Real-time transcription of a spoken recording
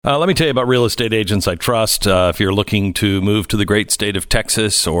Let me tell you about Real Estate Agents I Trust. If you're looking to move to the great state of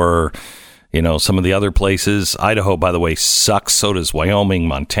Texas or, some of the other places. Idaho, by the way, sucks. So does Wyoming,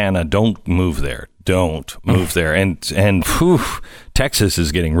 Montana. Don't move there. Don't move there. And whew, Texas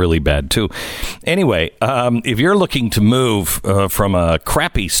is getting really bad, too. Anyway, if you're looking to move from a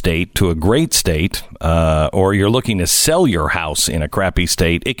crappy state to a great state, or you're looking to sell your house in a crappy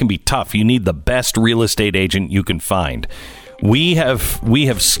state, it can be tough. You need the best real estate agent you can find. We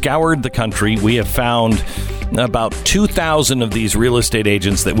have scoured the country. We have found about 2,000 of these real estate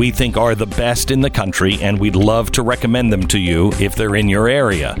agents that we think are the best in the country, and we'd love to recommend them to you if they're in your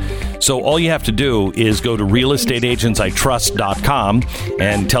area. So all you have to do is go to realestateagentsitrust.com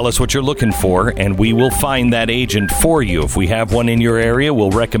and tell us what you're looking for, and we will find that agent for you. If we have one in your area,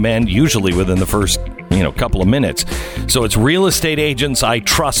 we'll recommend usually within the first couple of minutes. So it's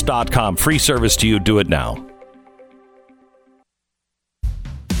realestateagentsitrust.com. Free service to you. Do it now.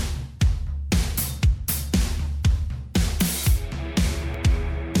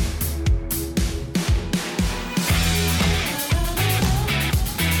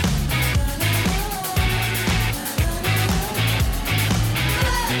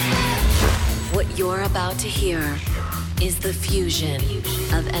 About to hear is the fusion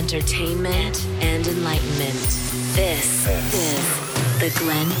of entertainment and enlightenment. This is the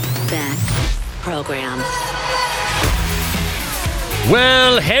Glenn Beck Program.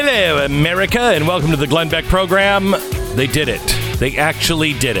 Well, hello, America, and welcome to the Glenn Beck Program. They did it. They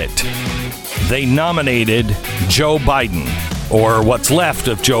actually did it. They nominated Joe Biden, or what's left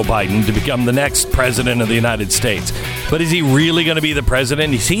of Joe Biden, to become the next president of the United States. But is he really going to be the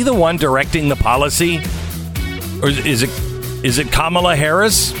president? Is he the one directing the policy? Or is it Kamala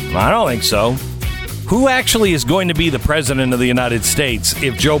Harris? I don't think so. Who actually is going to be the president of the United States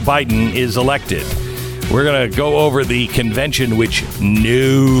if Joe Biden is elected? We're going to go over the convention, which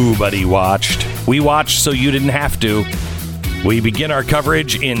nobody watched. We watched so you didn't have to. We begin our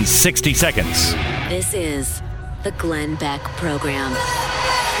coverage in 60 seconds. This is the Glenn Beck Program.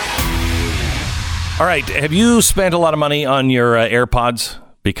 All right. Have you spent a lot of money on your AirPods?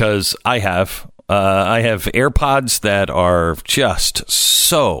 Because I have. I have AirPods that are just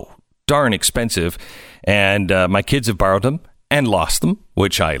so darn expensive. And my kids have borrowed them and lost them,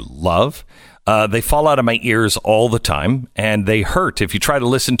 which I love. They fall out of my ears all the time, and they hurt. If you try to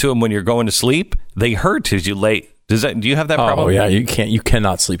listen to them when you're going to sleep, they hurt as you lay. Do you have that problem? Oh, yeah. You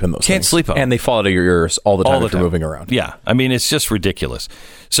cannot sleep in those Can't things. sleep on them. And they fall out of your ears all the time if you're moving around. Yeah. I mean, it's just ridiculous.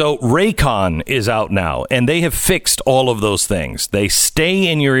 So Raycon is out now, and they have fixed all of those things. They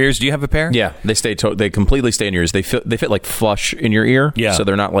stay in your ears. Do you have a pair? Yeah. They completely stay in your ears. They fit like flush in your ear. Yeah. So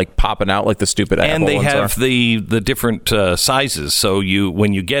they're not like popping out like the stupid Apple and they ones have are. the different sizes. So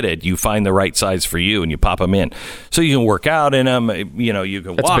when you get it, you find the right size for you, and you pop them in. So you can work out in them. You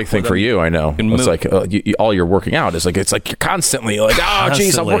can That's walk a big thing with for them. you, I know. It's like all you're working out is it's like you're constantly like,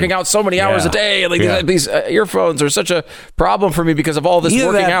 geez, I'm working out so many hours a day. Like these earphones are such a problem for me because of all this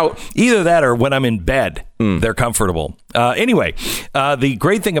working out. Either that or when I'm in bed, they're comfortable. Anyway, the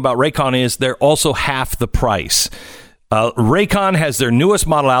great thing about Raycon is they're also half the price. Raycon has their newest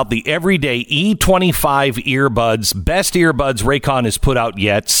model out, the Everyday E25 earbuds. Best earbuds Raycon has put out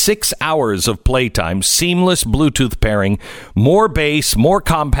yet. 6 hours of playtime, seamless Bluetooth pairing, more bass, more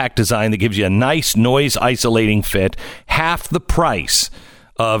compact design that gives you a nice noise isolating fit. Half the price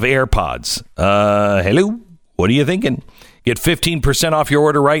of AirPods. Hello? What are you thinking? Get 15% off your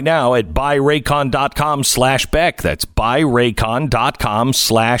order right now at buyraycon.com/Beck. That's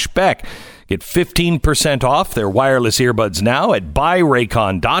buyraycon.com/Beck. Get 15% off their wireless earbuds now at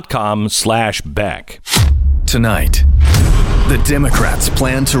buyraycon.com/Beck. Tonight, the Democrats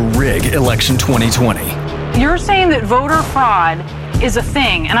plan to rig election 2020. You're saying that voter fraud is a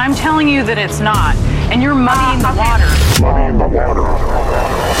thing, and I'm telling you that it's not. And you're muddying the water.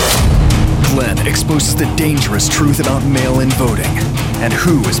 Glenn exposes the dangerous truth about mail-in voting and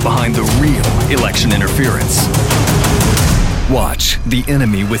who is behind the real election interference. Watch The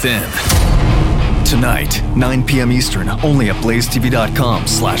Enemy Within. Tonight, 9 p.m. Eastern, only at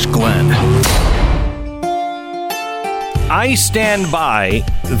blazetv.com/Glenn. I stand by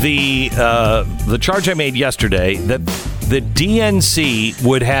the charge I made yesterday that the DNC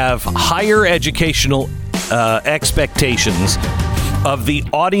would have higher educational expectations of the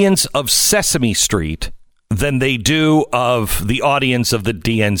audience of Sesame Street than they do of the audience of the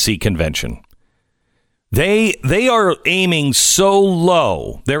DNC convention. They are aiming so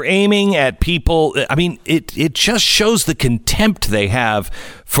low. They're aiming at people. I mean, it just shows the contempt they have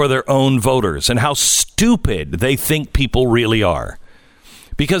for their own voters and how stupid they think people really are.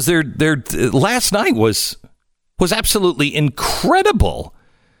 Because their last night was absolutely incredible.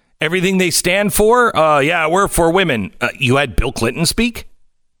 Everything they stand for, yeah, we're for women. You had Bill Clinton speak,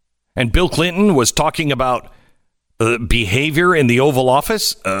 and Bill Clinton was talking about behavior in the Oval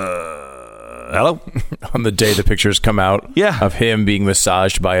Office. Hello? On the day the pictures come out of him being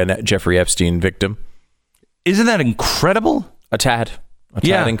massaged by a Jeffrey Epstein victim. Isn't that incredible? A tad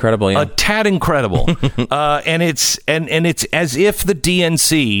incredible. Yeah. A tad incredible. And it's as if the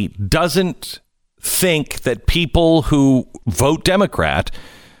DNC doesn't think that people who vote Democrat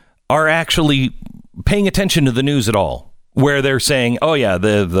are actually paying attention to the news at all, where they're saying, oh, yeah,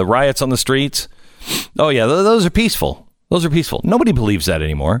 the riots on the streets. Oh, yeah, those are peaceful. Those are peaceful. Nobody believes that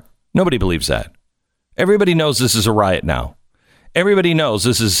anymore. Nobody believes that. Everybody knows this is a riot now. Everybody knows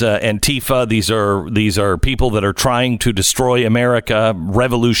this is Antifa. These are people that are trying to destroy America.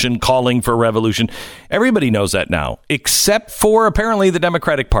 Revolution, calling for revolution. Everybody knows that now, except for apparently the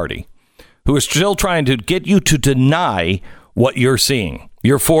Democratic Party, who is still trying to get you to deny what you're seeing.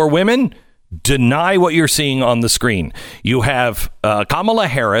 You're for women? Deny what you're seeing on the screen. You have Kamala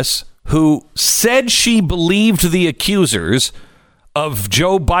Harris, who said she believed the accusers of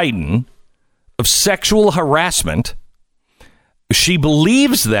Joe Biden of sexual harassment. She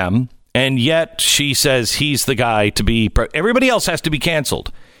believes them, and yet she says he's the guy to be. Everybody else has to be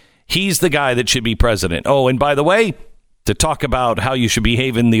canceled. He's the guy that should be president. Oh, and by the way, to talk about how you should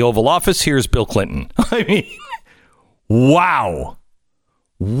behave in the Oval Office, here's Bill Clinton. I mean, wow.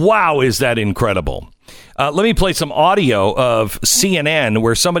 Wow, is that incredible? Let me play some audio of CNN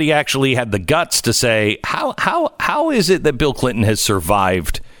where somebody actually had the guts to say, how is it that Bill Clinton has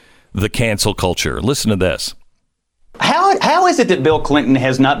survived the cancel culture? Listen to this. How is it that Bill Clinton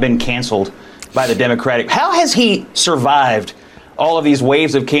has not been canceled by the Democratic? How has he survived all of these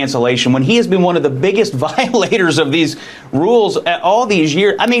waves of cancellation when he has been one of the biggest violators of these rules all these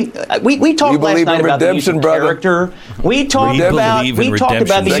years? I mean, we talked last night about the use of character. We talked about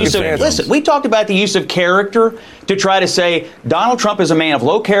the use of we talked about the use of character to try to say Donald Trump is a man of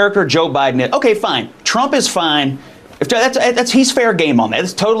low character. Joe Biden is okay. Fine, Trump is fine. If he's fair game on that.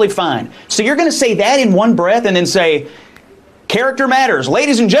 That's totally fine. So you're going to say that in one breath and then say character matters.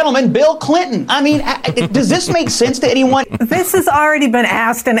 Ladies and gentlemen, Bill Clinton. I mean, does this make sense to anyone? This has already been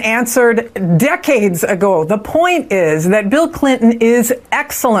asked and answered decades ago. The point is that Bill Clinton is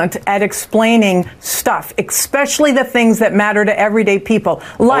excellent at explaining stuff, especially the things that matter to everyday people.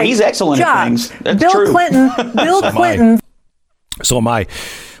 Like he's excellent at things. That's Bill true. Clinton. So am I.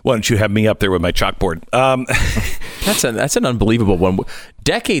 Why don't you have me up there with my chalkboard? That's an unbelievable one.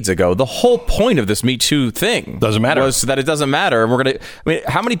 Decades ago, the whole point of this Me Too thing doesn't matter. Was that it doesn't matter. And I mean,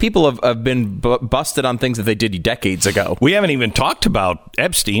 how many people have been busted on things that they did decades ago? We haven't even talked about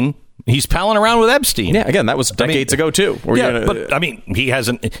Epstein. He's palling around with Epstein. Yeah, again, that was decades ago, too. But I mean, he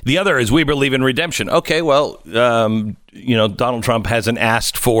hasn't. The other is we believe in redemption. Okay, well, Donald Trump hasn't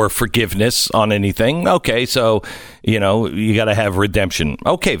asked for forgiveness on anything. Okay, so, you got to have redemption.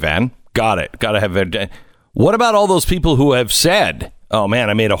 Okay, Van, got it. Got to have redemption. What about all those people who have said, oh, man,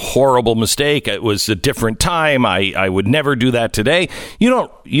 I made a horrible mistake. It was a different time. I would never do that today. You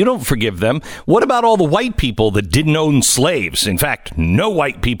don't forgive them. What about all the white people that didn't own slaves? In fact, no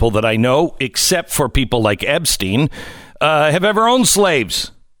white people that I know, except for people like Epstein, have ever owned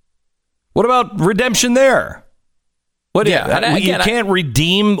slaves. What about redemption there? You can't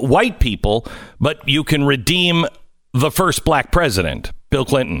redeem white people, but you can redeem the first black president, Bill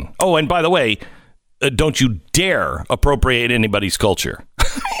Clinton. Oh, and by the way, don't you dare appropriate anybody's culture.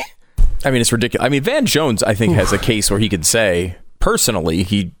 I mean, it's ridiculous. I mean, Van Jones, I think, has a case where he could say, personally,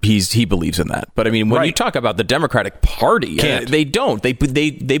 he believes in that. But I mean, when you talk about the Democratic Party, they don't. They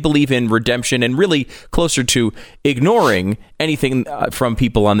believe in redemption and really closer to ignoring anything from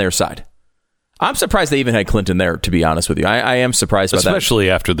people on their side. I'm surprised they even had Clinton there, to be honest with you. I am surprised about that.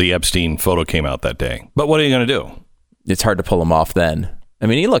 Especially after the Epstein photo came out that day. But what are you going to do? It's hard to pull him off then. I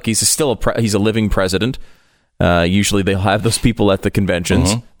mean, look, he's still he's a living president. Usually they'll have those people at the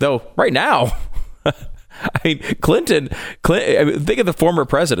conventions. Mm-hmm. Though right now, I mean, Clinton, think of the former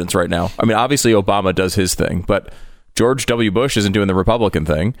presidents right now. I mean, obviously Obama does his thing, but George W. Bush isn't doing the Republican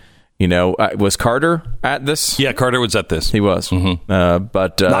thing. Was Carter at this? Yeah, Carter was at this. He was. Mm-hmm.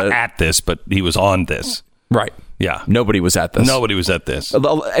 But not at this, but he was on this. Right. Yeah. Nobody was at this. Nobody was at this.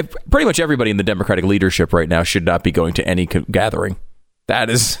 Pretty much everybody in the Democratic leadership right now should not be going to any gathering.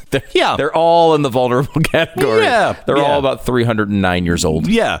 They're all in the vulnerable category. Yeah, they're all about 309 years old.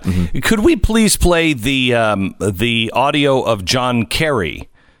 Yeah. Mm-hmm. Could we please play the audio of John Kerry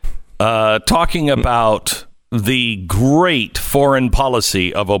talking about the great foreign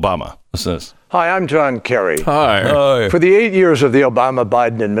policy of Obama? Listen to this. Hi, I'm John Kerry. Hi. For the 8 years of the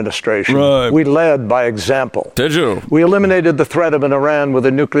Obama-Biden administration, we led by example. Did you? We eliminated the threat of an Iran with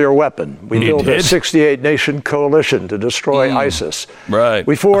a nuclear weapon. We built a 68-nation coalition to destroy ISIS. Right.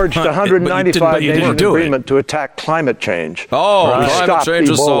 We forged a 195-nation agreement to attack climate change. Climate change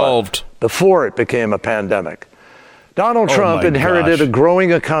is solved. Before it became a pandemic. Donald Trump inherited a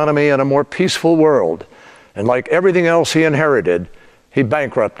growing economy and a more peaceful world. And like everything else he inherited, he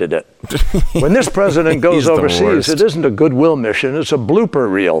bankrupted it. When this president goes overseas, it isn't a goodwill mission, it's a blooper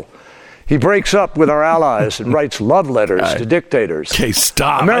reel. He breaks up with our allies and writes love letters to dictators. Okay,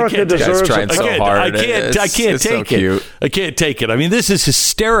 stop. America deserves I can't take it. I can't take it. I mean, this is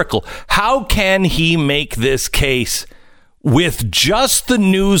hysterical. How can he make this case with just the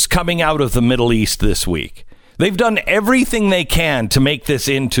news coming out of the Middle East this week? They've done everything they can to make this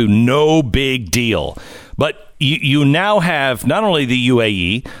into no big deal. But you now have not only the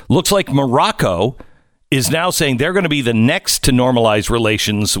UAE, looks like Morocco is now saying they're going to be the next to normalize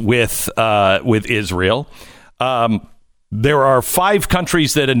relations with Israel. There are 5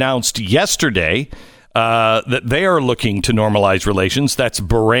 countries that announced yesterday that they are looking to normalize relations. That's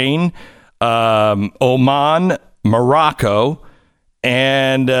Bahrain, Oman, Morocco,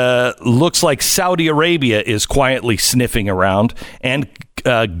 and looks like Saudi Arabia is quietly sniffing around, and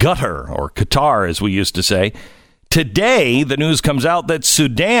Qatar, as we used to say. Today, the news comes out that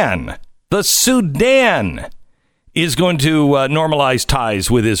the Sudan is going to normalize ties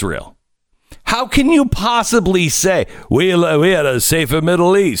with Israel. How can you possibly say we had a safer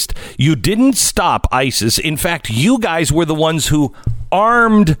Middle East? You didn't stop ISIS. In fact, you guys were the ones who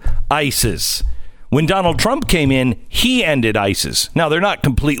armed ISIS. When Donald Trump came in, he ended ISIS. Now, they're not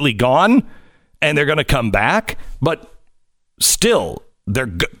completely gone, and they're going to come back, but still,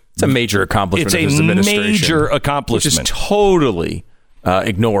 it's a major accomplishment. It's a major accomplishment. Which is totally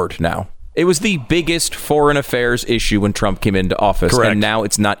ignored now. It was the biggest foreign affairs issue when Trump came into office, and now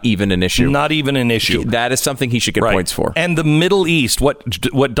it's not even an issue. Not even an issue. That is something he should get points for. And the Middle East, what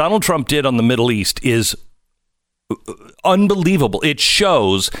Donald Trump did on the Middle East is unbelievable. It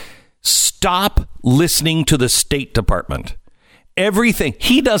shows stop listening to the State Department. Everything.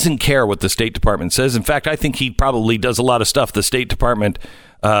 He doesn't care what the State Department says. In fact, I think he probably does a lot of stuff the State Department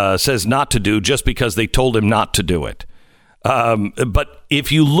says not to do just because they told him not to do it. But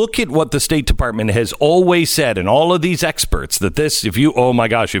if you look at what the State Department has always said, and all of these experts, that if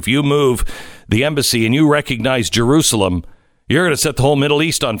you move the embassy and you recognize Jerusalem, you're going to set the whole Middle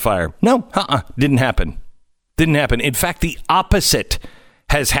East on fire. No, didn't happen. In fact, the opposite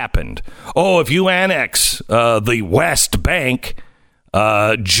has happened. If you annex the West Bank,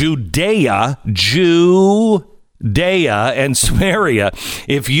 Judea and Samaria,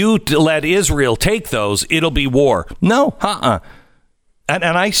 if you let Israel take those, it'll be war. No, And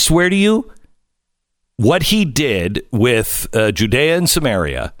I swear to you, what he did with Judea and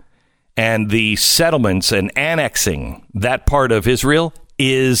Samaria and the settlements and annexing that part of Israel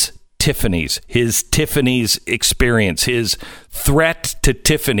is his Tiffany's experience, his threat to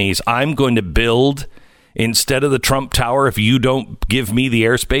Tiffany's. I'm going to build, instead of the Trump Tower, if you don't give me the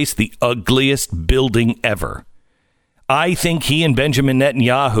airspace, the ugliest building ever. I think he and Benjamin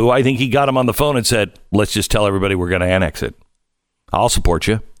Netanyahu, I think he got him on the phone and said, let's just tell everybody we're going to annex it. I'll support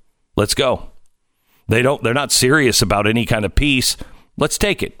you. Let's go. They're not serious about any kind of peace. Let's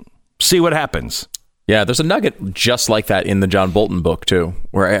take it. See what happens. Yeah, there's a nugget just like that in the John Bolton book, too,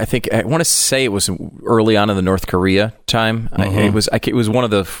 where I want to say it was early on in the North Korea time. Mm-hmm. It was one of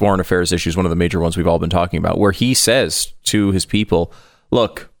the foreign affairs issues, one of the major ones we've all been talking about, where he says to his people,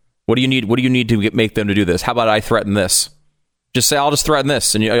 look, what do you need? What do you need to make them to do this? How about I threaten this? Just say, I'll just threaten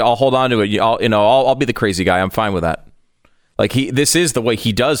this, and I'll hold on to it. I'll be the crazy guy. I'm fine with that. Like this is the way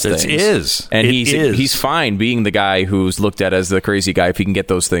he does things. He's fine being the guy who's looked at as the crazy guy if he can get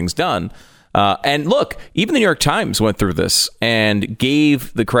those things done. And look, even the New York Times went through this and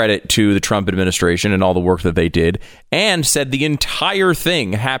gave the credit to the Trump administration and all the work that they did, and said the entire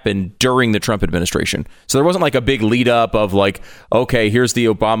thing happened during the Trump administration. So there wasn't like a big lead up of like, okay, here's the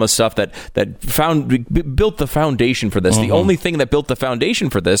Obama stuff that built the foundation for this. Mm-hmm. The only thing that built the foundation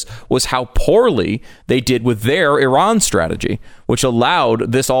for this was how poorly they did with their Iran strategy, which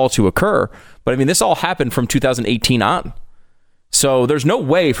allowed this all to occur. But I mean, this all happened from 2018 on. So there's no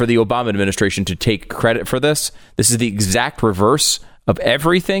way for the Obama administration to take credit for this. This is the exact reverse of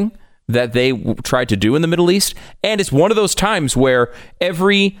everything that they tried to do in the Middle East. And it's one of those times where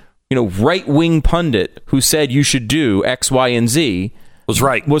every right-wing pundit who said you should do X, Y, and Z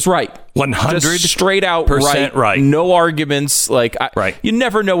was right. 100% straight out right. No arguments. Right. You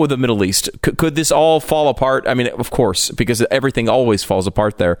never know with the Middle East. Could this all fall apart? I mean, of course, because everything always falls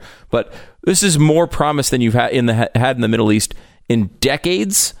apart there. But this is more promise than you've had in the Middle East in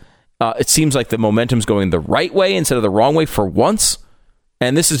decades. It seems like the momentum's going the right way instead of the wrong way for once.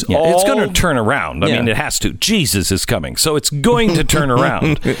 And this is all... It's going to turn around. I mean, it has to. Jesus is coming. So it's going to turn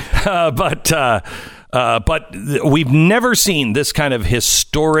around. But we've never seen this kind of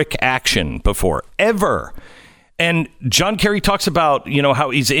historic action before, ever. And John Kerry talks about,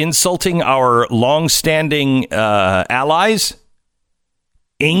 how he's insulting our longstanding allies.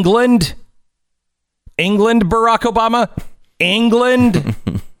 England, Barack Obama, England.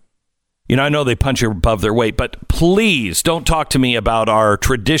 I know they punch above their weight, but please don't talk to me about our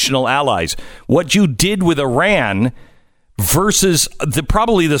traditional allies. What you did with Iran versus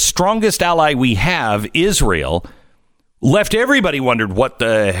probably the strongest ally we have, Israel, left everybody wondered what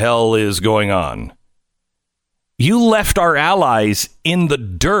the hell is going on. You left our allies in the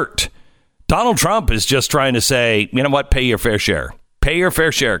dirt. Donald Trump is just trying to say, you know what, pay your fair share. Pay your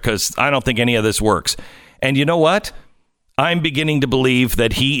fair share, because I don't think any of this works. And you know what? I'm beginning to believe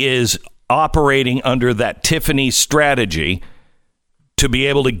that he is operating under that Tiffany strategy to be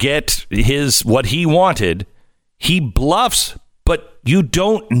able to get what he wanted. He bluffs, but you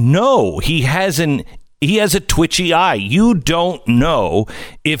don't know. He has a twitchy eye. You don't know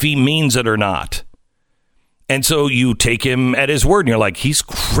if he means it or not. And so you take him at his word and you're like, he's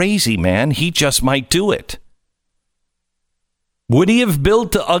crazy, man. He just might do it. Would he have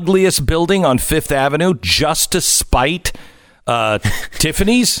built the ugliest building on Fifth Avenue just to spite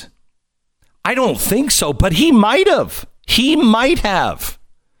Tiffany's? I don't think so, but he might have. He might have.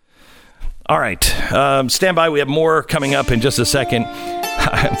 All right. Stand by. We have more coming up in just a second.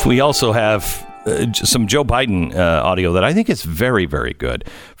 We also have some Joe Biden audio that I think is very, very good.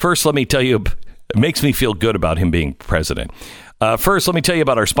 First, let me tell you, it makes me feel good about him being president. First, let me tell you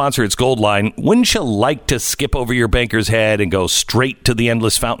about our sponsor. It's Goldline. Wouldn't you like to skip over your banker's head and go straight to the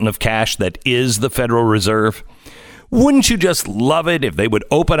endless fountain of cash that is the Federal Reserve? Wouldn't you just love it if they would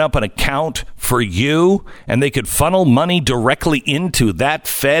open up an account for you and they could funnel money directly into that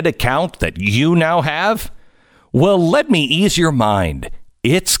Fed account that you now have? Well, let me ease your mind.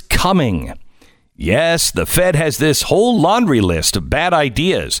 It's coming. Yes, the Fed has this whole laundry list of bad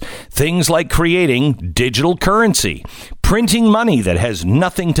ideas. Things like creating digital currency, printing money that has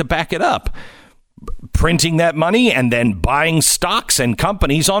nothing to back it up, printing that money and then buying stocks and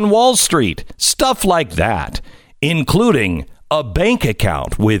companies on Wall Street. Stuff like that. Including a bank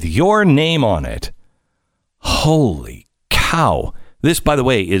account with your name on it. Holy cow. This, by the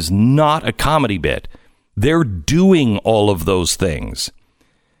way, is not a comedy bit. They're doing all of those things.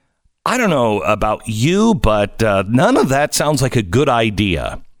 I don't know about you, but none of that sounds like a good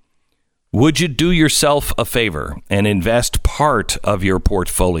idea. Would you do yourself a favor and invest part of your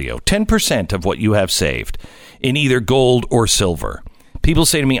portfolio, 10% of what you have saved, in either gold or silver? People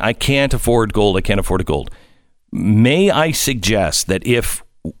say to me, I can't afford gold. I can't afford gold. May I suggest that if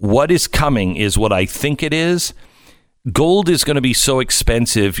what is coming is what I think it is, gold is going to be so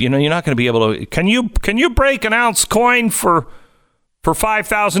expensive. You're not going to be able to. Can you break an ounce coin for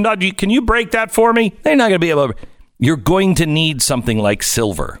 $5,000? Can you break that for me? They're not going to be able to. You're going to need something like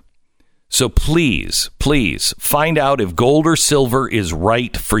silver. So please find out if gold or silver is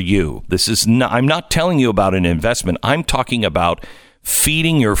right for you. I'm not telling you about an investment. I'm talking about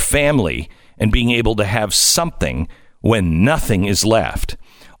feeding your family and being able to have something when nothing is left.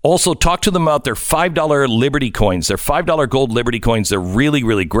 Also, talk to them about their $5 Liberty coins. Their $5 gold Liberty coins, they're really,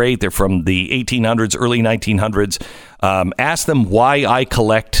 really great. They're from the 1800s, early 1900s. Ask them why I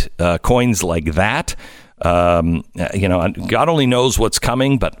collect coins like that. God only knows what's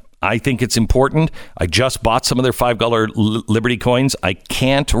coming, but I think it's important. I just bought some of their $5 Liberty coins. I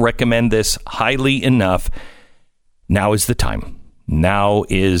can't recommend this highly enough. Now is the time. Now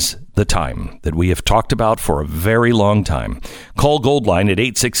is the time that we have talked about for a very long time. Call Goldline at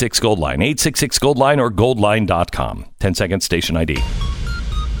 866-GOLDLINE, 866-GOLDLINE or goldline.com. 10-second station ID.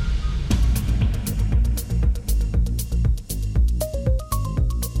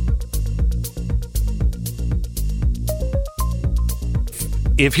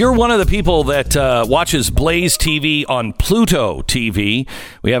 If you're one of the people that watches Blaze TV on Pluto TV,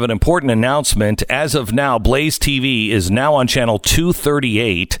 we have an important announcement. As of now, Blaze TV is now on channel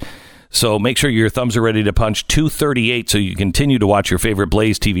 238. So make sure your thumbs are ready to punch 238 so you continue to watch your favorite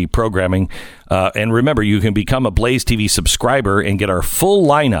Blaze TV programming. And remember, you can become a Blaze TV subscriber and get our full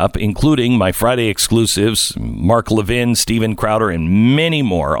lineup, including my Friday exclusives, Mark Levin, Steven Crowder, and many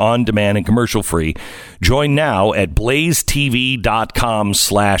more on demand and commercial free. Join now at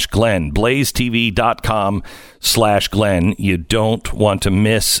blazetv.com/Glenn. blazetv.com/Glenn. You don't want to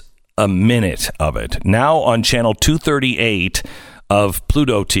miss a minute of it. Now on channel 238 of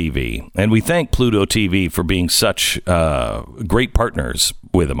Pluto TV. And we thank Pluto TV for being such great partners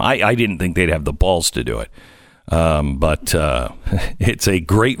with them. I didn't think they'd have the balls to do it. But it's a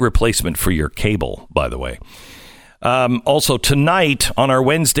great replacement for your cable, by the way. Also, tonight on our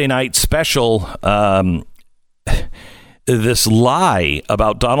Wednesday night special, this lie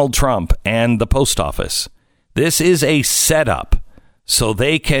about Donald Trump and the post office. This is a setup so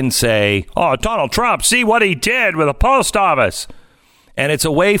they can say, oh, Donald Trump, see what he did with the post office. And it's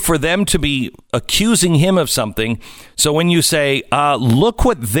a way for them to be accusing him of something. So when you say, look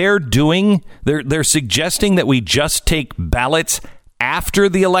what they're doing, they're suggesting that we just take ballots after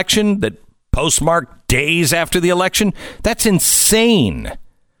the election, that postmark days after the election. That's insane.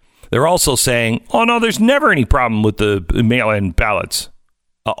 They're also saying, oh, no, there's never any problem with the mail-in ballots.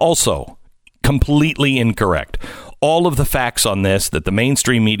 Also, completely incorrect. All of the facts on this that the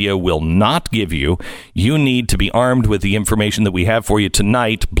mainstream media will not give you. You need to be armed with the information that we have for you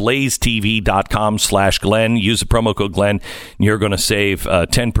tonight. blazetv.com/Glenn. Use the promo code Glenn. And you're going to save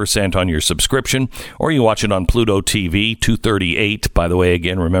 10% on your subscription. Or you watch it on Pluto TV, 238. By the way,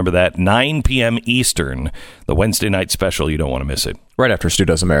 again, remember that, 9 p.m. Eastern, the Wednesday night special. You don't want to miss it. Right after Stu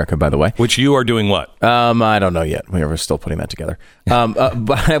Does America, by the way. Which you are doing what? I don't know yet. We're still putting that together.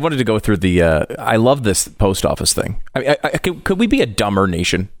 But I wanted to go through the... I love this post office thing. Could we be a dumber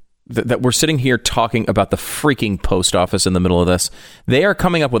nation? That we're sitting here talking about the freaking post office in the middle of this? They are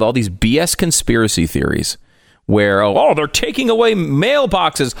coming up with all these BS conspiracy theories where, they're taking away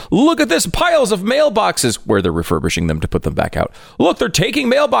mailboxes. Look at this, piles of mailboxes, where they're refurbishing them to put them back out. Look, they're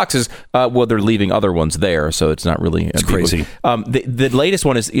taking mailboxes. Well, they're leaving other ones there, so it's not really... It's crazy. The latest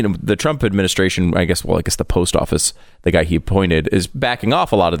one is, the Trump administration, I guess the post office, the guy he appointed, is backing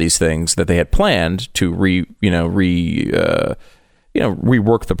off a lot of these things that they had planned to rework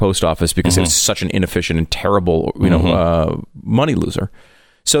the post office because it's such an inefficient and terrible, money loser.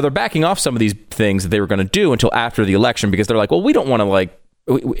 So they're backing off some of these things that they were going to do until after the election because they're like, well, we don't want to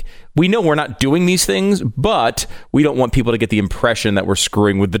we know we're not doing these things, but we don't want people to get the impression that we're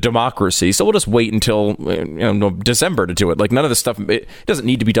screwing with the democracy. So we'll just wait until December to do it. Like none of this stuff, it doesn't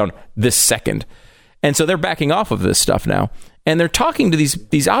need to be done this second. And so they're backing off of this stuff now. And they're talking to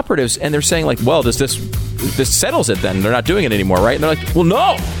these operatives and they're saying like, well, this settles it then? They're not doing it anymore, right? And they're like, well,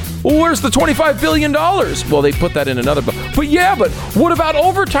 no. Well, where's the $25 billion? Well, they put that in another book. But what about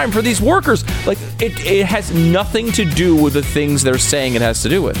overtime for these workers? Like, it has nothing to do with the things they're saying it has to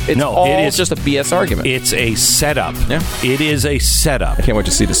do with. It is just a BS argument. It's a setup. Yeah. It is a setup. I can't wait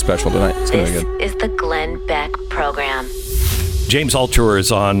to see the special tonight. It's going to be good. This is the Glenn Beck Program. James Altucher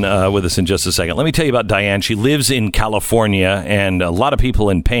is on with us in just a second. Let me tell you about Diane. She lives in California, and a lot of people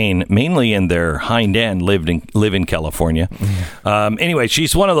in pain, mainly in their hind end, live in California. Anyway,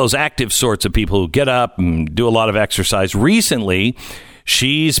 she's one of those active sorts of people who get up and do a lot of exercise. Recently,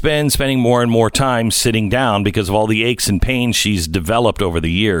 she's been spending more and more time sitting down because of all the aches and pains she's developed over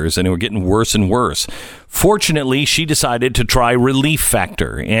the years, and they were getting worse and worse. Fortunately, she decided to try Relief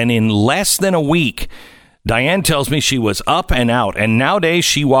Factor, and in less than a week, Diane tells me she was up and out, and nowadays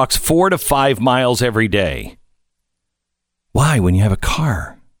she walks 4 to 5 miles every day. Why, when you have a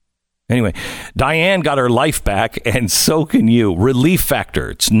car? Anyway, Diane got her life back, and so can you. Relief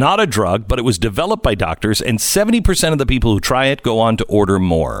Factor. It's not a drug, but it was developed by doctors, and 70% of the people who try it go on to order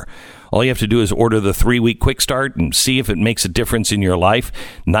more. All you have to do is order the 3-week quick start and see if it makes a difference in your life.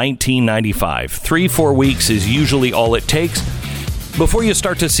 $19.95. 3-4 weeks is usually all it takes before you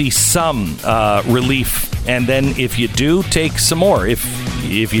start to see some relief. And then if you do, take some more.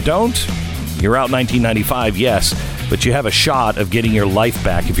 If you don't, you're out $19.95, yes, but you have a shot of getting your life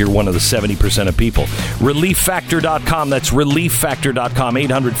back if you're one of the 70% of people. ReliefFactor.com. That's ReliefFactor.com.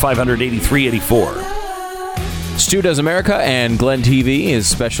 800-500-8384. Stu Does America and Glenn TV is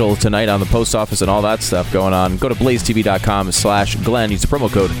special tonight on the post office and all that stuff going on. Go to blazetv.com/Glenn. Use the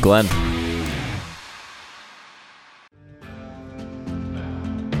promo code Glenn.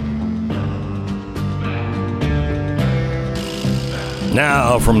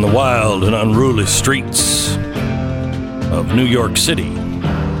 Now, from the wild and unruly streets of New York City,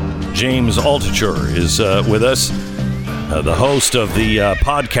 James Altucher is with us. the host of the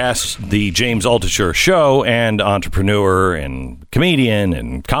podcast, The James Altucher Show, and entrepreneur and comedian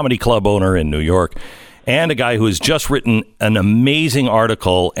and comedy club owner in New York, and a guy who has just written an amazing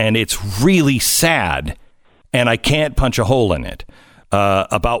article, and it's really sad, and I can't punch a hole in it,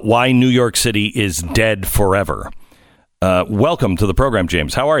 about why New York City is dead forever. Welcome to the program,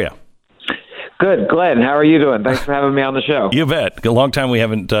 James. How are you? Good, Glenn. How are you doing? Thanks for having me on the show. You bet. A long time we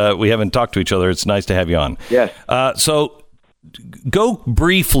haven't talked to each other. It's nice to have you on. Yes. So go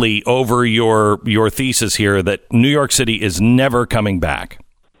briefly over your thesis here that New York City is never coming back.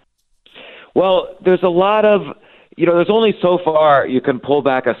 Well, there's a lot of, there's only so far you can pull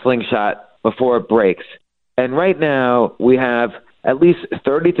back a slingshot before it breaks. And right now we have at least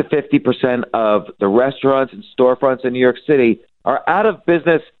 30 to 50% of the restaurants and storefronts in New York City are out of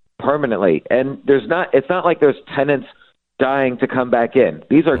business permanently. And it's not like there's tenants dying to come back in.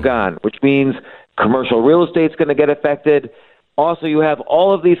 These are gone, which means commercial real estate's going to get affected. Also, you have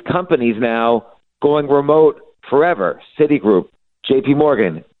all of these companies now going remote forever. Citigroup, JP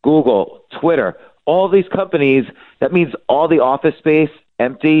Morgan, Google, Twitter, all these companies. That means all the office space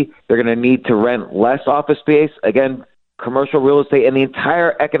empty. They're going to need to rent less office space. Again, commercial real estate and the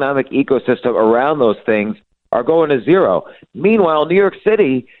entire economic ecosystem around those things are going to zero. Meanwhile, New York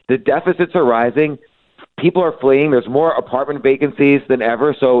City, the deficits are rising. People are fleeing. There's more apartment vacancies than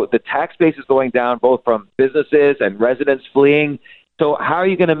ever. So the tax base is going down both from businesses and residents fleeing. So how are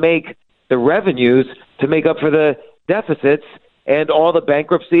you going to make the revenues to make up for the deficits and all the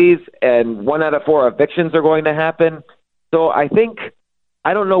bankruptcies, and 1 out of 4 evictions are going to happen? So I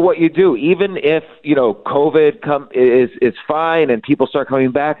don't know what you do. Even if, COVID is fine and people start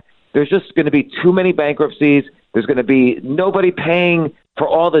coming back, there's just going to be too many bankruptcies. There's going to be nobody paying for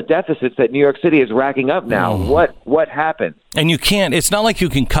all the deficits that New York City is racking up now. What happens? And you can't, it's not like you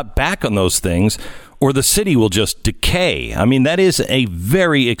can cut back on those things or the city will just decay. I mean, that is a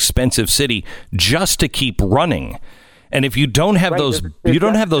very expensive city just to keep running. And if you don't have those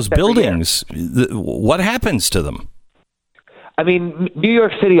buildings, what happens to them? I mean, New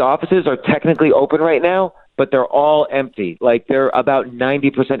York City offices are technically open right now, but they're all empty. Like, they're about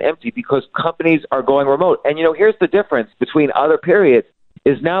 90% empty because companies are going remote. And, here's the difference between other periods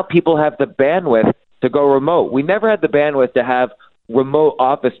is now people have the bandwidth to go remote. We never had the bandwidth to have remote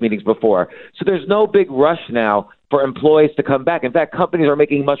office meetings before. So there's no big rush now for employees to come back. In fact, companies are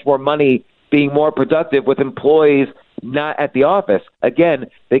making much more money being more productive with employees not at the office. Again,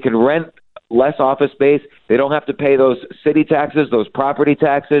 they can rent less office space. They don't have to pay those city taxes, those property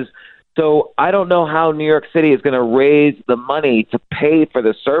taxes. So I don't know how New York City is going to raise the money to pay for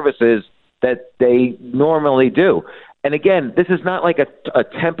the services that they normally do. And again, this is not like a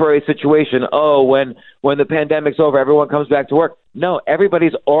temporary situation. Oh, when the pandemic's over, everyone comes back to work. No,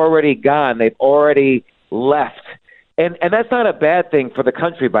 everybody's already gone. They've already left. And that's not a bad thing for the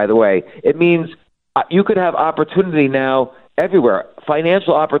country, by the way. It means you could have opportunity now everywhere,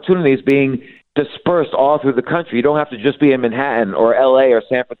 financial opportunities being dispersed all through the country. You don't have to just be in Manhattan or LA or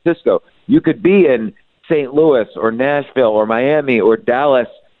San Francisco. You could be in St. Louis or Nashville or Miami or Dallas.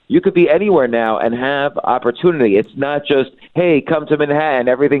 You could be anywhere now and have opportunity. It's not just, hey, come to Manhattan,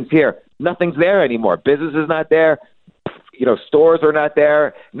 everything's here. Nothing's there anymore. Business is not there. Stores are not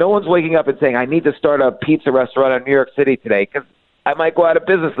there. No one's waking up and saying, I need to start a pizza restaurant in New York City today because I might go out of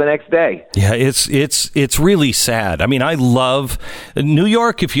business the next day. Yeah, it's really sad. I mean, I love New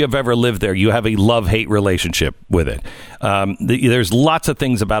York. If you have ever lived there, you have a love-hate relationship with it. There's lots of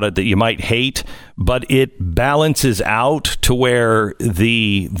things about it that you might hate, but it balances out to where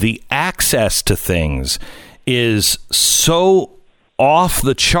the access to things is so off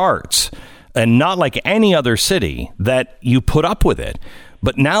the charts and not like any other city that you put up with it.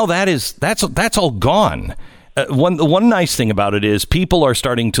 But now that's all gone. One nice thing about it is people are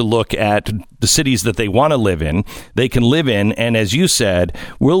starting to look at the cities that they want to live in, they can live in. And as you said,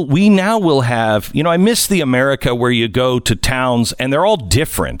 we now will have, I miss the America where you go to towns and they're all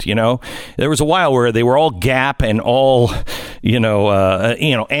different. There was a while where they were all Gap and all,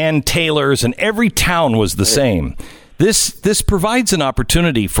 Ann Taylor's, and every town was the same. This provides an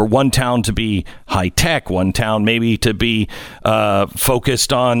opportunity for one town to be high tech, one town maybe to be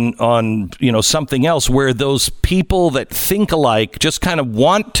focused on something else, where those people that think alike just kind of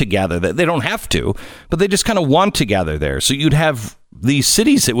want to gather. That they don't have to, but they just kind of want to gather there. So you'd have these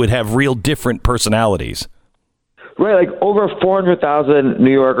cities that would have real different personalities. Right, like over 400,000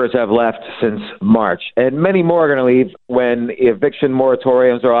 New Yorkers have left since March, and many more are going to leave when eviction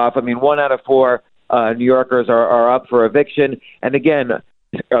moratoriums are off. I mean, 1 out of 4 New Yorkers are up for eviction. And again,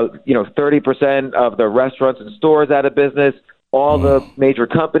 30% of the restaurants and stores out of business. all the major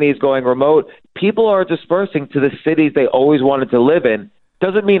companies going remote. People are dispersing to the cities they always wanted to live in.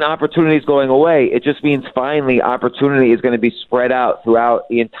 Doesn't mean opportunity is going away. It just means finally opportunity is going to be spread out throughout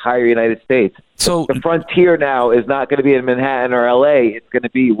the entire United States. So the frontier now is not going to be in Manhattan or LA. It's going to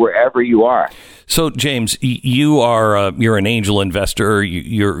be wherever you are. So, James, you're an angel investor.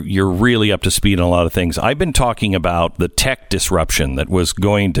 You're really up to speed on a lot of things. I've been talking about the tech disruption that was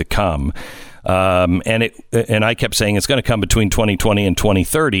going to come. And I kept saying it's going to come between 2020 and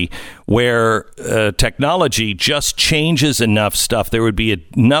 2030, where technology just changes enough stuff. There would be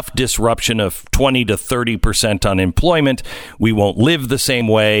enough disruption of 20 to 30% unemployment. We won't live the same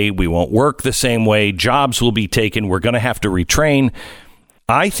way. We won't work the same way. Jobs will be taken. We're going to have to retrain.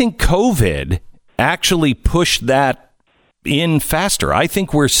 I think COVID actually pushed that in faster. I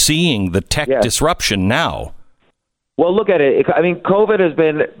think we're seeing the tech disruption now. Well, look at it. I mean, COVID has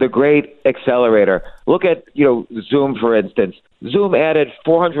been the great accelerator. Look at, Zoom, for instance. Zoom added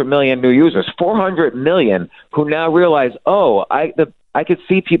 400 million new users, 400 million who now realize, I could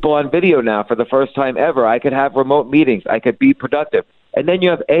see people on video now for the first time ever. I could have remote meetings. I could be productive. And then you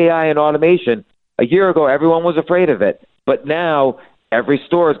have AI and automation. A year ago, everyone was afraid of it. But now every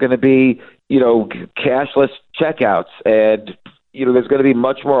store is going to be, cashless checkouts. And, there's going to be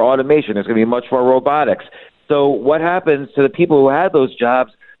much more automation. There's going to be much more robotics. So what happens to the people who had those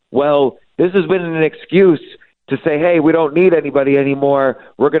jobs? Well, this has been an excuse to say, hey, we don't need anybody anymore.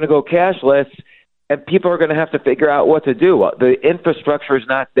 We're going to go cashless, and people are going to have to figure out what to do. The infrastructure is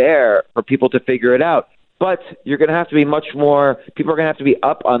not there for people to figure it out. But you're going to have to be people are going to have to be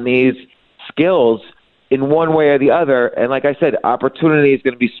up on these skills in one way or the other. And like I said, opportunity is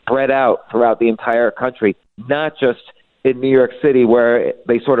going to be spread out throughout the entire country, not just in New York City, where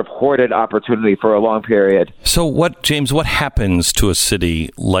they sort of hoarded opportunity for a long period. So James, what happens to a city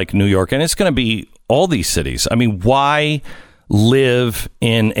like New York? And it's going to be all these cities. I mean, why live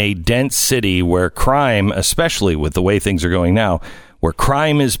in a dense city where crime, especially with the way things are going now, where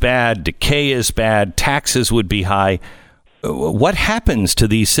crime is bad, decay is bad, taxes would be high? What happens to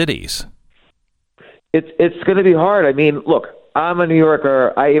these cities? It's going to be hard. I mean, look, I'm a New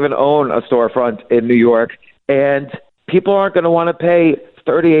Yorker. I even own a storefront in New York, and people aren't going to want to pay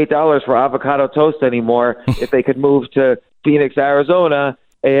 $38 for avocado toast anymore if they could move to Phoenix, Arizona,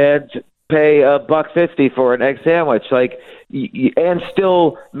 and pay $1.50 for an egg sandwich, and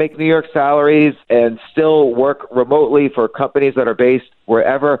still make New York salaries and still work remotely for companies that are based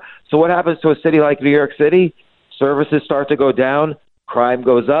wherever. So what happens to a city like New York City? Services start to go down, crime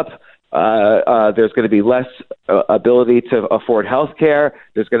goes up. There's going to be less ability to afford health care.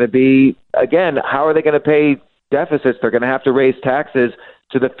 There's going to be, again, how are they going to pay deficits? They're going to have to raise taxes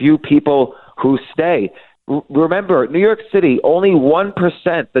to the few people who stay. Remember, New York City, only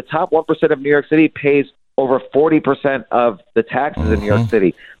 1%, the top 1% of New York City pays over 40% of the taxes in New York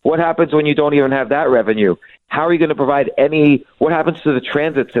City. What happens when you don't even have that revenue? How are you going to provide what happens to the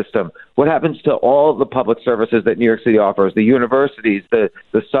transit system? What happens to all the public services that New York City offers, the universities, the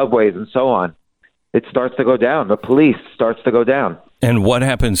subways, and so on? It starts to go down. The police starts to go down. And what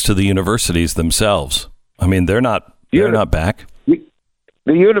happens to the universities themselves? I mean, they're not back. The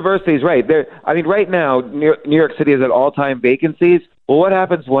universities, right? Right now, New York City is at all-time vacancies. Well, what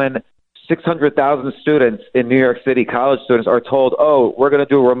happens when 600,000 students in New York City, college students, are told, we're going to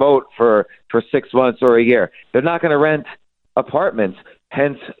do remote for 6 months or a year? They're not going to rent apartments,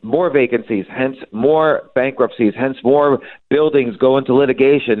 hence more vacancies, hence more bankruptcies, hence more buildings go into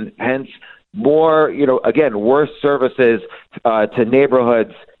litigation, hence more, again, worse services to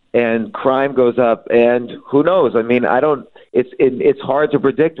neighborhoods, and crime goes up, and who knows? I mean, it's hard to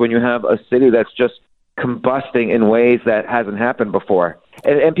predict when you have a city that's just combusting in ways that hasn't happened before.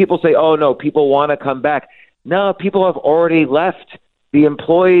 And people say, oh, no, people want to come back. No, people have already left. The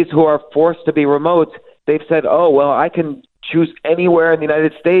employees who are forced to be remote, they've said, I can choose anywhere in the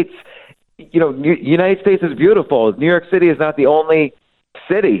United States. United States is beautiful. New York City is not the only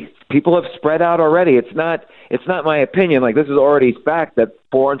city. People have spread out already. It's not my opinion. This is already fact that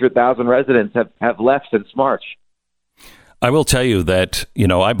 400,000 residents have left since March. I will tell you that,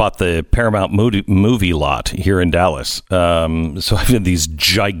 I bought the Paramount movie lot here in Dallas. So I have these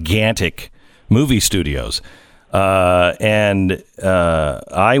gigantic movie studios. And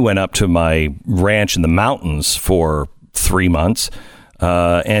I went up to my ranch in the mountains for 3 months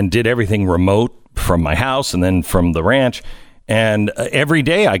and did everything remote from my house and then from the ranch. And every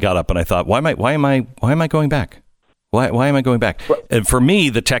day I got up and I thought, why am I going back? Why am I going back? And for me,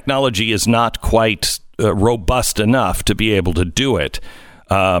 the technology is not quite robust enough to be able to do it.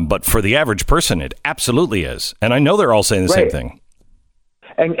 But for the average person, it absolutely is. And I know they're all saying the same thing.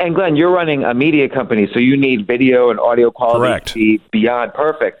 And Glenn, you're running a media company, so you need video and audio quality to be beyond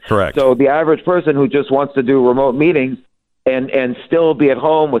perfect. Correct. So the average person who just wants to do remote meetings and still be at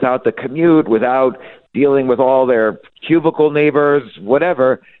home without the commute, without dealing with all their cubicle neighbors,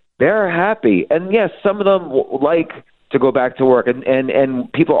 whatever, they're happy. And yes, some of them like to go back to work,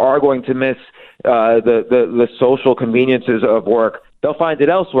 and people are going to miss the social conveniences of work. They'll find it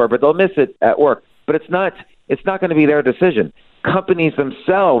elsewhere, but they'll miss it at work. But it's not going to be their decision. Companies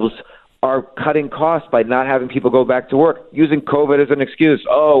themselves are cutting costs by not having people go back to work, using COVID as an excuse.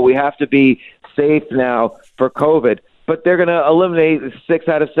 Oh, we have to be safe now for COVID. But they're going to eliminate 6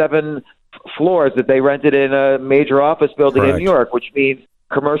 out of 7 floors that they rented in a major office building in New York, which means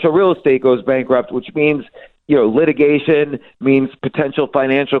commercial real estate goes bankrupt, which means litigation, means potential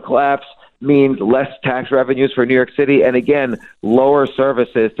financial collapse, means less tax revenues for New York City, and again, lower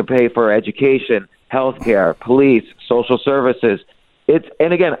services to pay for education, healthcare, police, social services.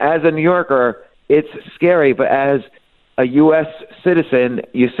 And again, as a New Yorker, it's scary, but as a U.S. citizen,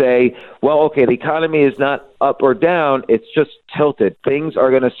 you say, well, okay, the economy is not up or down, it's just tilted. Things are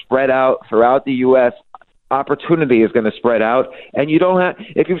going to spread out throughout the U.S. Opportunity is going to spread out, and you don't have.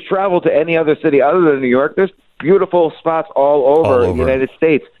 If you've traveled to any other city other than New York, there's beautiful spots all over the United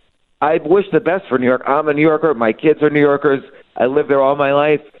States. I wish the best for New York. I'm a New Yorker. My kids are New Yorkers. I lived there all my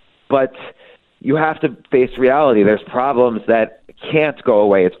life, but you have to face reality. There's problems that can't go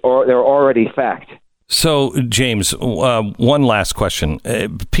away. They're already fact. So, James, one last question.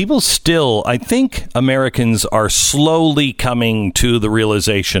 People still, I think Americans are slowly coming to the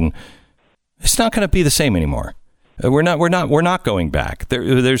realization it's not going to be the same anymore. We're not going back.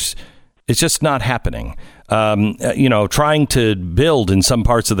 It's just not happening. Trying to build in some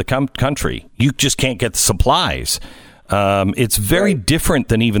parts of the country, you just can't get the supplies. It's very different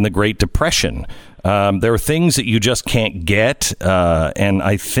than even the Great Depression. There are things that you just can't get, and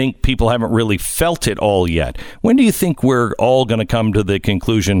I think people haven't really felt it all yet. When do you think we're all going to come to the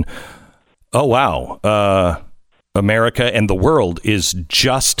conclusion, oh, wow, America and the world is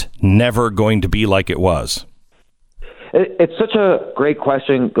just never going to be like it was? It's such a great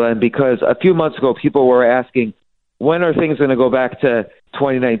question, Glenn, because a few months ago, people were asking, when are things going to go back to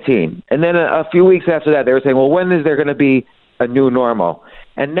 2019? And then a few weeks after that, they were saying, well, when is there going to be a new normal?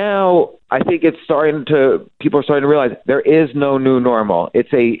 And now I think people are starting to realize there is no new normal.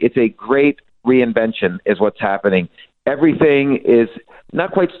 It's a great reinvention is what's happening. Everything is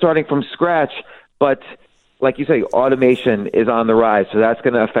not quite starting from scratch, but like you say, automation is on the rise. So that's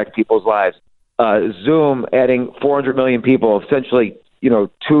going to affect people's lives. Zoom adding 400 million people, essentially,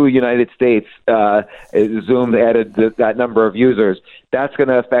 to United States. Zoom added that number of users. That's going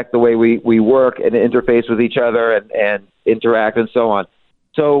to affect the way we work and interface with each other and interact and so on.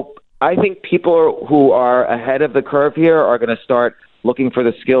 So I think people who are ahead of the curve here are going to start looking for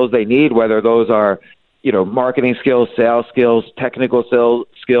the skills they need, whether those are, marketing skills, sales skills, technical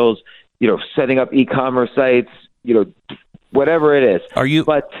skills, setting up e-commerce sites, whatever it is.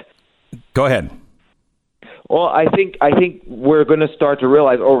 Go ahead. Well, I think we're going to start to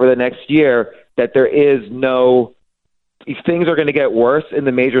realize over the next year that things are going to get worse in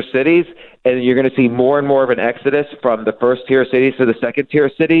the major cities, and you're going to see more and more of an exodus from the first-tier cities to the second-tier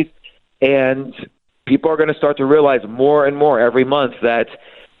cities, and people are going to start to realize more and more every month that,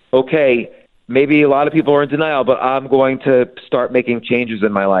 okay, maybe a lot of people are in denial, but I'm going to start making changes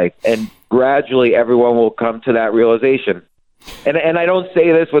in my life, and gradually everyone will come to that realization. And I don't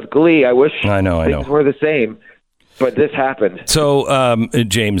say this with glee. I wish things were the same, but this happened. So,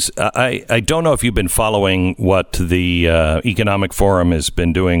 James, I don't know if you've been following what the Economic Forum has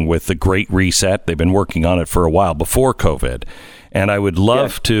been doing with the Great Reset. They've been working on it for a while before COVID. And I would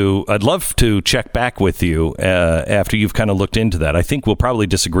love I'd love to check back with you after you've kind of looked into that. I think we'll probably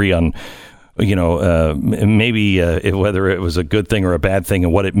disagree on maybe whether it was a good thing or a bad thing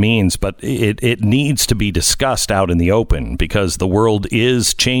and what it means, but it needs to be discussed out in the open because the world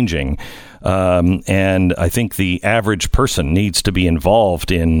is changing. And I think the average person needs to be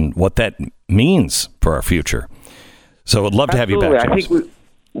involved in what that means for our future. So I'd love to have you back, James. I think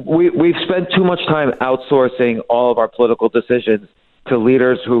we've spent too much time outsourcing all of our political decisions to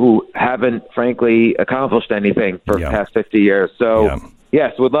leaders who haven't, frankly, accomplished anything for the past 50 years. So,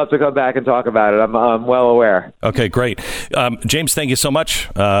 yes, would love to come back and talk about it. I'm well aware. Okay, great. James, thank you so much.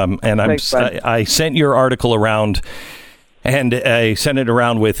 I sent your article around, and I sent it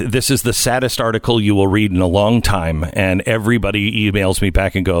around with, this is the saddest article you will read in a long time. And everybody emails me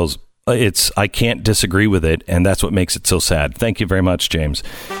back and goes, I can't disagree with it, and that's what makes it so sad. Thank you very much, James.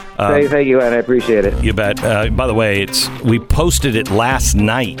 Thank you, and I appreciate it. You bet. By the way, we posted it last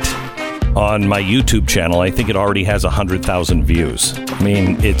night. on my YouTube channel. I think it already has 100,000 views. I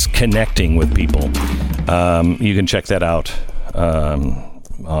mean, it's connecting with people. You can check that out on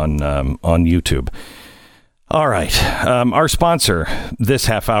YouTube. All right. Our sponsor this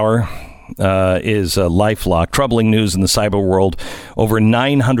half hour is LifeLock. Troubling news in the cyber world. Over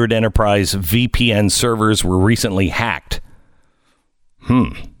 900 enterprise VPN servers were recently hacked.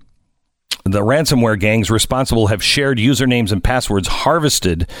 The ransomware gangs responsible have shared usernames and passwords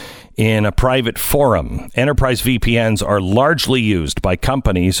harvested in a private forum. Enterprise VPNs are largely used by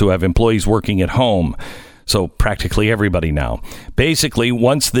companies who have employees working at home. So practically everybody now. Basically,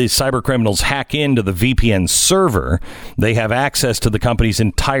 once the cyber criminals hack into the VPN server, they have access to the company's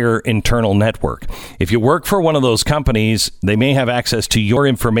entire internal network. If you work for one of those companies, they may have access to your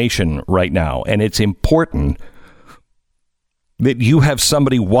information right now. And it's important that you have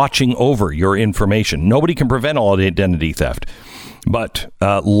somebody watching over your information. Nobody can prevent all identity theft. But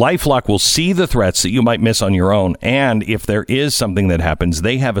LifeLock will see the threats that you might miss on your own. And if there is something that happens,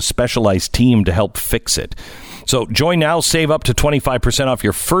 they have a specialized team to help fix it. So join now, save up to 25% off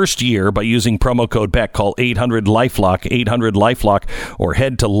your first year by using promo code BECK. Call 800-LifeLock, 800-LifeLock, or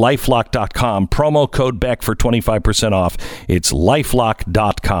head to LifeLock.com. Promo code BECK for 25% off. It's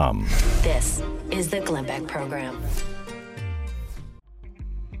LifeLock.com. This is the Glenn Beck Program.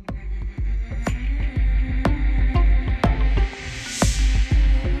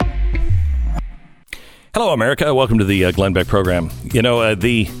 Hello, America. Welcome to the Glenn Beck Program. You know,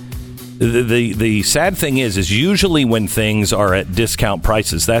 the sad thing is usually when things are at discount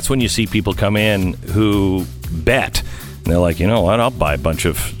prices, that's when you see people come in who bet. And they're like, you know what? I'll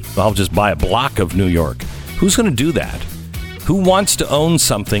just buy a block of New York. Who's going to do that? Who wants to own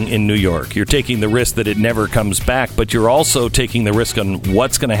something in New York? You're taking the risk that it never comes back, but you're also taking the risk on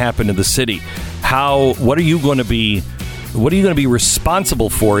what's going to happen to the city. What are you going to be responsible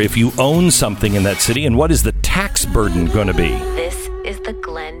for if you own something in that city? And what is the tax burden going to be? This is the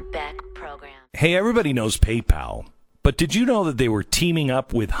Glenn Beck Program. Hey, everybody knows PayPal, but did you know that they were teaming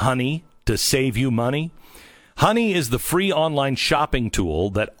up with Honey to save you money? Honey is the free online shopping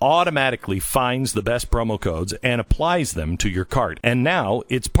tool that automatically finds the best promo codes and applies them to your cart. And now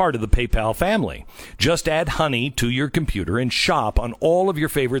it's part of the PayPal family. Just add Honey to your computer and shop on all of your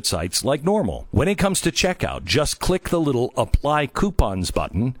favorite sites like normal. When it comes to checkout, just click the little Apply Coupons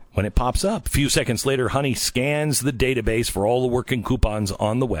button when it pops up. A few seconds later, Honey scans the database for all the working coupons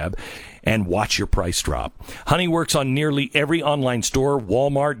on the web and watch your price drop. Honey works on nearly every online store: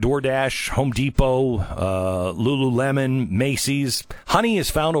 Walmart, DoorDash, Home Depot, Lululemon, Macy's. Honey has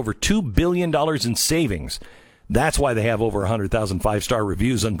found over $2 billion in savings. That's why they have over 100,000 five-star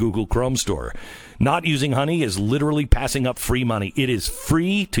reviews on Google Chrome Store. Not using Honey is literally passing up free money. It is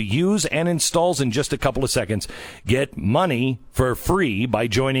free to use and installs in just a couple of seconds. Get money for free by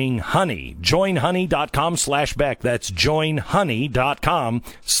joining Honey. Join honey.com/Beck. That's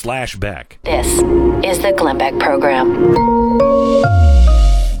joinhoney.com/Beck. This is the Glenn Beck Program.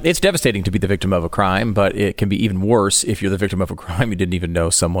 It's devastating to be the victim of a crime, but it can be even worse if you're the victim of a crime you didn't even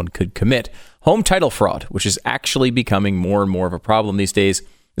know someone could commit. Home title fraud, which is actually becoming more and more of a problem these days,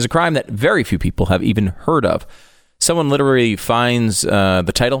 is a crime that very few people have even heard of. Someone literally finds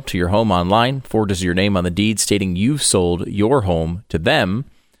the title to your home online, forges your name on the deed stating you've sold your home to them,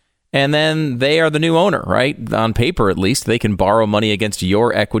 and then they are the new owner, right? On paper, at least. They can borrow money against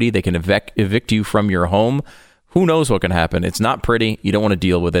your equity. They can evict you from your home. Who knows what can happen? It's not pretty. You don't want to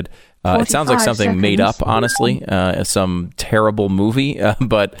deal with it. It sounds like something made up, honestly, some terrible movie,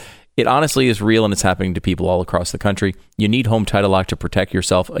 but it honestly is real, and it's happening to people all across the country. You need Home Title Lock to protect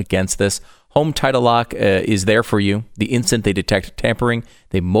yourself against this. Home Title Lock is there for you. The instant they detect tampering,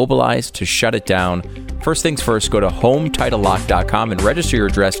 they mobilize to shut it down. First things first, go to HomeTitleLock.com and register your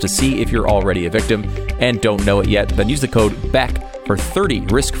address to see if you're already a victim and don't know it yet. Then use the code BECK for 30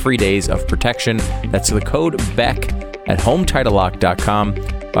 risk-free days of protection. That's the code BECK at HomeTitleLock.com.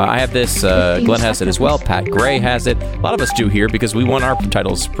 I have this. Glenn has it as well. Pat Gray has it. A lot of us do here because we want our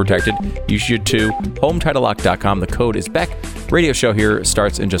titles protected. You should too. HomeTitleLock.com. The code is BECK. Radio show here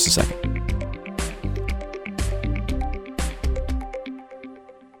starts in just a second.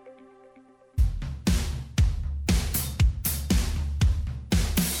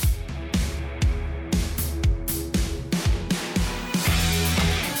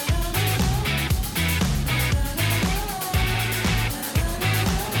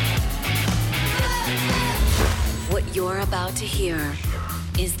 To hear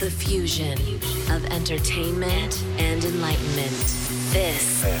is the fusion of entertainment and enlightenment.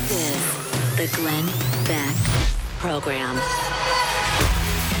 This is the Glenn Beck Program.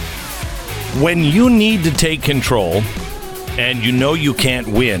 When you need to take control and you know you can't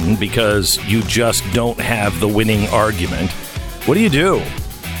win because you just don't have the winning argument, what do you do?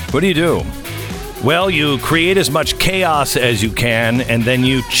 What do you do? Well, you create as much chaos as you can, and then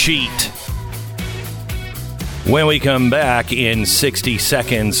you cheat. When we come back in 60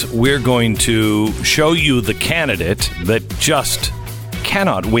 seconds, we're going to show you the candidate that just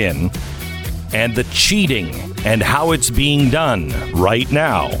cannot win and the cheating and how it's being done right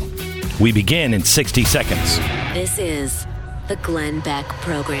now. We begin in 60 seconds. This is the Glenn Beck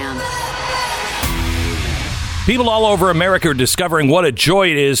Program. People all over America are discovering what a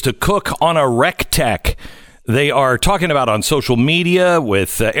joy it is to cook on a Rectech. They are talking about on social media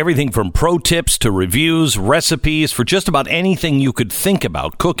with everything from pro tips to reviews, recipes for just about anything you could think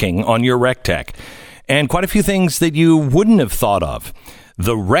about cooking on your Rectech. And quite a few things that you wouldn't have thought of.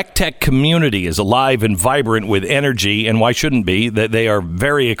 The Rectech community is alive and vibrant with energy, and why shouldn't be? That they are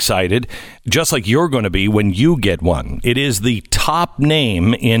very excited, just like you're going to be when you get one. It is the top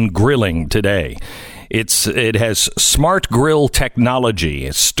name in grilling today. It has smart grill technology,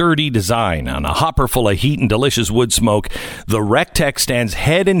 a sturdy design, and a hopper full of heat and delicious wood smoke. The Rectech stands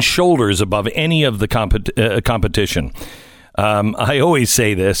head and shoulders above any of the competition. I always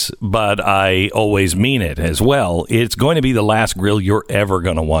say this, but I always mean it as well. It's going to be the last grill you're ever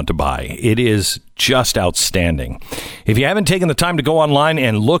going to want to buy. It is just outstanding. If you haven't taken the time to go online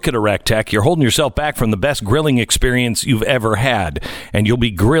and look at a Rectech, you're holding yourself back from the best grilling experience you've ever had. And you'll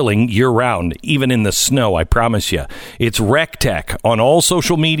be grilling year-round, even in the snow, I promise you. It's Rectech on all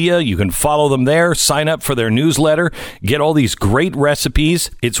social media. You can follow them there, sign up for their newsletter, get all these great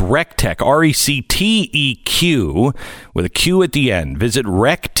recipes. It's Rectech, RECTEQ, with a Q at the end. Visit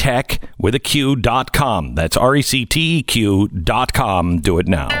rectech.com. That's RECTEQ.com. Do it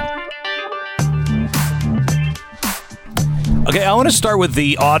now. Okay, I want to start with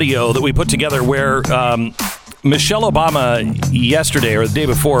the audio that we put together where Michelle Obama yesterday or the day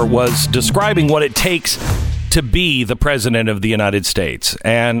before was describing what it takes to be the president of the United States.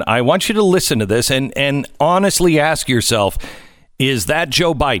 And I want you to listen to this and honestly ask yourself, is that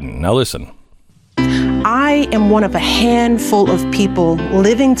Joe Biden? Now listen. I am one of a handful of people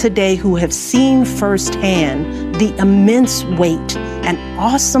living today who have seen firsthand the immense weight and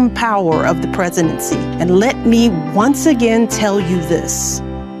awesome power of the presidency. And let me once again tell you this.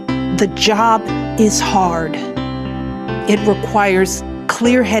 The job is hard. It requires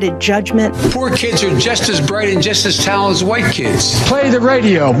clear-headed judgment. Poor kids are just as bright and just as talented as white kids. Play the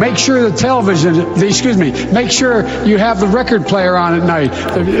radio. Make sure the television, make sure you have the record player on at night,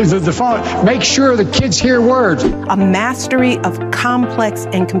 the phone. Make sure the kids hear words. A mastery of complex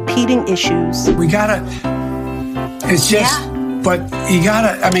and competing issues. We gotta, it's just, but you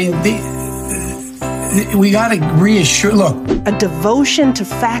gotta, we gotta reassure, look. A devotion to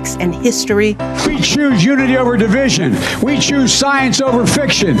facts and history. We choose unity over division. We choose science over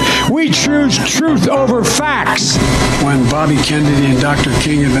fiction. We choose truth over facts. When Bobby Kennedy and Dr.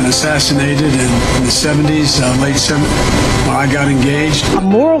 King had been assassinated in the 70s, late 70s, when I got engaged. A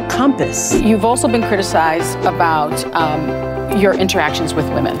moral compass. You've also been criticized about your interactions with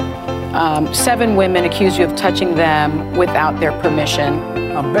women. 7 women accuse you of touching them without their permission.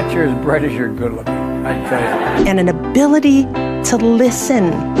 I bet you're as bright as you're good looking. I tell you. And an ability to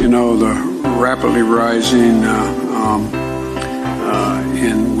listen. You know, the rapidly rising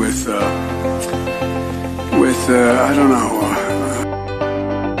I don't know.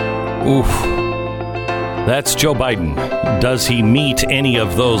 Oof. That's Joe Biden. Does he meet any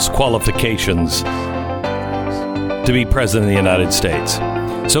of those qualifications to be president of the United States?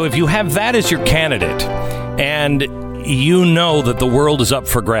 So if you have that as your candidate and you know that the world is up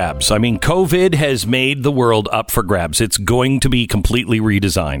for grabs. I mean, COVID has made the world up for grabs. It's going to be completely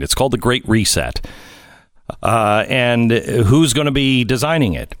redesigned. It's called the Great Reset. And who's going to be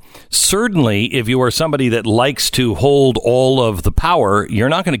designing it? Certainly, if you are somebody that likes to hold all of the power, you're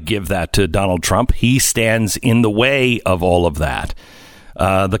not going to give that to Donald Trump. He stands in the way of all of that.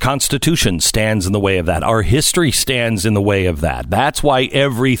 The Constitution stands in the way of that. Our history stands in the way of that. That's why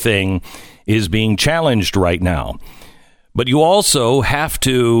everything is being challenged right now. But you also have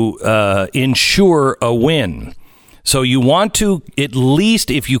to ensure a win. So you want to, at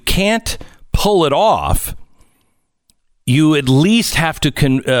least if you can't pull it off, you at least have to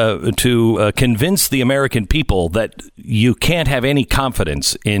convince the American people that you can't have any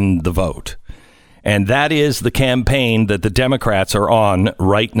confidence in the vote. And that is the campaign that the Democrats are on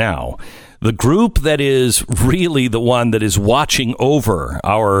right now. The group that is really the one that is watching over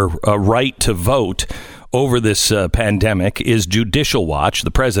our right to vote over this pandemic is Judicial Watch.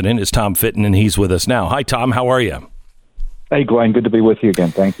 The president is Tom Fitton, and he's with us now. Hi, Tom. How are you? Hey, Glenn, good to be with you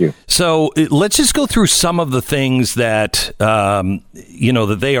again. Thank you. So let's just go through some of the things that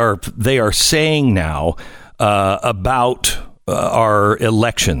that they are saying now about our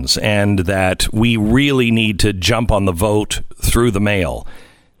elections, and that we really need to jump on the vote through the mail.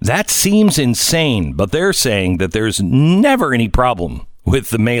 That seems insane, but they're saying that there's never any problem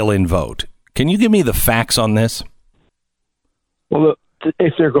with the mail-in vote. Can you give me the facts on this? Well,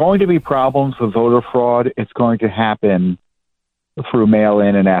 if there are going to be problems with voter fraud, it's going to happen through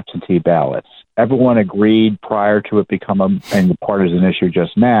mail-in and absentee ballots. Everyone agreed prior to it becoming a partisan issue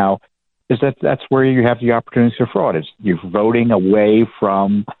just now is that that's where you have the opportunities for fraud. It's you're voting away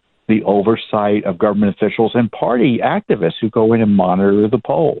from the oversight of government officials and party activists who go in and monitor the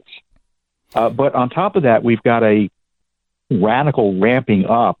polls. But on top of that, we've got a radical ramping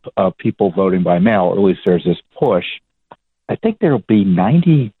up of people voting by mail, or at least there's this push. I think there will be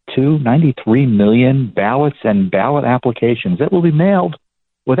 93 million ballots and ballot applications that will be mailed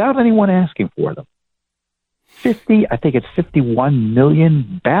without anyone asking for them. 51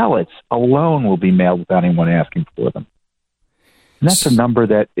 million ballots alone will be mailed without anyone asking for them. And that's a number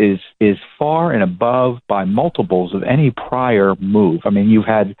that is far and above by multiples of any prior move. I mean, you've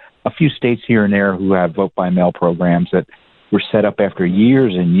had a few states here and there who have vote-by-mail programs that were set up after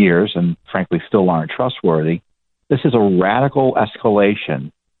years and years and, frankly, still aren't trustworthy. This is a radical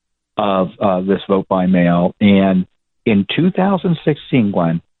escalation of this vote by mail. And in 2016,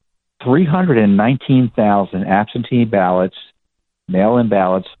 Glenn, 319,000 absentee ballots, mail-in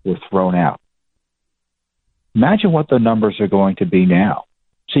ballots were thrown out. Imagine what the numbers are going to be now.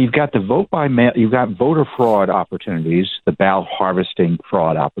 So you've got the vote by mail, you've got voter fraud opportunities, the ballot harvesting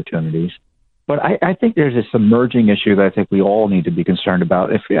fraud opportunities. But I think there's this emerging issue that I think we all need to be concerned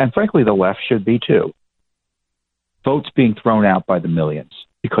about, and frankly, the left should be too. Votes being thrown out by the millions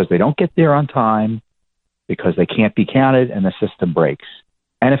because they don't get there on time, because they can't be counted, and the system breaks.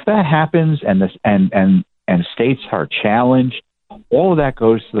 And if that happens, and states are challenged, all of that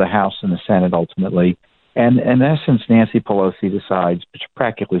goes to the House and the Senate ultimately. And in essence, Nancy Pelosi decides,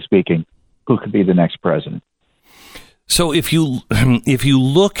 practically speaking, who could be the next president. So if you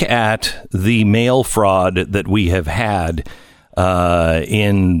look at the mail fraud that we have had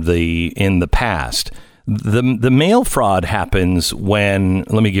in the past, the mail fraud happens when,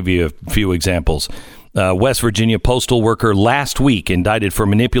 let me give you a few examples. West Virginia postal worker last week indicted for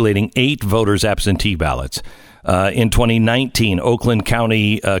manipulating 8 voters' absentee ballots. In 2019, Oakland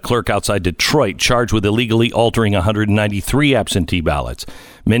County clerk outside Detroit charged with illegally altering 193 absentee ballots.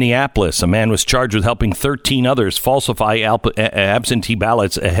 Minneapolis, a man was charged with helping 13 others falsify absentee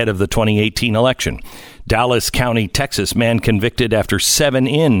ballots ahead of the 2018 election. Dallas County, Texas, man convicted after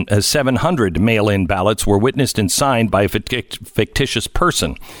 700 mail-in ballots were witnessed and signed by a fictitious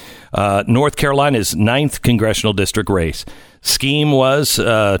person. North Carolina's 9th congressional district race. Scheme was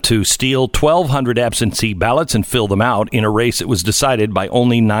to steal 1,200 absentee ballots and fill them out in a race that was decided by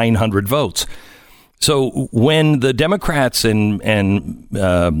only 900 votes. So when the Democrats and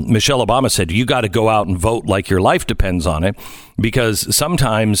Michelle Obama said, you got to go out and vote like your life depends on it, because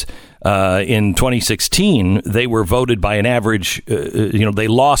sometimes in 2016, they were voted by an average, they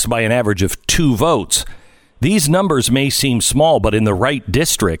lost by an average of 2 votes. These numbers may seem small, but in the right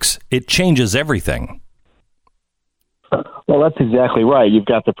districts, it changes everything. Well, that's exactly right. You've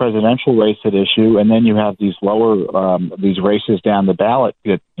got the presidential race at issue, and then you have these these races down the ballot,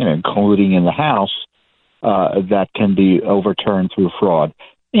 that, including in the House, that can be overturned through fraud.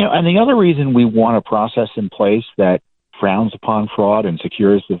 And the other reason we want a process in place that frowns upon fraud and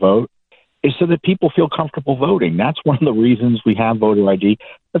secures the vote is so that people feel comfortable voting. That's one of the reasons we have voter ID.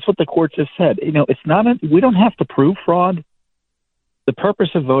 That's what the courts have said. It's not we don't have to prove fraud. The purpose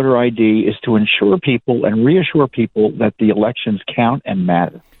of voter ID is to ensure people and reassure people that the elections count and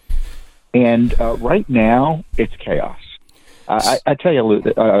matter. And right now, it's chaos. I tell you,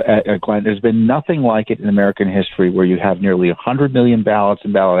 Glenn, there's been nothing like it in American history where you have nearly 100 million ballots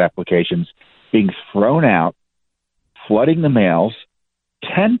and ballot applications being thrown out, flooding the mails.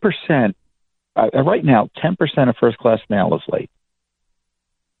 10%, right now, 10% of first-class mail is late.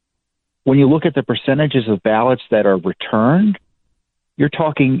 When you look at the percentages of ballots that are returned, you're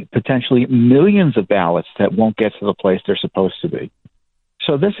talking potentially millions of ballots that won't get to the place they're supposed to be.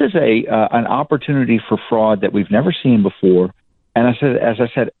 So this is an opportunity for fraud that we've never seen before. And as I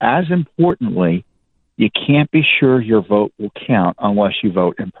said, as importantly, you can't be sure your vote will count unless you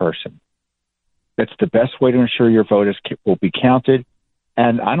vote in person. That's the best way to ensure your vote will be counted.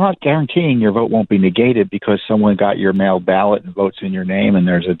 And I'm not guaranteeing your vote won't be negated because someone got your mail ballot and votes in your name and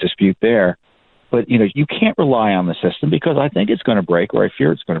there's a dispute there. But, you can't rely on the system because I think it's going to break, or I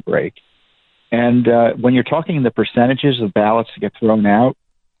fear it's going to break. And when you're talking the percentages of ballots that get thrown out,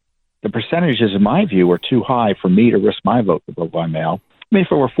 the percentages, in my view, are too high for me to risk my vote to vote by mail. I mean,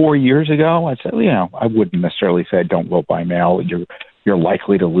 if it were 4 years ago, I'd say, I wouldn't necessarily say don't vote by mail. You're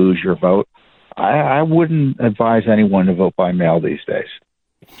likely to lose your vote. I wouldn't advise anyone to vote by mail these days.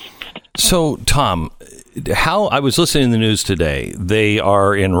 So, Tom, I was listening to the news today. They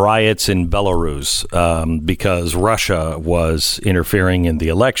are in riots in Belarus because Russia was interfering in the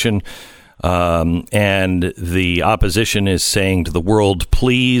election. And the opposition is saying to the world,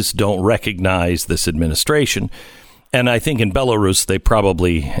 please don't recognize this administration. And I think in Belarus, they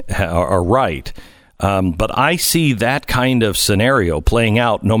probably are right. But I see that kind of scenario playing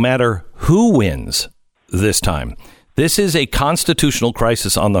out no matter who wins this time. This is a constitutional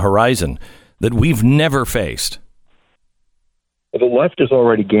crisis on the horizon that we've never faced. The left is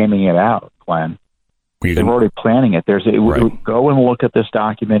already gaming it out, Glenn. They're already planning it. Go and look at this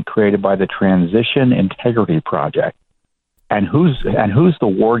document created by the Transition Integrity Project. And who's the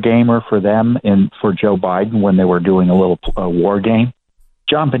war gamer for them and for Joe Biden when they were doing a little war game?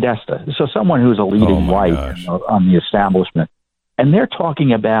 John Podesta. So someone who's a leading white on the establishment. And they're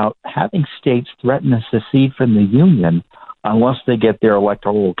talking about having states threaten to secede from the union unless they get their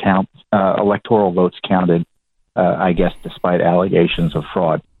electoral votes counted, I guess, despite allegations of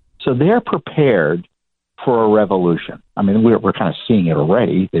fraud. So they're prepared for a revolution. I mean, we're kind of seeing it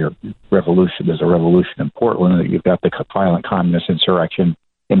already. There's a revolution in Portland. You've got the violent communist insurrection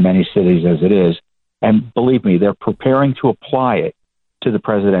in many cities as it is. And believe me, they're preparing to apply it to the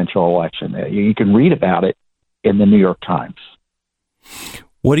presidential election. You can read about it in the New York Times.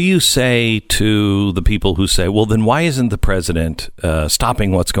 What do you say to the people who say, well, then why isn't the president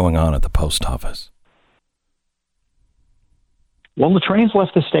stopping what's going on at the post office? Well, the train's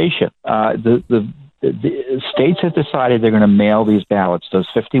left the station. The states have decided they're going to mail these ballots, those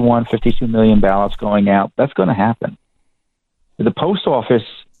 52 million ballots going out. That's going to happen. The post office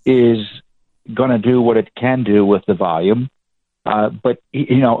is going to do what it can do with the volume. But,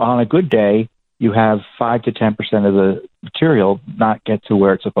 on a good day, you have 5 to 10% of the material not get to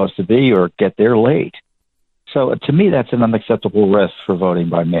where it's supposed to be or get there late. So to me, that's an unacceptable risk for voting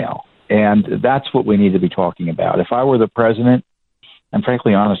by mail. And that's what we need to be talking about. If I were the president, and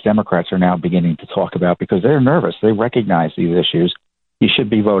frankly, honest Democrats are now beginning to talk about because they're nervous. They recognize these issues. You should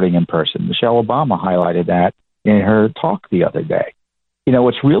be voting in person. Michelle Obama highlighted that in her talk the other day.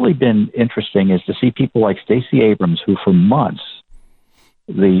 What's really been interesting is to see people like Stacey Abrams, who for months,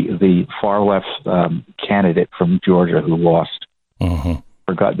 the far left candidate from Georgia who lost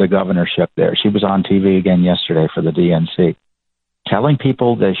the governorship there. She was on TV again yesterday for the DNC, telling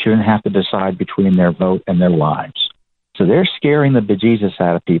people they shouldn't have to decide between their vote and their lives. So they're scaring the bejesus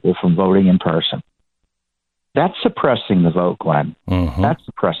out of people from voting in person. That's suppressing the vote, Glenn. That's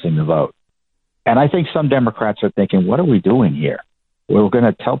suppressing the vote. And I think some Democrats are thinking, what are we doing here? We're going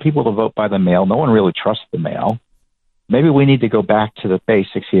to tell people to vote by the mail. No one really trusts the mail. Maybe we need to go back to the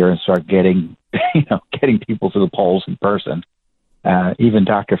basics here and start getting people to the polls in person. Even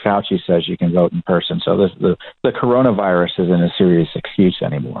Dr. Fauci says you can vote in person. So the coronavirus isn't a serious excuse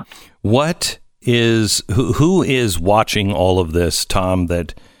anymore. Who is watching all of this, Tom,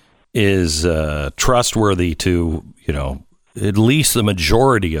 that is trustworthy to, at least the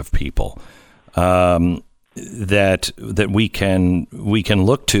majority of people that we can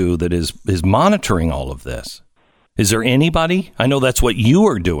look to that is monitoring all of this? Is there anybody? I know that's what you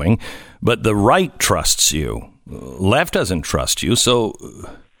are doing, but the right trusts you. Left doesn't trust you. So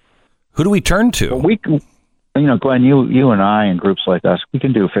who do we turn to? Well, Glenn, you and I and groups like us, we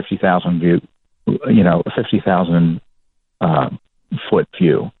can do a 50,000 view, a 50,000 foot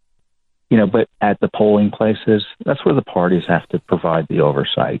view. But at the polling places, that's where the parties have to provide the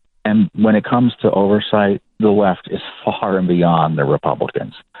oversight. And when it comes to oversight, the left is far and beyond the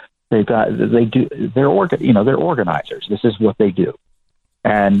Republicans. They're organizers. This is what they do.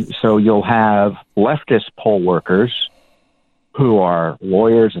 And so you'll have leftist poll workers who are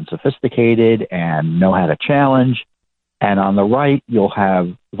lawyers and sophisticated and know how to challenge. And on the right, you'll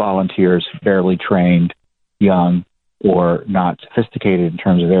have volunteers, barely trained, young, or not sophisticated in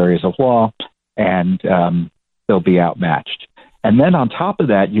terms of areas of law, and they'll be outmatched. And then on top of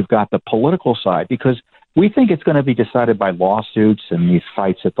that, you've got the political side, because we think it's going to be decided by lawsuits and these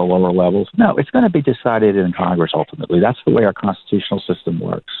fights at the lower levels. No, it's going to be decided in Congress ultimately. That's the way our constitutional system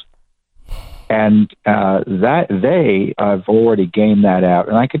works. And that they have already gamed that out.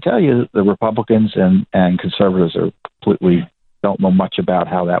 And I can tell you the Republicans and conservatives are completely don't know much about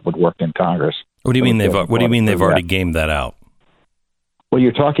how that would work in Congress. What do you mean they've already gamed that out? Well,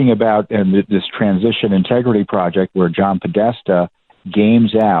 you're talking about this Transition Integrity Project where John Podesta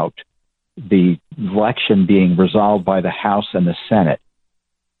games out the election being resolved by the House and the Senate.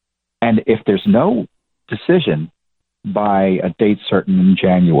 And if there's no decision by a date certain in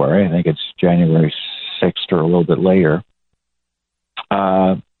January, I think it's January 6th or a little bit later,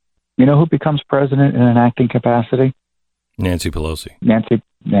 you know who becomes president in an acting capacity? Nancy Pelosi. Nancy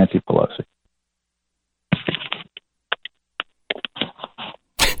Pelosi.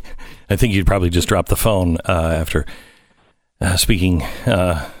 I think you'd probably just drop the phone after speaking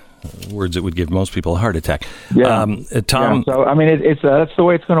words that would give most people a heart attack. Yeah. Tom. Yeah. So I mean, it's that's the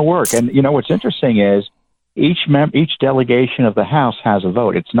way it's going to work. And you know what's interesting is each delegation of the House has a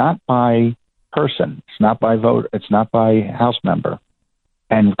vote. It's not by person. It's not by vote. It's not by House member.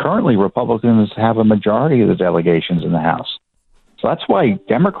 And currently, Republicans have a majority of the delegations in the House. So that's why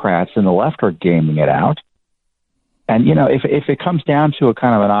Democrats and the left are gaming it out. And, you know, if it comes down to a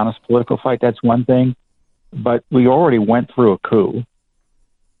kind of an honest political fight, that's one thing. But we already went through a coup.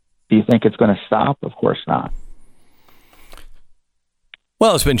 Do you think it's going to stop? Of course not.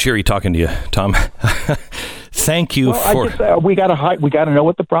 Well, it's been cheery talking to you, Tom. Thank you for. We got to know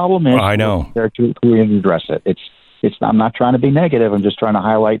what the problem is. I know. There to address it. It's. I'm not trying to be negative. I'm just trying to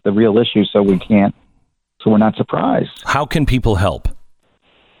highlight the real issue so we're not surprised. How can people help?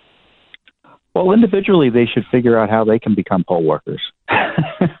 Well, individually, they should figure out how they can become poll workers.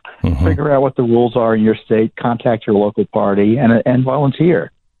 Mm-hmm. Figure out what the rules are in your state. Contact your local party and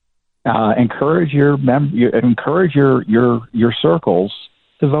volunteer. Encourage your circles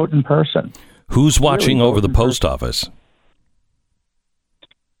to vote in person. Who's watching over the post office?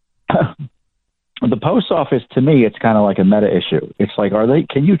 The post office, to me, it's kind of like a meta issue. It's like,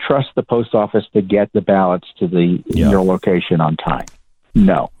 can you trust the post office to get the ballots to your location on time?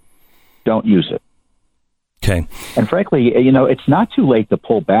 No, don't use it. Okay. And frankly, you know, it's not too late to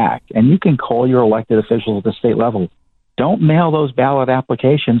pull back, and you can call your elected officials at the state level. Don't mail those ballot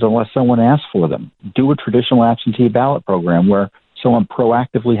applications unless someone asks for them. Do a traditional absentee ballot program where someone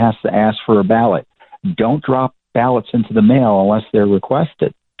proactively has to ask for a ballot. Don't drop ballots into the mail unless they're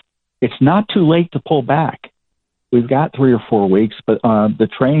requested. It's not too late to pull back. We've got 3 or 4 weeks, but the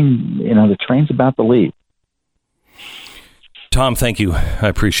train's about to leave. Tom, thank you. I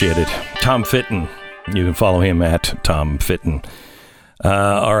appreciate it. Tom Fitton. You can follow him at Tom Fitton.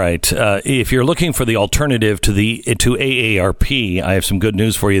 All right. If you're looking for the alternative to AARP, I have some good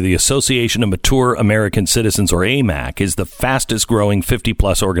news for you. The Association of Mature American Citizens, or AMAC, is the fastest growing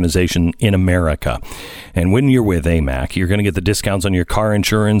 50-plus organization in America. And when you're with AMAC, you're going to get the discounts on your car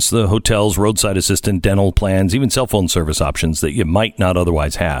insurance, the hotels, roadside assistant, dental plans, even cell phone service options that you might not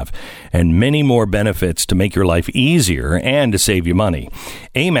otherwise have, and many more benefits to make your life easier and to save you money.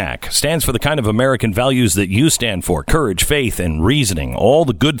 AMAC stands for the kind of American values that you stand for: courage, faith, and reasoning. All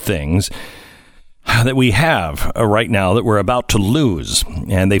the good things that we have right now that we're about to lose.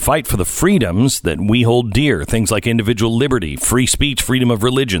 And they fight for the freedoms that we hold dear. Things like individual liberty, free speech, freedom of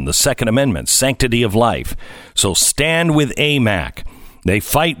religion, the Second Amendment, sanctity of life. So stand with AMAC. They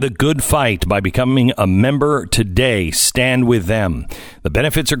fight the good fight by becoming a member today. Stand with them. The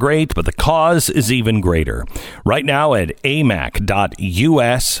benefits are great, but the cause is even greater. Right now at amac.us/Beck.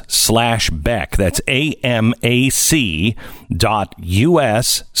 That's amac.us/Beck.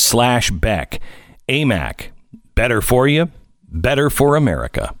 AMAC. Better for you, better for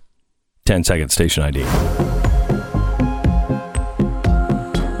America. 10-second station ID.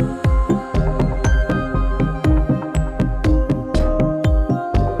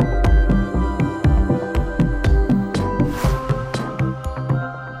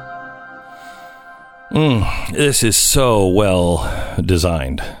 This is so well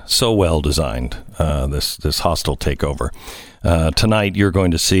designed, this hostile takeover. Tonight, you're going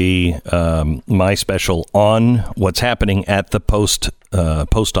to see my special on what's happening at the post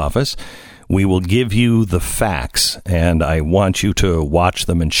office. We will give you the facts, and I want you to watch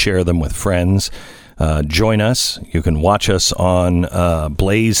them and share them with friends. Join us. You can watch us on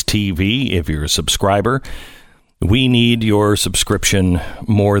Blaze TV if you're a subscriber. We need your subscription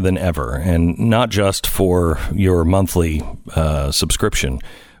more than ever, and not just for your monthly subscription,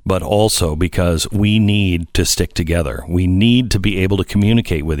 but also because we need to stick together. We need to be able to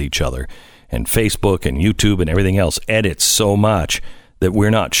communicate with each other. And Facebook and YouTube and everything else edits so much that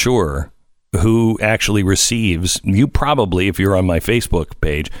we're not sure who actually receives. You probably, if you're on my Facebook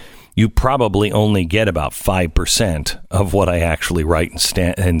page, you probably only get about 5% of what I actually write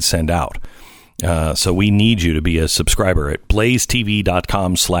and send out. So we need you to be a subscriber at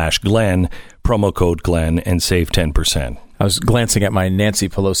blazetv.com/Glenn, promo code Glenn, and save 10%. I was glancing at my Nancy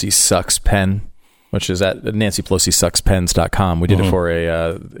Pelosi Sucks pen, which is at nancypelosisuckspens.com. We did it for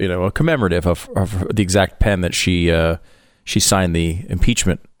a commemorative of the exact pen that she she signed the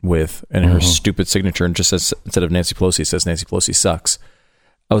impeachment with, and her stupid signature, and just says, instead of Nancy Pelosi, it says Nancy Pelosi sucks.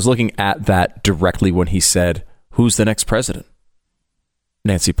 I was looking at that directly when he said, who's the next president?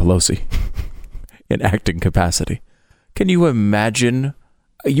 Nancy Pelosi in acting capacity. Can you imagine?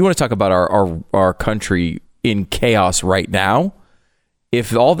 You want to talk about our country in chaos right now?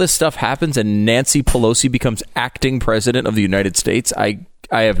 If all this stuff happens and Nancy Pelosi becomes acting president of the United States, I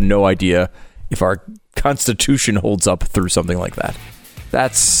have no idea if our Constitution holds up through something like that.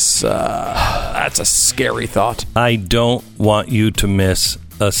 That's a scary thought. I don't want you to miss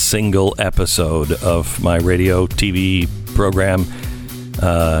a single episode of my radio TV program.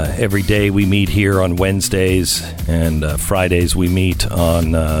 Every day we meet here on Wednesdays, and Fridays we meet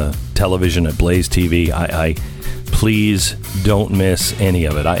on television at Blaze TV. I please don't miss any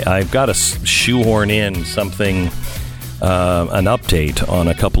of it. I've got to shoehorn in something, an update on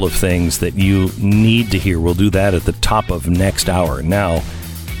a couple of things that you need to hear. We'll do that at the top of next hour. Now,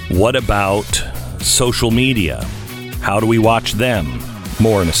 what about social media? How do we watch them?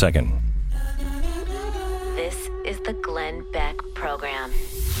 More in a second. This is the Glenn Beck Program.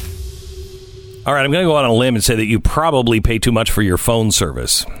 All right, I'm going to go out on a limb and say that you probably pay too much for your phone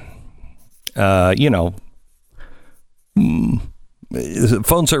service. Phone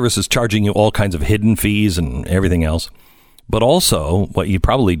service is charging you all kinds of hidden fees and everything else. But also, what you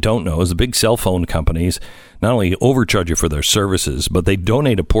probably don't know is the big cell phone companies not only overcharge you for their services, but they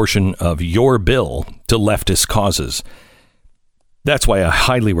donate a portion of your bill to leftist causes. That's why I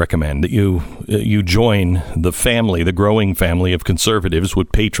highly recommend that you join the family, the growing family of conservatives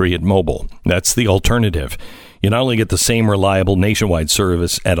with Patriot Mobile. That's the alternative. You not only get the same reliable nationwide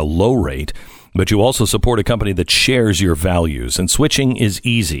service at a low rate, but you also support a company that shares your values. And switching is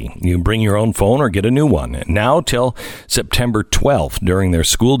easy. You can bring your own phone or get a new one. Now till September 12th, during their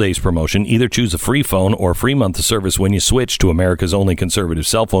school days promotion, either choose a free phone or a free month of service when you switch to America's only conservative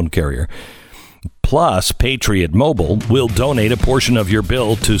cell phone carrier. Plus, Patriot Mobile will donate a portion of your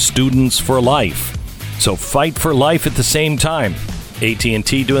bill to Students for Life. So fight for life at the same time.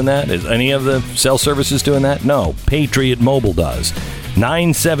 AT&T doing that? Is any of the cell services doing that? No. Patriot Mobile does.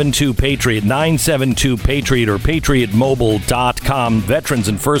 972-PATRIOT, 972-PATRIOT, or patriotmobile.com. Veterans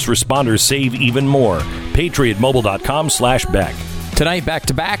and first responders save even more. patriotmobile.com/Beck. Tonight,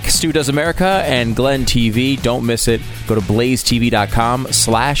 back-to-back, Stu Does America and Glenn TV. Don't miss it. Go to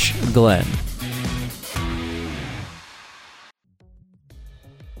blazetv.com/Glenn.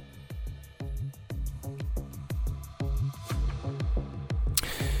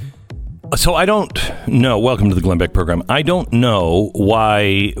 So I don't know. Welcome to the Glenn Beck program. I don't know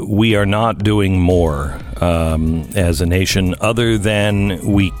why we are not doing more as a nation other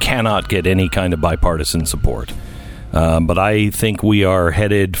than we cannot get any kind of bipartisan support. But I think we are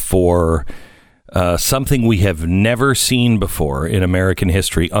headed for something we have never seen before in American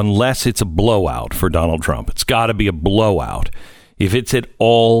history, unless it's a blowout for Donald Trump. It's got to be a blowout. If it's at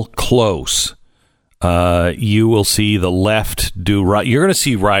all close, you will see the left do right. You're going to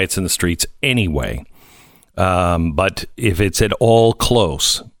see riots in the streets anyway. But if it's at all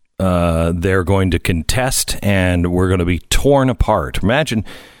close, they're going to contest, and we're going to be torn apart.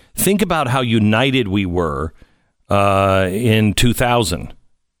 Think about how united we were in 2000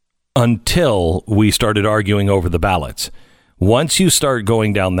 until we started arguing over the ballots. Once you start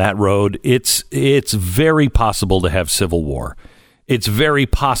going down that road, it's very possible to have civil war. It's very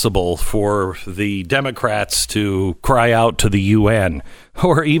possible for the Democrats to cry out to the UN,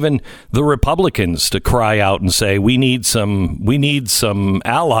 or even the Republicans to cry out and say, we need some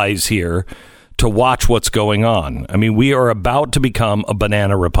allies here to watch what's going on. I mean, we are about to become a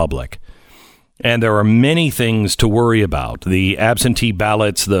banana republic. And there are many things to worry about. The absentee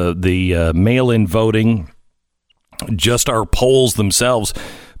ballots, the mail-in voting, just our polls themselves.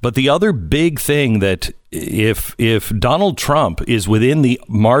 But the other big thing that if Donald Trump is within the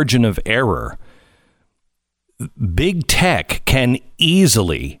margin of error, big tech can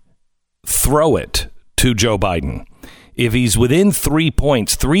easily throw it to Joe Biden. If he's within 3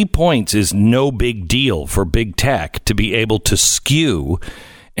 points is no big deal for big tech to be able to skew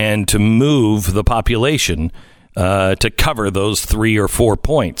and to move the population to cover those 3 or 4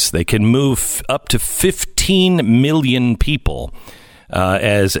 points. They can move up to 15 million people,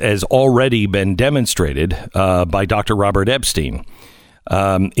 as already been demonstrated by Dr. Robert Epstein.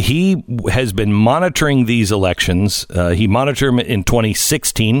 He has been monitoring these elections. He monitored them in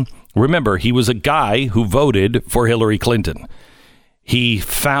 2016. Remember, he was a guy who voted for Hillary Clinton. He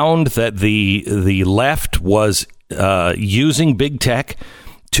found that the left was using big tech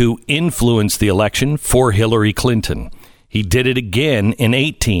to influence the election for Hillary Clinton. He did it again in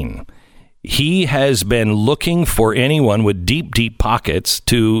 2018. He has been looking for anyone with deep, deep pockets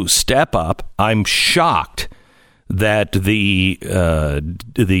to step up. I'm shocked that the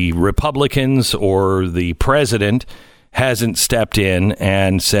Republicans or the president hasn't stepped in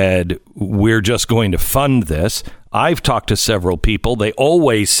and said, we're just going to fund this. I've talked to several people. They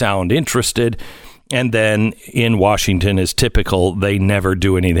always sound interested. And then in Washington, as typical, they never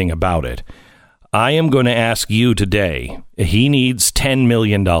do anything about it. I am going to ask you today, he needs $10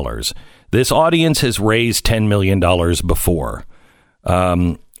 million. This audience has raised $10 million before.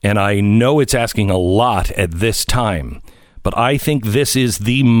 And I know it's asking a lot at this time. But I think this is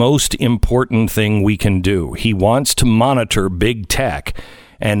the most important thing we can do. He wants to monitor big tech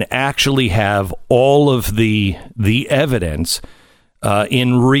and actually have all of the evidence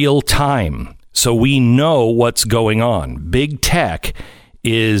in real time, so we know what's going on. Big tech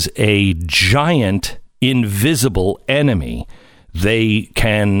is a giant, invisible enemy. They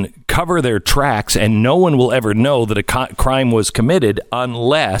can cover their tracks, and no one will ever know that a crime was committed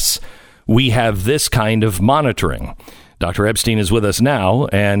unless we have this kind of monitoring. Dr. Epstein is with us now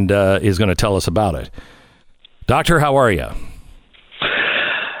and is going to tell us about it. Doctor, how are you?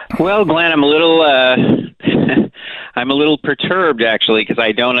 Well, Glenn, I'm a little I'm a little perturbed, actually, because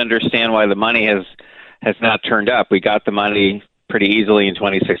I don't understand why the money has not turned up. We got the money pretty easily in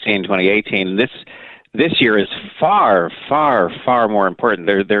 2016, 2018. This year is far, far, far more important.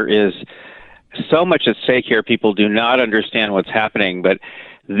 There is so much at stake here. People do not understand what's happening, but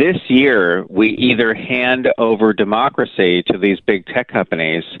this year, we either hand over democracy to these big tech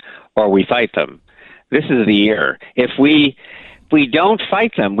companies or we fight them. This is the year. If we don't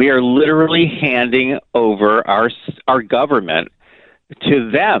fight them, we are literally handing over our government to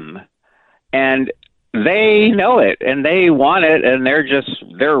them. And they know it, and they want it, and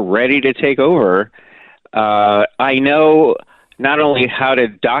they're ready to take over. I know not only how to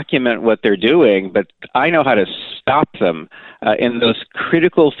document what they're doing, but I know how to stop them. In those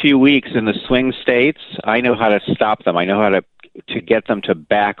critical few weeks in the swing states, I know how to stop them. I know how to get them to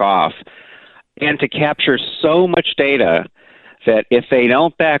back off and to capture so much data that if they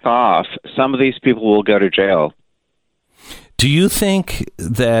don't back off, some of these people will go to jail. Do you think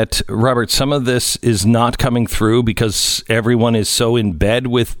that, Robert, some of this is not coming through because everyone is so in bed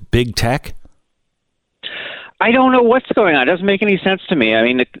with big tech? I don't know what's going on. It doesn't make any sense to me. I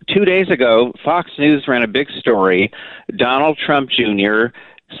mean, 2 days ago, Fox News ran a big story, Donald Trump Jr.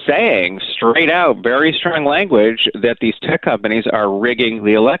 saying straight out, very strong language, that these tech companies are rigging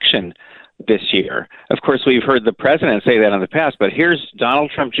the election this year. Of course, we've heard the president say that in the past, but here's Donald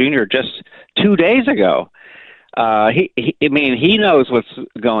Trump Jr. just 2 days ago. He knows what's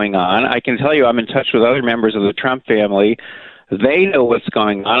going on. I can tell you I'm in touch with other members of the Trump family. They know what's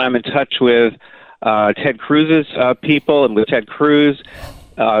going on. I'm in touch with Ted Cruz's people, and with Ted Cruz,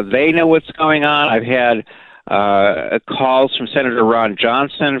 they know what's going on. I've had calls from Senator Ron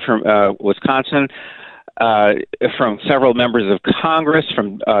Johnson from Wisconsin, from several members of Congress,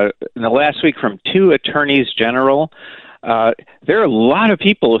 from in the last week from 2 attorneys general. There are a lot of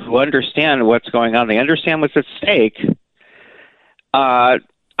people who understand what's going on. They understand what's at stake. I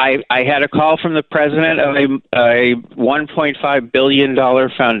had a call from the president of a $1.5 billion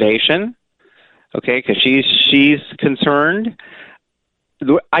foundation. Okay, because she's concerned.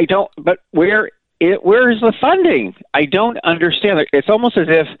 But where is the funding? I don't understand. It's almost as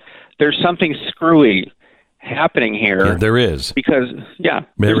if there's something screwy happening here. Yeah, there is. Because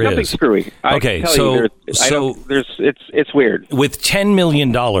there's something screwy. Okay, it's weird. With $10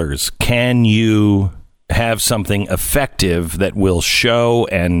 million, can you have something effective that will show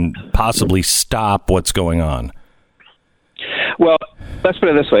and possibly stop what's going on? Well, let's put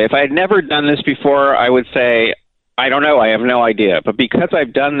it this way. If I had never done this before, I would say, I don't know. I have no idea. But because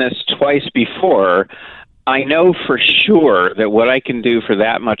I've done this twice before, I know for sure that what I can do for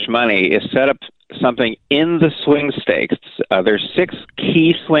that much money is set up something in the swing states. There's 6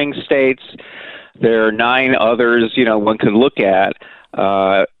 key swing states. There are 9 others, one could look at.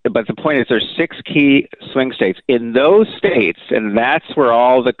 But the point is there's 6 key swing states. In those states, and that's where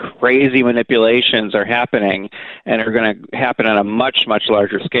all the crazy manipulations are happening and are going to happen on a much, much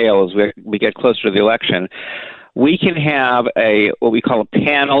larger scale as we get closer to the election, we can have what we call a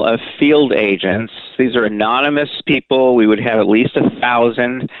panel of field agents. These are anonymous people. We would have at least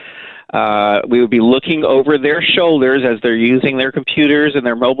 1,000. We would be looking over their shoulders as they're using their computers and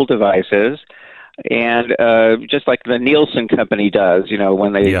their mobile devices. And just like the Nielsen company does,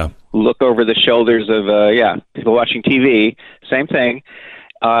 when they look over the shoulders of people watching TV, same thing.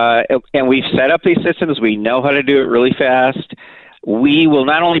 And we've set up these systems. We know how to do it really fast. we will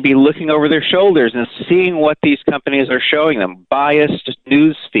not only be looking over their shoulders and seeing what these companies are showing them, biased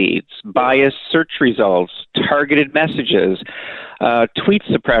news feeds, biased search results, targeted messages, tweet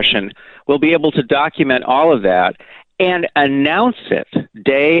suppression. We'll be able to document all of that and announce it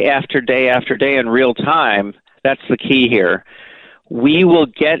day after day after day in real time. That's the key here. We will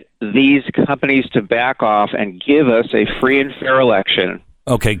get these companies to back off and give us a free and fair election.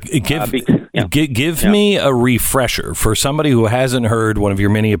 Okay, give me a refresher for somebody who hasn't heard one of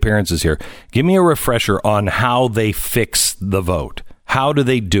your many appearances here. Give me a refresher on how they fix the vote. How do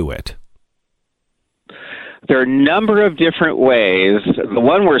they do it? There are a number of different ways. The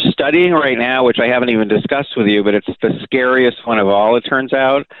one we're studying right now, which I haven't even discussed with you, but it's the scariest one of all, it turns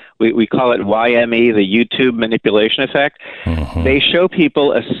out. We call it YME, the YouTube manipulation effect. Mm-hmm. They show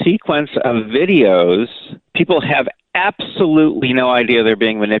people a sequence of videos. People have absolutely no idea they're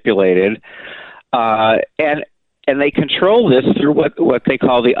being manipulated. And they control this through what they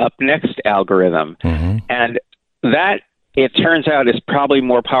call the up next algorithm. Mm-hmm. And that, it turns out, is probably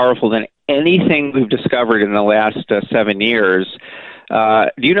more powerful than anything we've discovered in the last 7 years. Do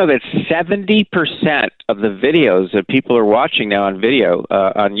you know that 70% of the videos that people are watching now on video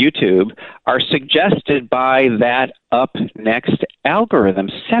on YouTube are suggested by that up next algorithm?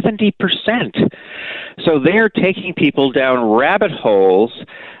 70%. So they're taking people down rabbit holes.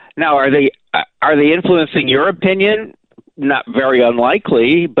 Now, are they influencing your opinion? Not very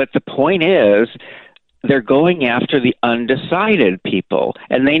unlikely, but the point is, they're going after the undecided people,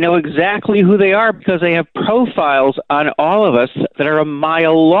 and they know exactly who they are because they have profiles on all of us that are a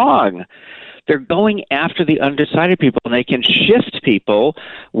mile long. They're going after the undecided people, and they can shift people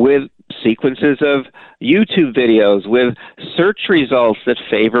with sequences of YouTube videos, with search results that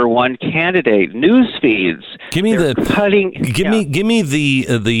favor one candidate, news feeds. Give me the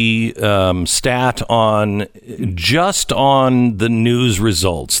stat on just on the news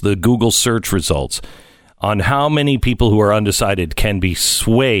results, the Google search results, on how many people who are undecided can be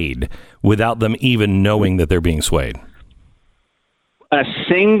swayed without them even knowing that they're being swayed. A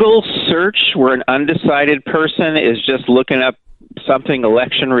single search where an undecided person is just looking up something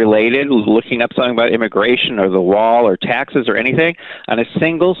election related, looking up something about immigration or the wall or taxes or anything, on a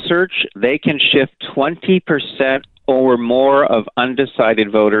single search, they can shift 20% or more of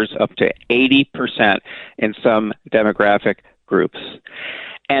undecided voters up to 80% in some demographic groups.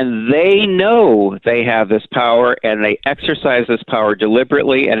 And they know they have this power, and they exercise this power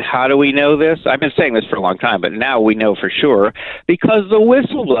deliberately. And how do we know this? I've been saying this for a long time, but now we know for sure, because the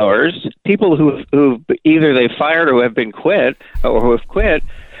whistleblowers, people who either they fired or have been quit or who have quit,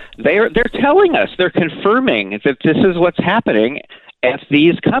 they're telling us, they're confirming that this is what's happening at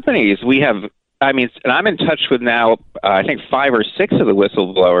these companies. And I'm in touch with now, I think 5 or 6 of the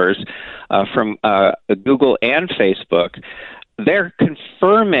whistleblowers from Google and Facebook. They're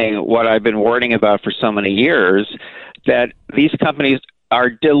confirming what I've been warning about for so many years, that these companies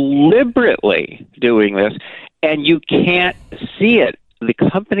are deliberately doing this, and you can't see it. The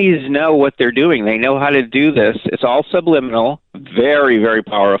companies know what they're doing. They know how to do this. It's all subliminal, very, very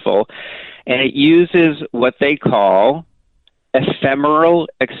powerful, and it uses what they call ephemeral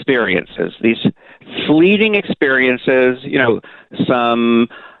experiences, these fleeting experiences, some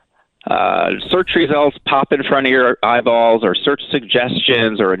search results pop in front of your eyeballs, or search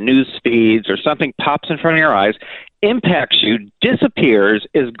suggestions, or news feeds, or something pops in front of your eyes, impacts you, disappears,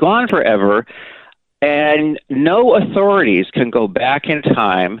 is gone forever, and no authorities can go back in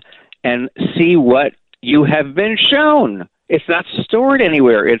time and see what you have been shown. It's not stored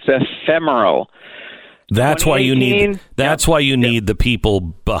anywhere. It's ephemeral. That's why you need the people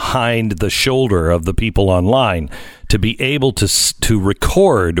behind the shoulder of the people online to be able to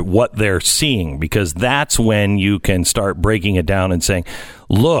record what they're seeing, because that's when you can start breaking it down and saying,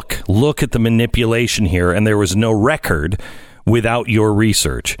 look at the manipulation here, and there was no record without your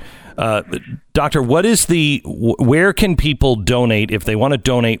research. Doctor, where can people donate if they want to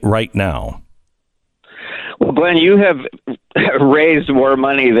donate right now? Well, Glenn, you have raised more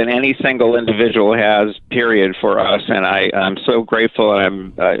money than any single individual has, period, for us, and I'm so grateful,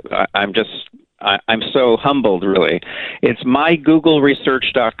 and I'm so humbled, really. It's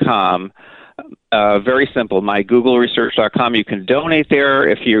mygoogleresearch.com. Very simple, mygoogleresearch.com. You can donate there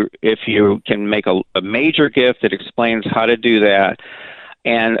if you can make a major gift that explains how to do that,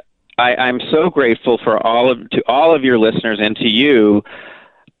 and I'm so grateful to all of your listeners and to you.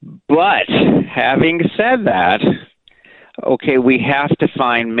 But having said that, okay, we have to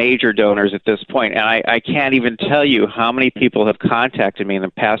find major donors at this point. And I can't even tell you how many people have contacted me in the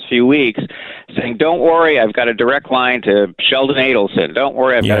past few weeks saying, don't worry, I've got a direct line to Sheldon Adelson. Don't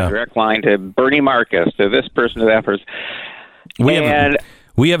worry, I've got a direct line to Bernie Marcus, to this person, to that person.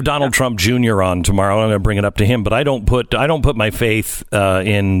 We have Donald Trump Jr. on tomorrow. I'm going to bring it up to him, but I don't put my faith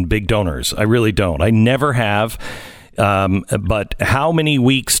in big donors. I really don't. I never have. But how many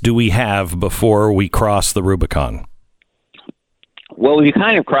weeks do we have before we cross the Rubicon? Well, we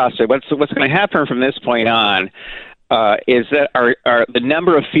kind of crossed it. What's going to happen from this point on is that the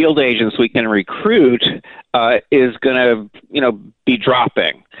number of field agents we can recruit is going to be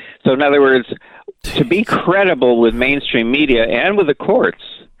dropping. So in other words, to be credible with mainstream media and with the courts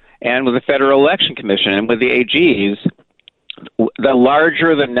and with the Federal Election Commission and with the AGs, the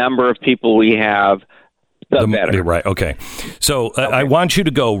larger the number of people we have, the better. You're right. Okay. So I want you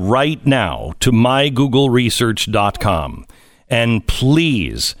to go right now to mygoogleresearch.com. And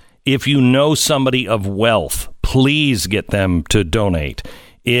please, if you know somebody of wealth, please get them to donate.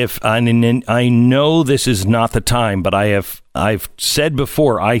 I know this is not the time, but I've said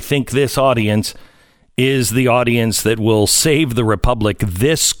before, I think this audience is the audience that will save the republic.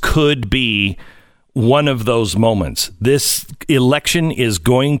 This could be one of those moments. This election is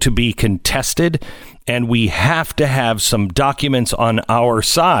going to be contested, and we have to have some documents on our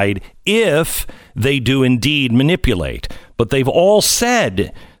side if they do indeed manipulate. But they've all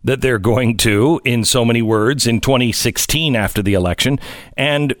said that they're going to, in so many words, in 2016 after the election.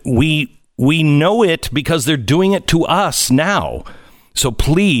 And we know it because they're doing it to us now. So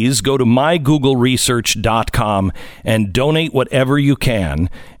please go to mygoogleresearch.com and donate whatever you can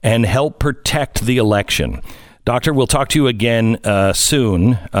and help protect the election. Doctor, we'll talk to you again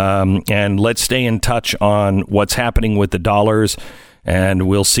soon, and let's stay in touch on what's happening with the dollars, and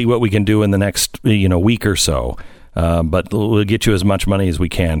we'll see what we can do in the next week or so. But we'll get you as much money as we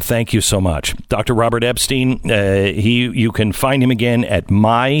can. Thank you so much. Dr. Robert Epstein, you can find him again at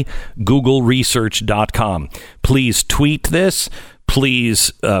mygoogleresearch.com. Please tweet this.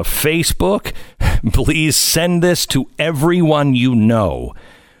 Please Facebook. Please send this to everyone you know.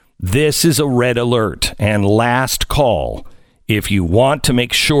 This is a red alert and last call. If you want to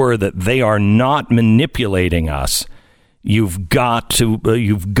make sure that they are not manipulating us, you've got to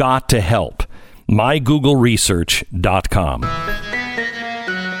help. mygoogleresearch.com.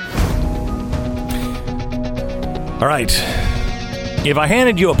 All right. If I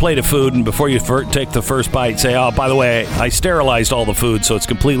handed you a plate of food and before you take the first bite, say, oh, by the way, I sterilized all the food, so it's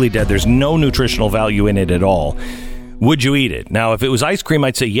completely dead. There's no nutritional value in it at all. Would you eat it? Now, if it was ice cream,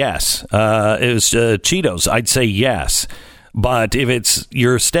 I'd say yes. It was Cheetos, I'd say yes. But if it's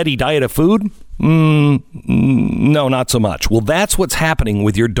your steady diet of food, no, not so much. Well, that's what's happening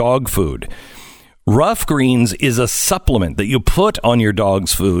with your dog food. Rough Greens is a supplement that you put on your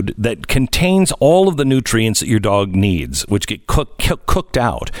dog's food that contains all of the nutrients that your dog needs, which get cooked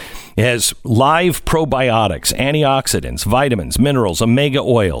out. It has live probiotics, antioxidants, vitamins, minerals, omega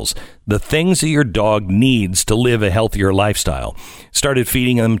oils, the things that your dog needs to live a healthier lifestyle. Started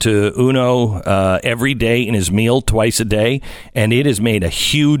feeding them to Uno every day in his meal, twice a day, and it has made a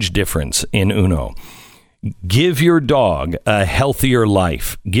huge difference in Uno. Give your dog a healthier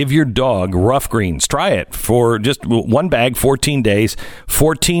life. Give your dog Rough Greens. Try it for just one bag, 14 days,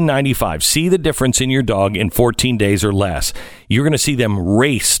 $14.95. See the difference in your dog in 14 days or less. You're going to see them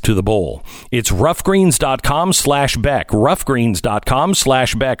race to the bowl. It's roughgreens.com/Beck.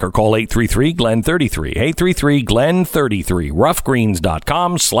 Roughgreens.com/Beck or call 833-GLEN-33. 833-GLEN-33.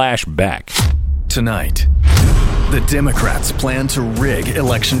 Roughgreens.com/Beck. Tonight, the Democrats plan to rig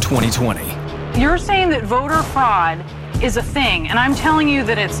election 2020. You're saying that voter fraud is a thing, and I'm telling you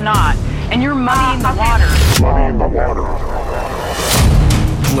that it's not. And you're muddying the water.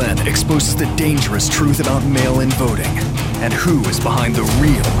 Glenn exposes the dangerous truth about mail-in voting and who is behind the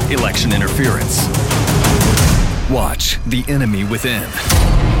real election interference. Watch The Enemy Within.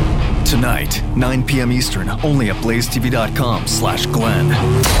 Tonight, 9 p.m. Eastern, only at blazetv.com/Glenn.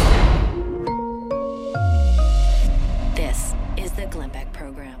 This is the Glenn Beck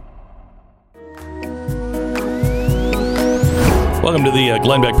Program. Welcome to the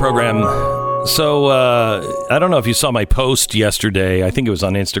Glenn Beck Program. So I don't know if you saw my post yesterday. I think it was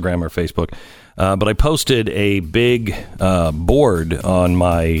on Instagram or Facebook, but I posted a big board on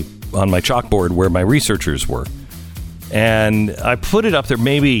my chalkboard where my researchers were, and I put it up there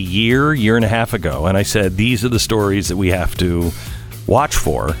maybe a year and a half ago, and I said these are the stories that we have to watch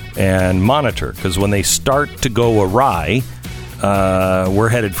for and monitor, because when they start to go awry, we're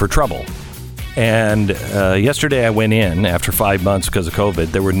headed for trouble. And yesterday I went in after 5 months because of COVID.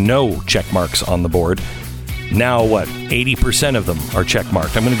 There were no check marks on the board. Now, 80% of them are check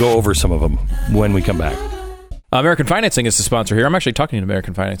marked. I'm going to go over some of them when we come back. American Financing is the sponsor here. I'm actually talking to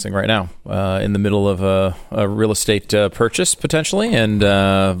American Financing right now, in the middle of a real estate purchase, potentially, and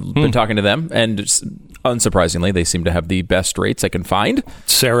been talking to them. And unsurprisingly, they seem to have the best rates I can find.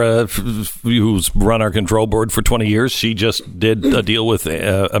 Sarah, who's run our control board for 20 years, she just did a deal with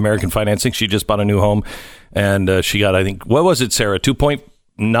American Financing. She just bought a new home, and she got, I think, what was it, Sarah? 2.9,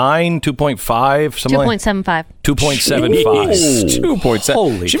 2.5, something 2.75. 2.75. 2.7.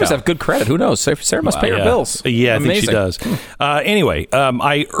 Holy She cow. must have good credit. Who knows? Sarah must pay her bills. Yeah, I think she does. Anyway,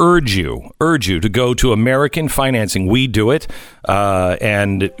 I urge you to go to American Financing. We do it,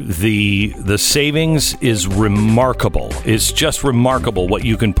 and the savings is remarkable. It's just remarkable what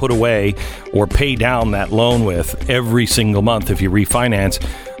you can put away or pay down that loan with every single month if you refinance,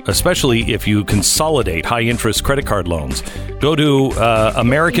 especially if you consolidate high-interest credit card loans. Go to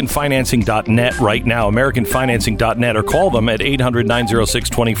AmericanFinancing.net right now, AmericanFinancing.net, or call them at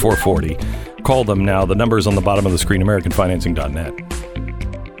 800-906-2440. Call them now. The number is on the bottom of the screen, AmericanFinancing.net.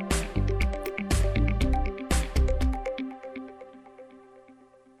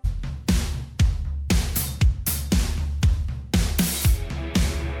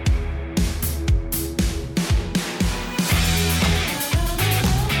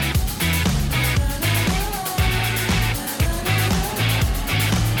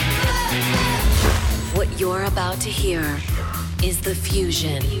 You're about to hear is the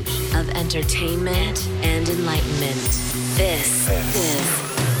fusion of entertainment and enlightenment. This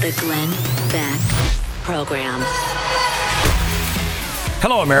is the Glenn Beck Program.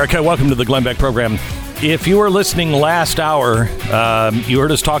 Hello, America. Welcome to the Glenn Beck Program. If you were listening last hour, you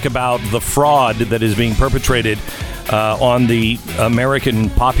heard us talk about the fraud that is being perpetrated on the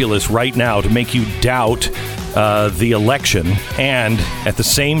American populace right now to make you doubt the election and, at the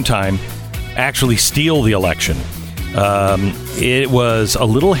same time, actually steal the election. It was a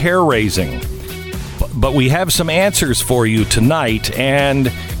little hair-raising, but we have some answers for you tonight. And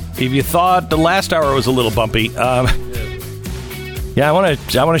if you thought the last hour was a little bumpy, I want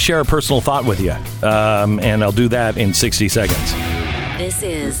to share a personal thought with you, and I'll do that in 60 seconds. This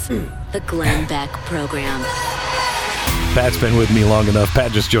is the Glenn Beck Program. Pat's been with me long enough.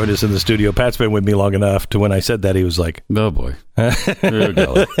 Pat just joined us in the studio. Pat's been with me long enough to when I said that, he was like, oh boy. There you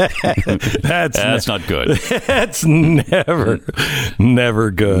go. That's not good. That's never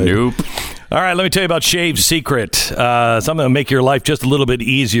good. Nope. All right, let me tell you about Shave Secret. Something that'll make your life just a little bit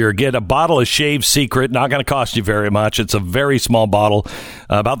easier. Get a bottle of Shave Secret. Not going to cost you very much. It's a very small bottle,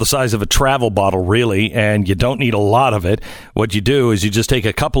 about the size of a travel bottle, really, and you don't need a lot of it. What you do is you just take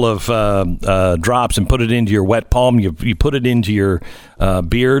a couple of drops and put it into your wet palm. You put it into your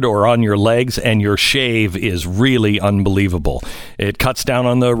beard or on your legs, and your shave is really unbelievable. It cuts down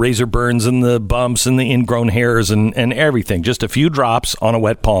on the razor burns and the bumps and the ingrown hairs and everything. Just a few drops on a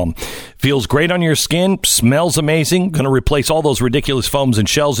wet palm. Feels great on your skin, smells amazing, going to replace all those ridiculous foams and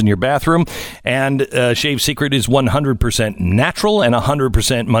shells in your bathroom, and Shave Secret is 100% natural and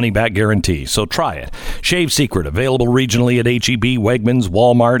 100% money-back guarantee, so try it. Shave Secret, available regionally at H-E-B, Wegmans,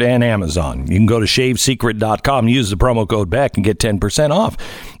 Walmart, and Amazon. You can go to shavesecret.com, use the promo code BECK, and get 10% off.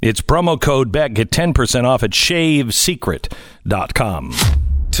 It's promo code BECK, get 10% off at shavesecret.com.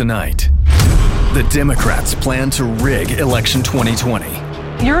 Tonight, the Democrats plan to rig election 2020.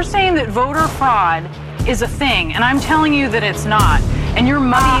 You're saying that voter fraud is a thing, and I'm telling you that it's not. And you're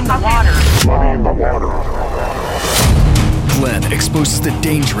muddying the water. Glenn exposes the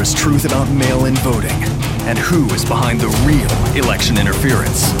dangerous truth about mail-in voting and who is behind the real election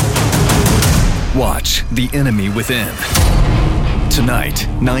interference. Watch The Enemy Within. Tonight,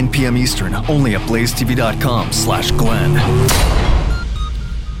 9 p.m. Eastern, only at blazetv.com/Glenn.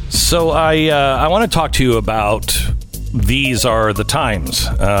 So I want to talk to you about these are the times.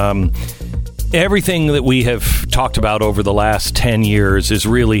 Everything that we have talked about over the last 10 years is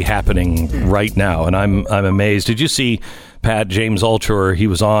really happening right now, and I'm amazed. Did you see, Pat, James Altucher? He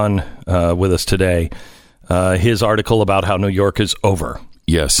was on with us today. His article about how New York is over.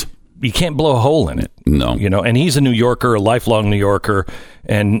 Yes. You can't blow a hole in it. No. You know, and he's a New Yorker, a lifelong New Yorker,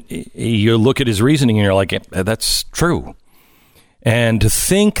 and you look at his reasoning and you're like, that's true. And to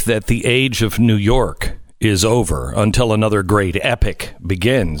think that the age of New York is over until another great epic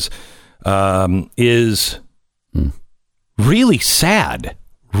begins is really sad.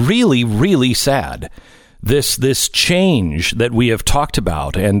 Really, really sad. This change that we have talked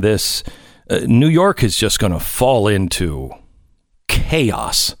about, and this New York is just going to fall into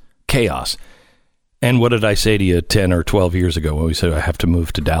chaos. And what did I say to you 10 or 12 years ago when we said, I have to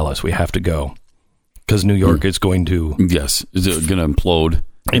move to Dallas? We have to go because New York is going to... Yes. Is it going to implode?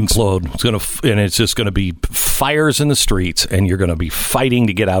 implode. It's going to, and it's just going to be fires in the streets, and you're going to be fighting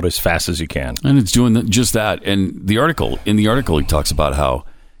to get out as fast as you can. And it's doing just that. And in the article, he talks about how,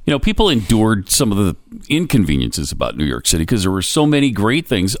 people endured some of the inconveniences about New York City because there were so many great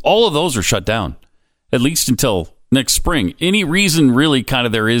things. All of those are shut down, at least until next spring. Any reason really kind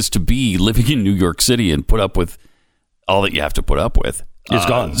of there is to be living in New York City and put up with all that you have to put up with is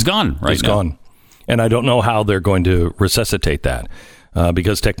gone. It's gone right It's now. Gone. And I don't know how they're going to resuscitate that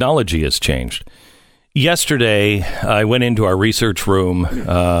because technology has changed. Yesterday, I went into our research room.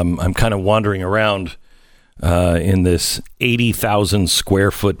 I'm kind of wandering around in this 80,000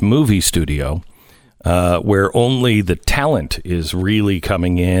 square foot movie studio where only the talent is really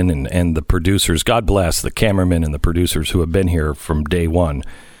coming in and the producers. God bless the cameramen and the producers who have been here from day one.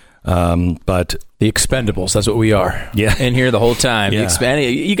 But the Expendables, that's what we are. Yeah. In here the whole time. Yeah.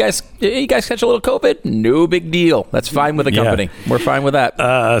 You guys catch a little COVID? No big deal. That's fine with the company. Yeah. We're fine with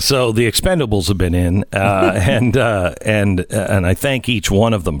that. So the Expendables have been in, and I thank each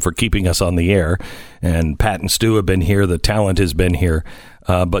one of them for keeping us on the air. And Pat and Stu have been here. The talent has been here.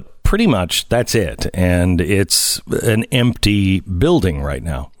 But pretty much that's it. And it's an empty building right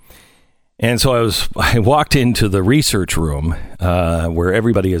now. And so I walked into the research room where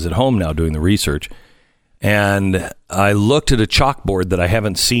everybody is at home now doing the research, and I looked at a chalkboard that I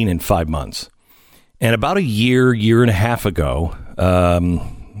haven't seen in 5 months. And about a year and a half ago,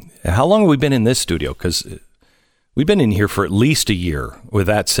 how long have we been in this studio? Because we've been in here for at least a year with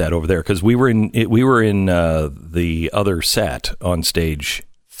that set over there, because we were in the other set on stage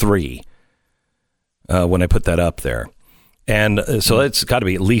 3 when I put that up there. And so it's got to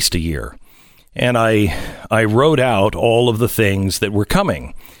be at least a year. And I wrote out all of the things that were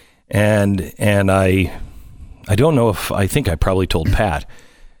coming, and I don't know if I think I probably told Pat.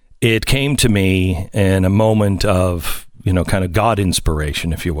 It came to me in a moment of kind of God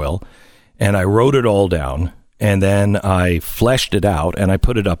inspiration, if you will, and I wrote it all down, and then I fleshed it out and I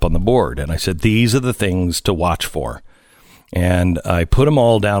put it up on the board, and I said these are the things to watch for, and I put them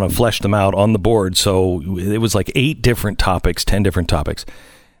all down and fleshed them out on the board. So it was like 8 different topics, 10 different topics.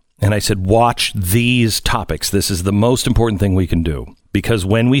 And I said, watch these topics. This is the most important thing we can do. Because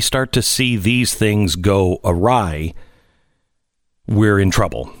when we start to see these things go awry, we're in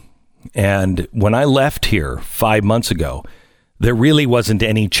trouble. And when I left here 5 months ago, there really wasn't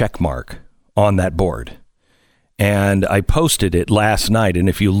any check mark on that board. And I posted it last night. And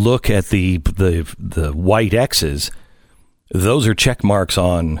if you look at the white X's, those are check marks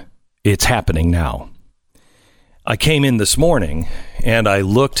on it's happening now. I came in this morning and I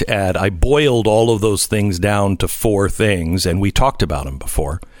boiled all of those things down to 4 things, and we talked about them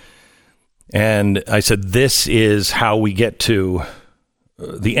before. And I said, this is how we get to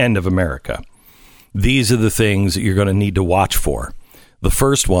the end of America. These are the things that you're going to need to watch for. The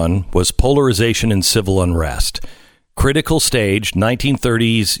first one was polarization and civil unrest. Critical stage,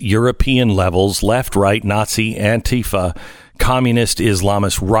 1930s European levels, left, right, Nazi, Antifa, communist,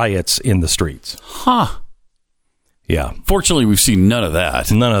 Islamist riots in the streets. Huh. Yeah. Fortunately, we've seen none of that.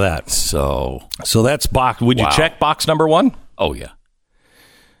 None of that. So that's box. Would you check box number 1? Oh, yeah.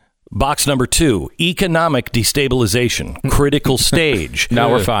 Box number 2, economic destabilization, critical stage. No,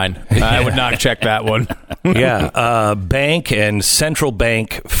 we're fine. I would not check that one. Yeah. Bank and central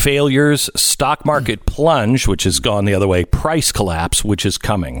bank failures, stock market plunge, which has gone the other way, price collapse, which is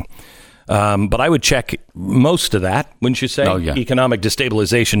coming. But I would check most of that, wouldn't you say? Oh, yeah. Economic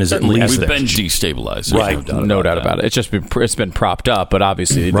destabilization is at least we've been destabilized. Right. No doubt about it. It's been propped up, but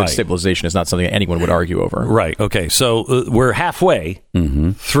obviously destabilization is not something anyone would argue over. Right. Okay. So we're halfway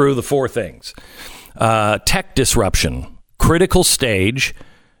through the 4 things. Tech disruption, critical stage,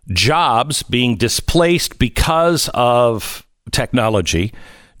 jobs being displaced because of technology,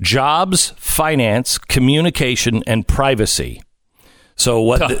 jobs, finance, communication, and privacy. So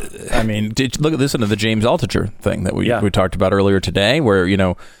what? Listen to the James Altucher thing that we talked about earlier today, where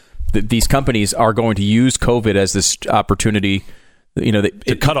these companies are going to use COVID as this opportunity,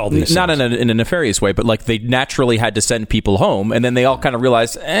 to cut all these not things. in a nefarious way, but like they naturally had to send people home, and then they all kind of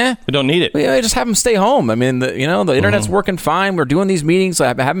realized, we don't need it. We just have them stay home. I mean, the internet's working fine. We're doing these meetings. I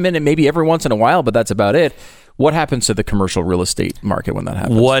haven't been in maybe every once in a while, but that's about it. What happens to the commercial real estate market when that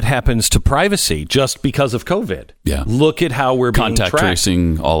happens? What happens to privacy just because of COVID? Yeah. Look at how we're being contact tracked.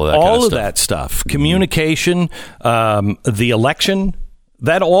 Tracing, all of that all kind of of that stuff. Communication, the election,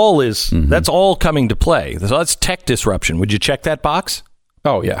 that all is that's all coming to play. So that's tech disruption. Would you check that box?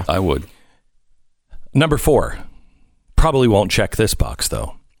 Oh, yeah. I would. Number 4, probably won't check this box,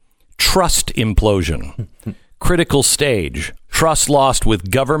 though. Trust implosion. Critical stage. Trust lost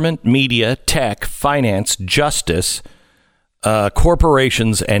with government, media, tech, finance, justice,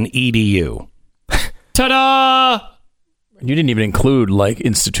 corporations, and EDU. Ta-da! You didn't even include like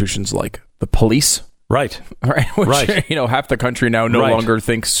institutions like the police. Right. Which, right. Half the country now no longer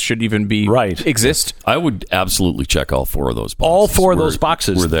thinks should even be exist. I would absolutely check all four of those boxes. All four of those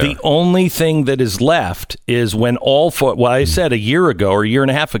boxes. The only thing that is left is when all four, well, I said a year ago or a year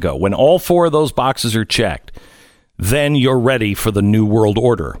and a half ago, when all four of those boxes are checked, then you're ready for the New World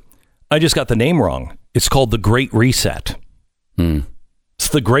Order. I just got the name wrong. It's called the Great Reset. It's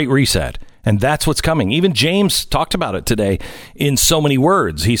the Great Reset. And that's what's coming. Even James talked about it today in so many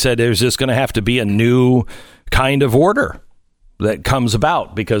words. He said there's just going to have to be a new kind of order that comes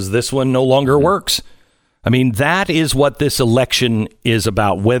about because this one no longer works. I mean, that is what this election is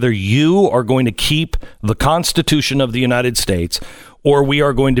about, whether you are going to keep the Constitution of the United States or we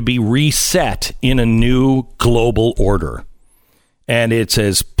are going to be reset in a new global order. And it's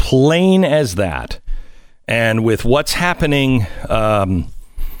as plain as that. And with what's happening...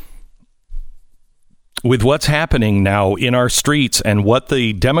 with what's happening now in our streets and what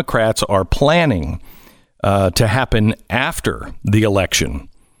the Democrats are planning to happen after the election,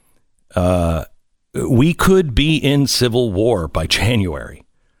 we could be in civil war by January.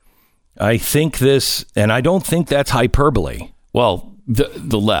 I think this, and I don't think that's hyperbole. Well,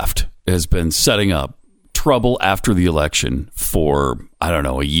 the left has been setting up trouble after the election for, I don't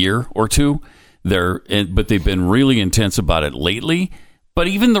know, a year or two. But they've been really intense about it lately. But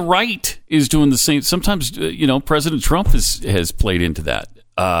even the right is doing the same. Sometimes, President Trump has played into that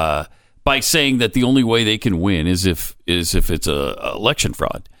by saying that the only way they can win is if it's a election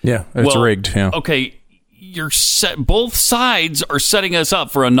fraud. Yeah, it's rigged. Yeah. Okay, both sides are setting us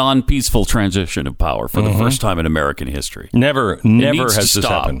up for a non-peaceful transition of power for the first time in American history. Never has this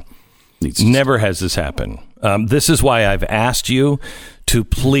happened. Never has this happened. This is why I've asked you to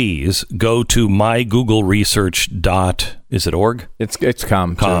please go to mygoogleresearch. Is it org? It's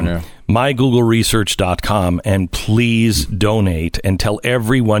com. Yeah. mygoogleresearch.com, and please donate and tell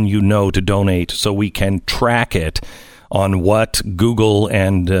everyone you know to donate so we can track it on what Google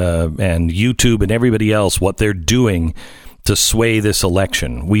and YouTube and everybody else, what they're doing to sway this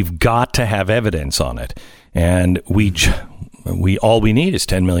election. We've got to have evidence on it, and we all we need is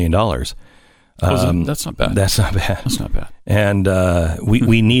 $10 million. That's not bad. That's not bad. That's not bad. And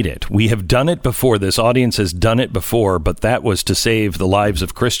we need it. We have done it before. This audience has done it before, but that was to save the lives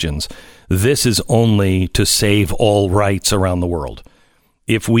of Christians. This is only to save all rights around the world.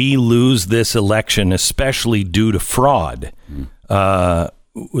 If we lose this election, especially due to fraud,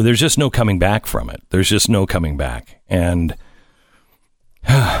 there's just no coming back from it. There's just no coming back. And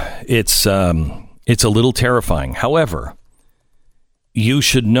it's a little terrifying. However, you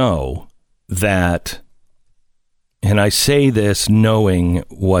should know that, and I say this knowing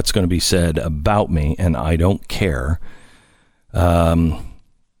what's going to be said about me, and I don't care, but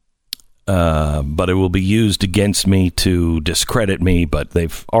it will be used against me to discredit me, but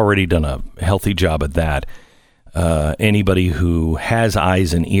they've already done a healthy job at that. Anybody who has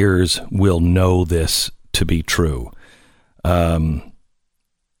eyes and ears will know this to be true.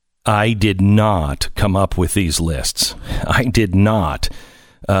 I did not come up with these lists. I did not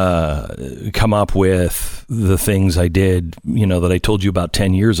come up with the things I did, that I told you about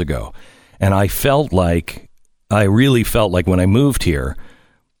 10 years ago. And I really felt like when I moved here,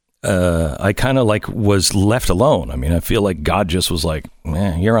 I kind of was left alone. I mean, I feel like God just was like,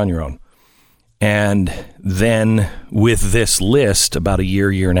 you're on your own. And then with this list about a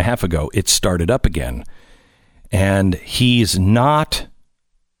year and a half ago, it started up again. And he's not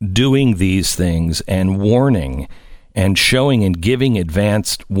doing these things and warning and showing and giving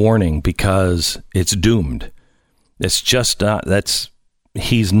advanced warning because it's doomed. It's just not,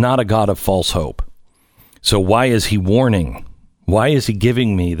 he's not a God of false hope. So why is he warning? Why is he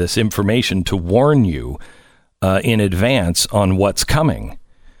giving me this information to warn you in advance on what's coming?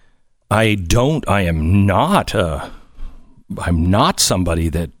 I'm not somebody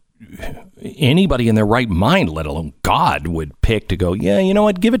that anybody in their right mind, let alone God, would pick to go, yeah, you know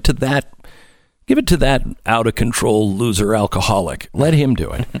what, give it to that out of control loser alcoholic. Let him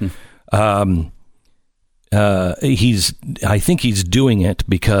do it. I think he's doing it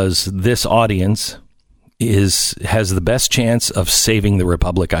because this audience has the best chance of saving the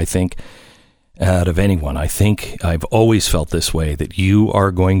republic, I think, out of anyone. I think I've always felt this way, that you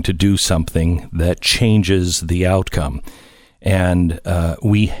are going to do something that changes the outcome. And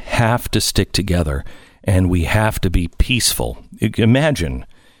we have to stick together, and we have to be peaceful. Imagine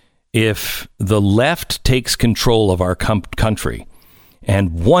if the left takes control of our country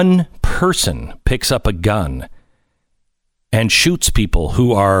and one person picks up a gun and shoots people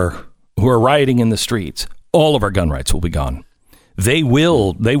who are rioting in the streets. All of our gun rights will be gone. They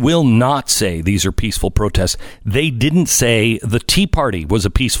will not say these are peaceful protests. They didn't say the Tea Party was a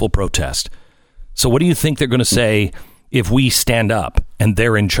peaceful protest. So what do you think they're going to say if we stand up and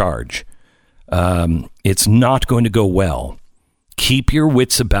they're in charge? It's not going to go well. Keep your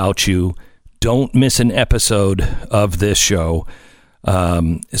wits about you. Don't miss an episode of this show.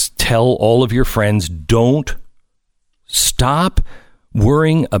 Tell all of your friends, don't stop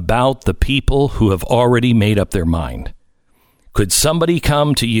worrying about the people who have already made up their mind. Could somebody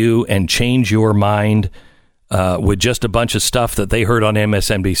come to you and change your mind with just a bunch of stuff that they heard on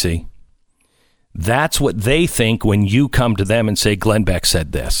MSNBC? That's what they think when you come to them and say, Glenn Beck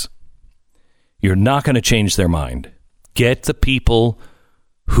said this. You're not going to change their mind. Get the people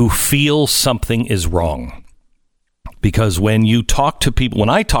who feel something is wrong. Because when you talk to people, when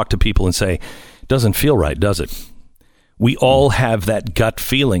I talk to people and say, it doesn't feel right, does it? We all have that gut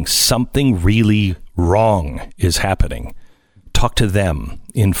feeling something really wrong is happening. Talk to them,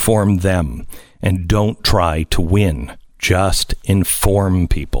 inform them, and don't try to win. Just inform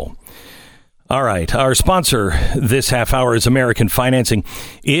people. All right. Our sponsor this half hour is American Financing.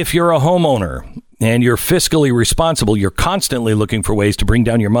 If you're a homeowner and you're fiscally responsible, you're constantly looking for ways to bring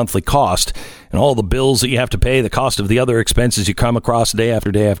down your monthly cost and all the bills that you have to pay, the cost of the other expenses you come across day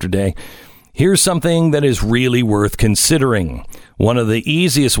after day after day. Here's something that is really worth considering. One of the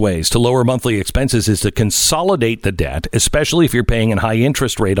easiest ways to lower monthly expenses is to consolidate the debt, especially if you're paying a high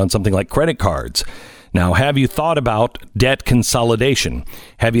interest rate on something like credit cards. Now, have you thought about debt consolidation?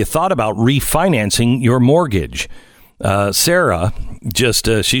 Have you thought about refinancing your mortgage? Sarah,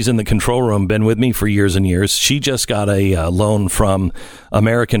 she's in the control room, been with me for years and years. She just got a loan from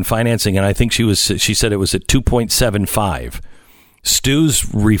American Financing, and I think she said it was at 2.75. Stu's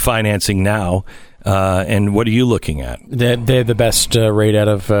refinancing now. And what are you looking at? They're the best rate out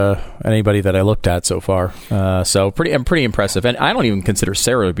of anybody that I looked at so far. So pretty impressive. And I don't even consider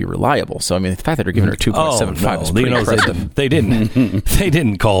Sarah to be reliable. So I mean, the fact that they're giving her 2.75 is pretty impressive. They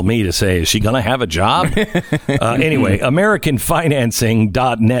didn't call me to say, is she going to have a job? Anyway,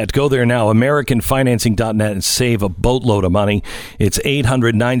 AmericanFinancing.net. Go there now, AmericanFinancing.net, and save a boatload of money. It's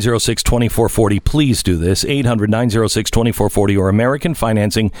 800-906-2440. Please do this, 800-906-2440 or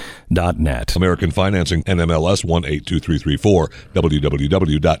AmericanFinancing.net. American Financing, NMLS 182334,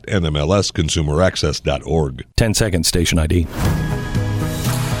 www.nmlsconsumeraccess.org. 10 seconds, station ID.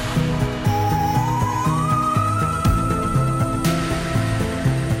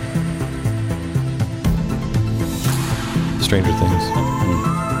 Stranger Things.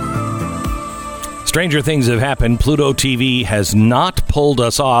 Stranger things have happened. Pluto TV has not pulled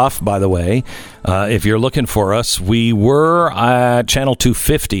us off, by the way. If you're looking for us, we were at channel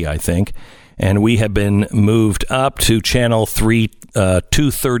 250, I think. And we have been moved up to channel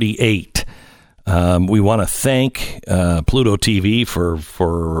 238. We want to thank Pluto TV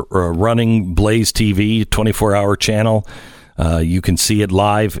for running Blaze TV, 24-hour channel. You can see it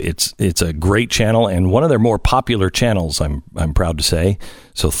live. It's a great channel and one of their more popular channels, I'm proud to say.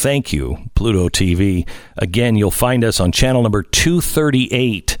 So thank you, Pluto TV. Again, you'll find us on channel number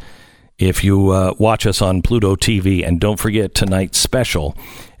 238 if you watch us on Pluto TV. And don't forget tonight's special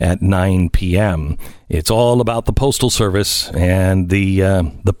at 9 p.m. It's all about the Postal Service and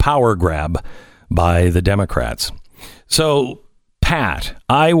the power grab by the Democrats. So, Pat,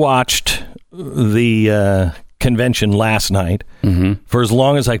 I watched the convention last night for as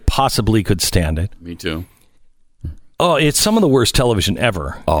long as I possibly could stand it. Me too. Oh, it's some of the worst television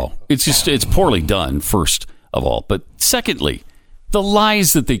ever. Oh, it's poorly done, first of all. But secondly, the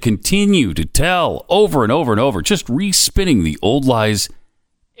lies that they continue to tell over and over and over, just respinning the old lies.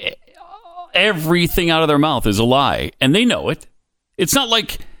 Everything out of their mouth is a lie, and they know it. It's not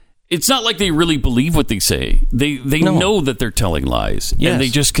like they really believe what they say. They know that they're telling lies, and they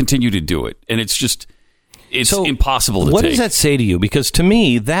just continue to do it. And it's impossible to take. What does that say to you? Because to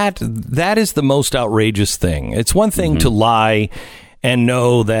me, that is the most outrageous thing. It's one thing to lie and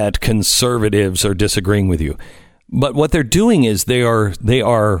know that conservatives are disagreeing with you, but what they're doing is they are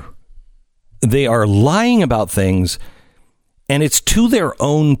lying about things, and it's to their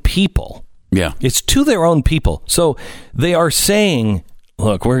own people. Yeah. It's to their own people. So they are saying,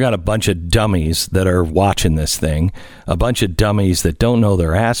 look, we've got a bunch of dummies that are watching this thing, a bunch of dummies that don't know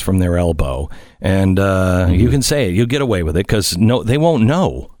their ass from their elbow. And you can say it. You'll get away with it because they won't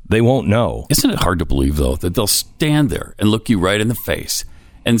know. They won't know. Isn't it hard to believe, though, that they'll stand there and look you right in the face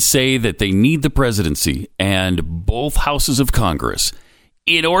and say that they need the presidency and both houses of Congress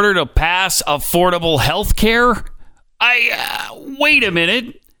in order to pass affordable health care? Wait a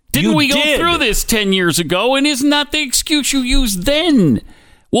minute. Didn't we go through this 10 years ago? And isn't that the excuse you used then?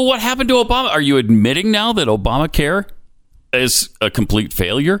 Well, what happened to Obama? Are you admitting now that Obamacare as a complete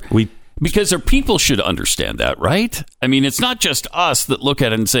failure? Because our people should understand that, right? I mean, it's not just us that look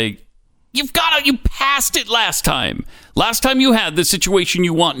at it and say, you passed it last time. Last time you had the situation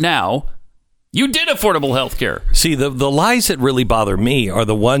you want now, you did affordable health care. See, the lies that really bother me are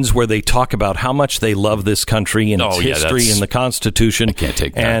the ones where they talk about how much they love this country and its history and the Constitution. I can't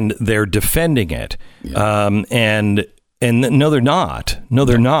take that. And they're defending it. Yeah. And no, they're not. No,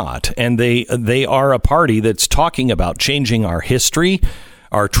 they're not. And they are a party that's talking about changing our history,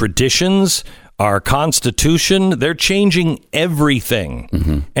 our traditions, our Constitution. They're changing everything.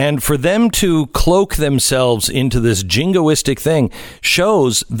 Mm-hmm. And for them to cloak themselves into this jingoistic thing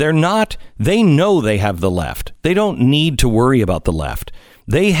shows they know they have the left. They don't need to worry about the left.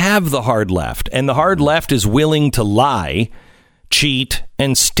 They have the hard left, and the hard left is willing to lie, cheat,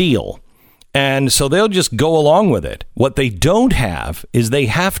 and steal. And so they'll just go along with it. What they don't have is they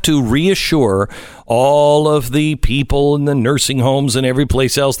have to reassure all of the people in the nursing homes and every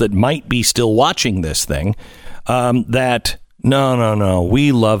place else that might be still watching this thing that, no,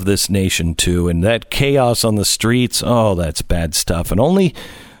 we love this nation too. And that chaos on the streets, that's bad stuff. And only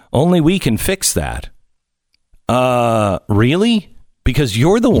we can fix that. Really? Because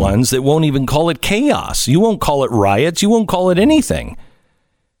you're the ones that won't even call it chaos. You won't call it riots. You won't call it anything.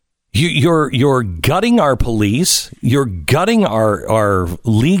 You're gutting our police. You're gutting our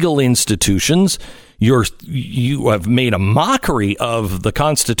legal institutions. You have made a mockery of the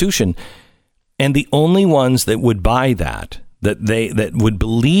Constitution, and the only ones that would buy that would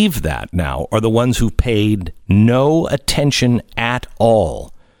believe that now are the ones who paid no attention at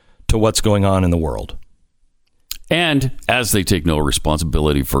all to what's going on in the world. And as they take no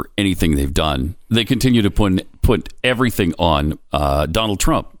responsibility for anything they've done, they continue to put everything on Donald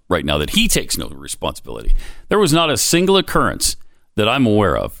Trump right now, that he takes no responsibility. There was not a single occurrence that I'm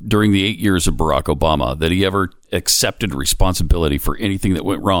aware of during the 8 years of Barack Obama that he ever accepted responsibility for anything that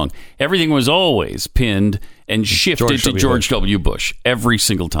went wrong. Everything was always pinned and shifted to George W. Bush every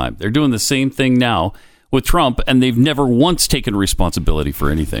single time. They're doing the same thing now with Trump, and they've never once taken responsibility for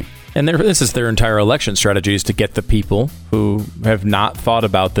anything. And this is their entire election strategy, is to get the people who have not thought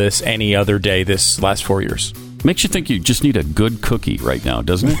about this any other day this last 4 years. Makes you think you just need a good cookie right now,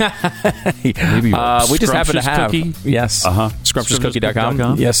 doesn't it? Maybe we just happen to have cookie? Yes.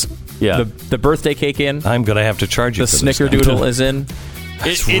 Scrumptiouscookie.com. Yes. Yeah. The birthday cake in. I'm going to have to charge you. The Snickerdoodle is in.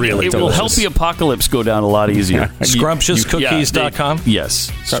 It will help the apocalypse go down a lot easier. Scrumptiouscookies.com? Yes.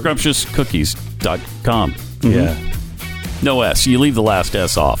 Scrumptiouscookies.com. Mm-hmm. Yeah. No S. You leave the last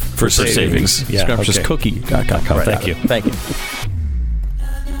S off for savings. Yeah. Scrumptiouscookie.com. Right. Thank you. Thank you.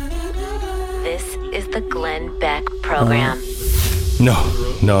 This is the Glenn Beck Program. No.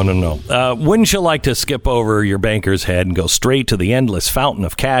 Wouldn't you like to skip over your banker's head and go straight to the endless fountain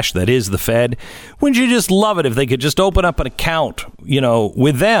of cash that is the Fed? Wouldn't you just love it if they could just open up an account,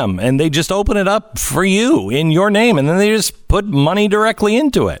 with them, and they just open it up for you in your name, and then they just put money directly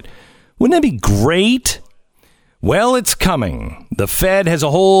into it? Wouldn't that be great? Well, it's coming. The Fed has a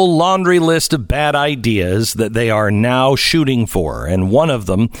whole laundry list of bad ideas that they are now shooting for, and one of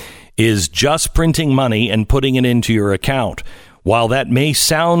them is just printing money and putting it into your account. While that may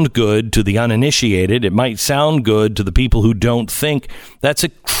sound good to the uninitiated, it might sound good to the people who don't think. That's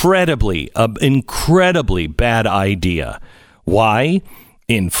incredibly bad idea. Why?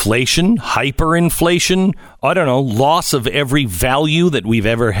 Inflation, hyperinflation, loss of every value that we've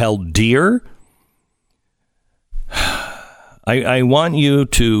ever held dear. I want you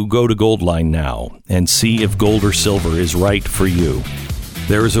to go to Goldline now and see if gold or silver is right for you.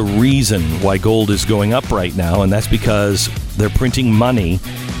 There is a reason why gold is going up right now, and that's because they're printing money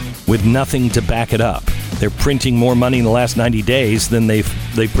with nothing to back it up. They're printing more money in the last 90 days than they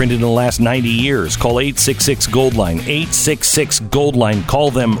printed in the last 90 years. Call 866-GOLDLINE. 866-GOLDLINE.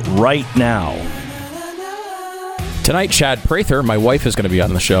 Call them right now. Tonight, Chad Prather, my wife, is going to be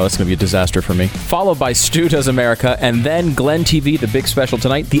on the show. It's going to be a disaster for me. Followed by Stu Does America, and then Glenn TV, the big special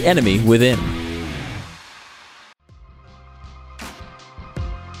tonight, The Enemy Within.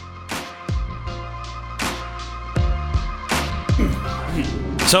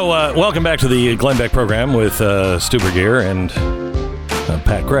 So, welcome back to the Glenn Beck program with Stu Burgier, and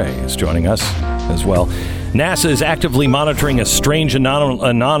Pat Gray is joining us as well. NASA is actively monitoring a strange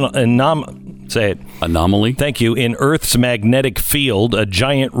anomaly. Thank you. In Earth's magnetic field, a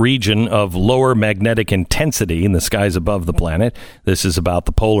giant region of lower magnetic intensity in the skies above the planet. This is about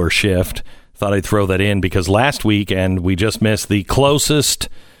the polar shift. Thought I'd throw that in because last weekend we just missed the closest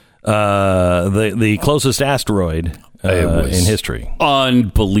the closest asteroid in history.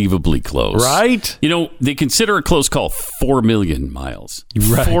 Unbelievably close. Right? You know, they consider a close call 4 million miles.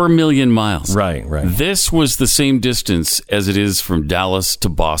 Right. 4 million miles. Right. This was the same distance as it is from Dallas to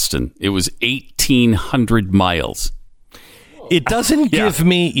Boston. It was 1,800 miles. It doesn't give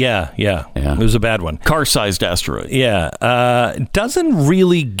me... Yeah. It was a bad one. Car-sized asteroid. Yeah. It doesn't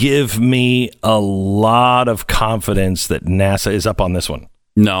really give me a lot of confidence that NASA is up on this one.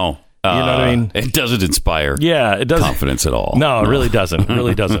 No. You know what I mean? It doesn't inspire it doesn't. confidence at all. No, it really doesn't. It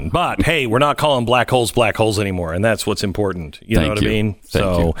really doesn't. But, hey, we're not calling black holes anymore, and that's what's important. You know what I mean?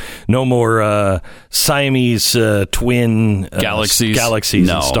 Thank you. No more Siamese twin galaxies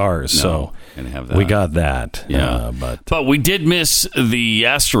and stars. So have that. we got that. Yeah. But we did miss the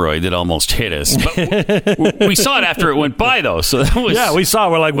asteroid that almost hit us. But we saw it after it went by, though. So that was, we saw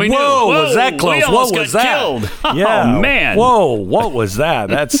it. We're like, whoa, was that close? We almost what was got that? Killed. Yeah. Oh, man. Whoa, what was that?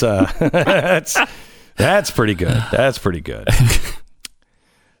 That's that's pretty good. That's pretty good.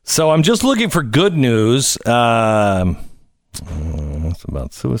 So I'm just looking for good news. It's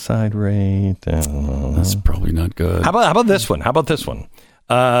about suicide rate. That's probably not good. How about this one?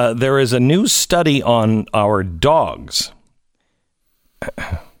 There is a new study on our dogs.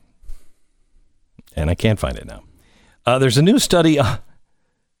 And I can't find it now. There's a new study.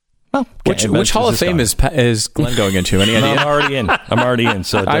 Which Hall of Fame is Glenn going into? Any idea? I'm already in.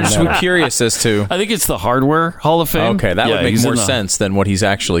 So I'm just curious as to. I think it's the Hardware Hall of Fame. Okay, that would make more sense than what he's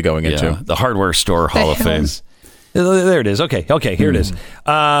actually going into. The Hardware Store Hall of Fame. There it is. Okay, here it is.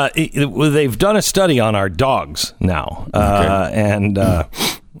 They've done a study on our dogs now, and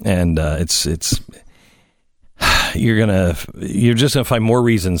it's you're just gonna find more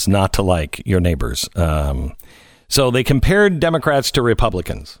reasons not to like your neighbors. So they compared Democrats to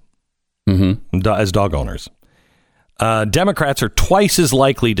Republicans as dog owners. Democrats are twice as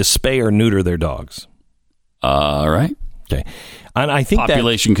likely to spay or neuter their dogs. All right. Okay. And I think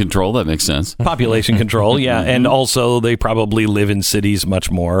population control, that makes sense. Population control, yeah. And also they probably live in cities much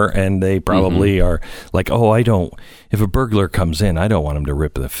more, and they probably are like, if a burglar comes in, I don't want him to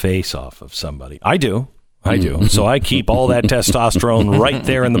rip the face off of somebody. I do. So I keep all that testosterone right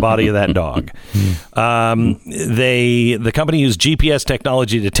there in the body of that dog. The company used GPS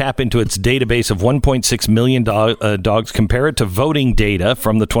technology to tap into its database of 1.6 million dogs, compare it to voting data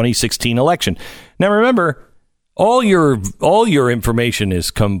from the 2016 election. Now remember, all your information is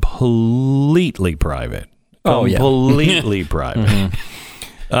completely private. Completely private.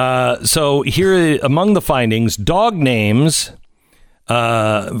 So here, among the findings, dog names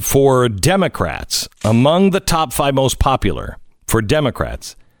for Democrats, among the top 5 most popular for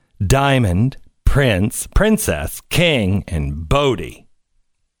Democrats: Diamond, Prince, Princess, King, and Bodie.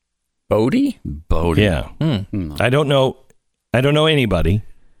 Bodie? Yeah. I don't know anybody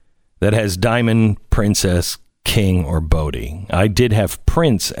that has Diamond, Princess, King, or Bodie. I did have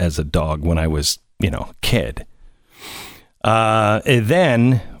Prince as a dog when I was, a kid. And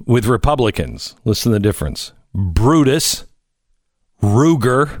then with Republicans, listen to the difference: Brutus,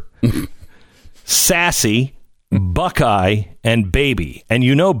 Ruger, Sassy, Buckeye, and Baby. And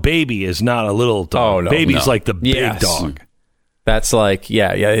Baby is not a little dog. Oh, no, Baby's like the big dog. That's like,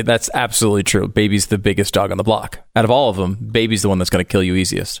 that's absolutely true. Baby's the biggest dog on the block. Out of all of them, Baby's the one that's going to kill you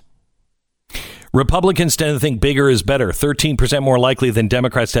easiest. Republicans tend to think bigger is better. 13% more likely than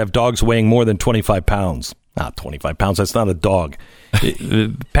Democrats to have dogs weighing more than 25 pounds. Not 25 pounds. That's not a dog.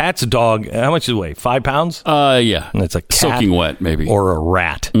 Pat's dog, how much does it weigh? 5 pounds? Yeah. And it's a cat soaking wet, maybe. Or a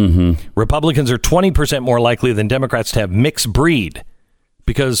rat. Republicans are 20% more likely than Democrats to have mixed breed,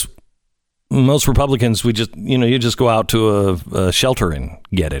 because most Republicans, you just go out to a shelter and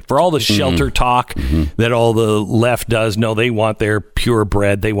get it. For all the shelter talk that all the left does, no, they want their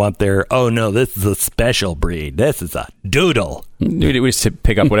purebred. They want their, this is a special breed. This is a doodle. We just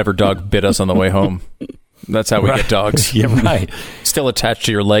pick up whatever dog bit us on the way home. That's how we get dogs. Yeah, right. Still attached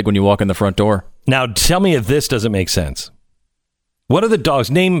to your leg when you walk in the front door. Now, tell me if this doesn't make sense. What are the dogs?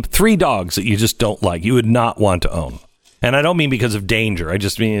 Name 3 dogs that you just don't like, you would not want to own. And I don't mean because of danger. I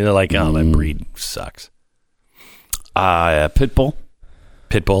just mean that breed sucks. Pitbull.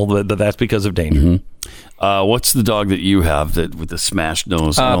 Pitbull, but that's because of danger. What's the dog that you have with the smashed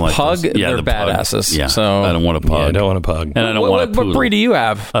nose? Pug. They're badasses. Pug. Yeah, so I don't want a pug. Yeah, I don't want a pug. And I don't want a poodle. What breed do you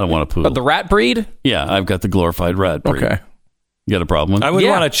have? I don't want a poodle. The rat breed? Yeah, I've got the glorified rat breed. Okay. You got a problem with it? I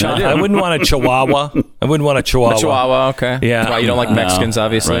wouldn't want a Chihuahua. I wouldn't want a Chihuahua. A Chihuahua, okay. Yeah. That's why you don't like Mexicans,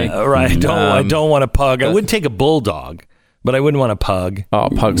 obviously. Right. I don't want a pug. I would take a bulldog. but I wouldn't want a pug. Oh,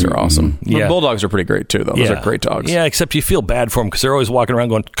 pugs are awesome. Yeah. Bulldogs are pretty great too, though. Those are great dogs. Yeah, except you feel bad for them because they're always walking around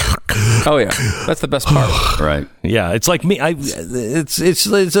going. Oh yeah, that's the best part. Right. Yeah, it's like me. It's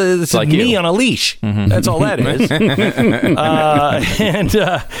like me on a leash. Mm-hmm. That's all that is.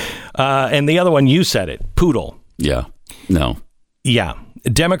 And the other one, you said it, poodle. Yeah. No. Yeah.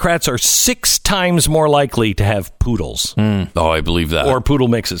 Democrats are 6 times more likely to have poodles. Oh, I believe that. Or poodle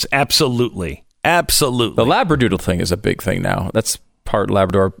mixes. Absolutely. Absolutely. The Labradoodle thing is a big thing now. That's part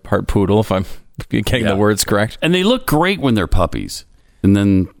Labrador, part poodle, if I'm getting the words correct. And they look great when they're puppies. And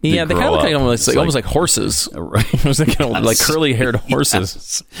then they kind of look like almost like horses. Right. I was thinking like curly-haired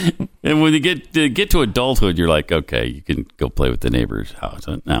horses. Yes. And when you get to adulthood, you're like, okay, you can go play with the neighbor's house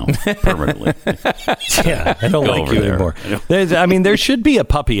now permanently. Yeah, I don't like you anymore. There should be a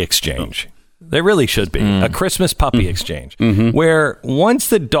puppy exchange. There really should be a Christmas puppy exchange where once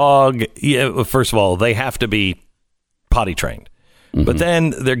the dog, first of all, they have to be potty trained, but then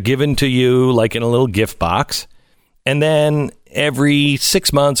they're given to you like in a little gift box. And then every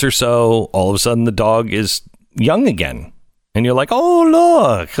 6 months or so, all of a sudden the dog is young again. And you're like, oh,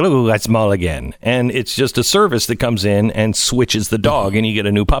 look, that's small again. And it's just a service that comes in and switches the dog and you get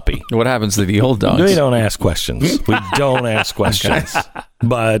a new puppy. What happens to the old dogs? We don't ask questions. We don't ask questions.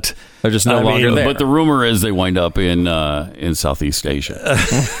 But they're just no longer there. But the rumor is they wind up in Southeast Asia.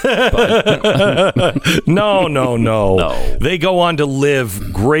 No. They go on to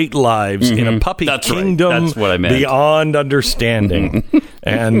live great lives in a puppy kingdom. Right. That's what I meant. Beyond understanding.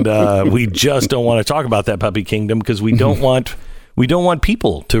 And we just don't want to talk about that puppy kingdom because we don't want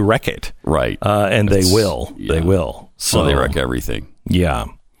people to wreck it. Right. And they will. Yeah. They will. So they wreck everything. Yeah.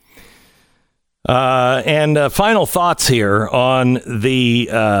 And final thoughts here on the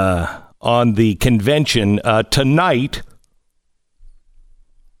convention tonight.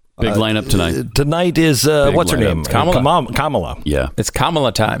 Big lineup tonight. Tonight is what's her name? Kamala. Yeah, it's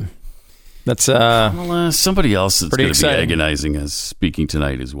Kamala time. That's Kamala. Somebody else is going to be exciting. agonizing as speaking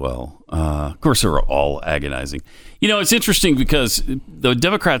tonight as well. Of course, they're all agonizing. You know, it's interesting because the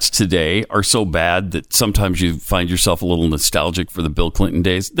Democrats today are so bad that sometimes you find yourself a little nostalgic for the Bill Clinton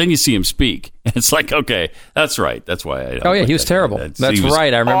days. Then you see him speak. It's like, okay, that's right. That's why I don't Oh, yeah, like he was terrible. That's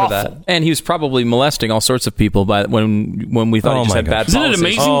right. I remember that. And he was probably molesting all sorts of people when we thought he just had bad policies. Isn't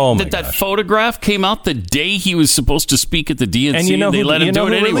it amazing that photograph came out the day he was supposed to speak at the DNC And they let him do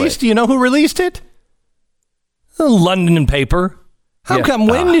it anyway? Do you know who released it? The London paper. How come?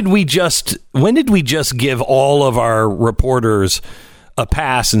 When did we just give all of our reporters a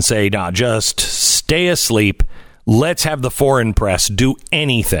pass and say, "Nah, just stay asleep. Let's have the foreign press do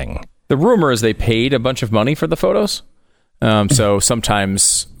anything"? The rumor is they paid a bunch of money for the photos. So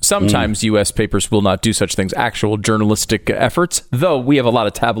sometimes U.S. papers will not do such things. Actual journalistic efforts, though, we have a lot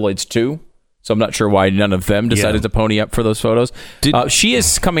of tabloids too. So I'm not sure why none of them decided to pony up for those photos. She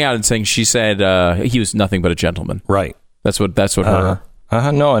is coming out and saying she said he was nothing but a gentleman. Right. That's what her.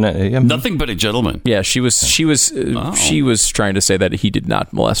 Nothing but a gentleman. Yeah, she was trying to say that he did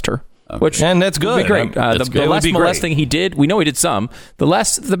not molest her. Okay. And that's good. Would be great. The less molesting he did, we know he did some. The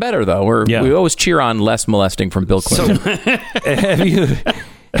less, the better, though. We always cheer on less molesting from Bill Clinton. So,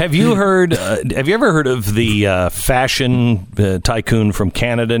 have you ever heard of the fashion tycoon from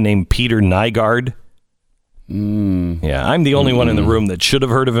Canada named Peter Nygard? Yeah, I'm the only one in the room that should have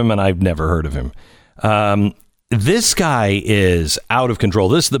heard of him, and I've never heard of him. This guy is out of control.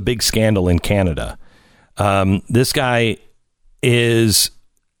 This is the big scandal in Canada. This guy is...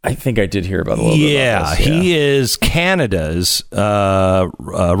 I think I did hear about a little bit about this. He is Canada's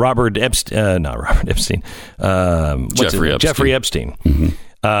Robert Epstein. Not Robert Epstein. Jeffrey Epstein.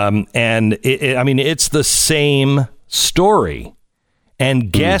 Mm-hmm. And it's the same story.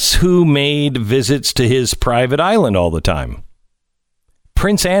 And guess who made visits to his private island all the time?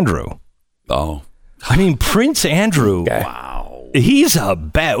 Prince Andrew. Oh. Prince Andrew. Okay. Wow. He's a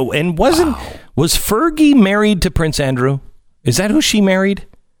bad... And was Fergie married to Prince Andrew? Is that who she married?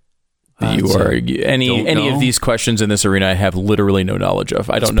 Any of these questions in this arena I have literally no knowledge of.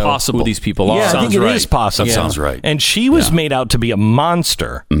 I don't know who these people are. Yeah, I think it is possible. That sounds right. And she was made out to be a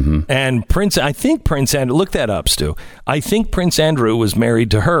monster. Mm-hmm. And I think Prince Andrew, look that up, Stu. I think Prince Andrew was married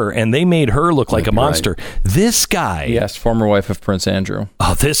to her, and they made her look like a monster. Right. This guy... Yes, former wife of Prince Andrew.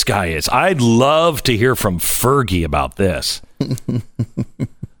 Oh, this guy is... I'd love to hear from Fergie about this.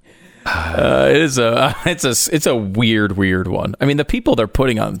 It's a weird one. The people they're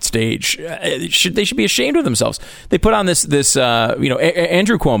putting on stage, they should be ashamed of themselves. They put on this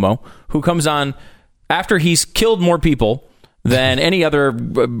Andrew Cuomo, who comes on after he's killed more people than any other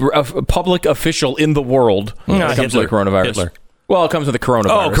public official in the world when it comes to the coronavirus. Hitler. Well, it comes with the coronavirus.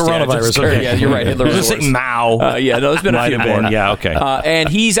 Oh, coronavirus. Okay. Yeah, you're right. Hitler was say Mao. Yeah, no, there's been a few more. Yeah, okay. And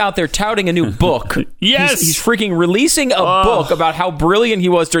he's out there touting a new book. Yes. He's freaking releasing a book about how brilliant he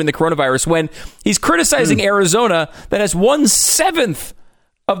was during the coronavirus when he's criticizing Arizona that has 1/7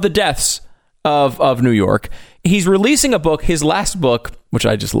 of the deaths of New York. He's releasing a book, his last book, which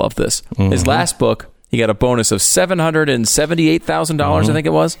I just love this. His last book, he got a bonus of $778,000, I think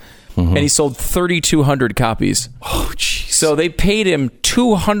it was. And he sold 3,200 copies. Oh, jeez. So they paid him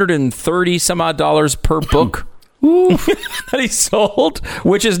 $230 some odd dollars per book that he sold,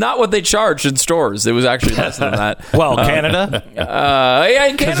 which is not what they charged in stores. It was actually less than that. Well, Canada? Yeah,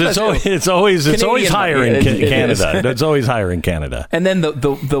 in Canada. It's always higher in Canada. It's always higher in Canada. And then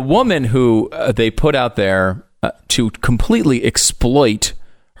the woman who they put out there to completely exploit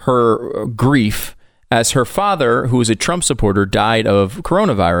her grief, as her father, who was a Trump supporter, died of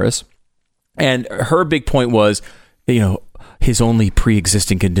coronavirus. And her big point was, his only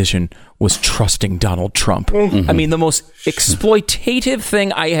pre-existing condition was trusting Donald Trump. I mean, the most exploitative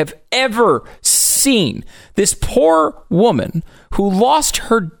thing I have ever seen. This poor woman who lost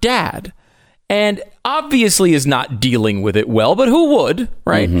her dad and obviously is not dealing with it well, but who would,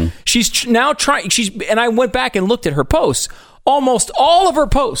 right? She's now trying, and I went back and looked at her posts. Almost all of her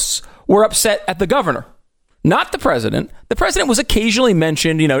posts were upset at the governor, not the president. The president was occasionally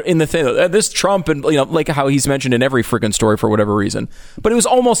mentioned, in the thing, this Trump, and like how he's mentioned in every freaking story for whatever reason. But it was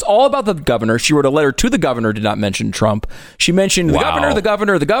almost all about the governor. She wrote a letter to the governor, did not mention Trump. She mentioned the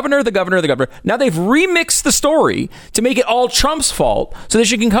governor. Now they've remixed the story to make it all Trump's fault, so that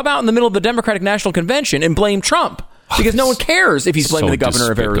she can come out in the middle of the Democratic National Convention and blame Trump. Because no one cares if he's blaming the governor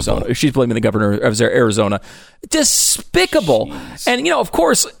of Arizona. If she's blaming the governor of Arizona. Despicable. Jeez. And, of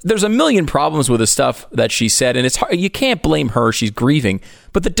course, there's a million problems with the stuff that she said. And it's hard. You can't blame her. She's grieving.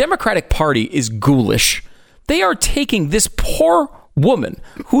 But the Democratic Party is ghoulish. They are taking this poor woman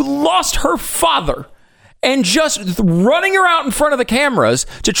who lost her father and just running her out in front of the cameras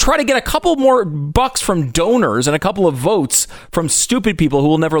to try to get a couple more bucks from donors and a couple of votes from stupid people who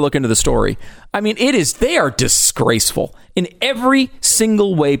will never look into the story. I mean, they are disgraceful in every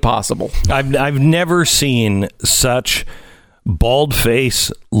single way possible. I've never seen such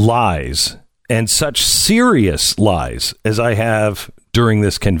bald-face lies and such serious lies as I have during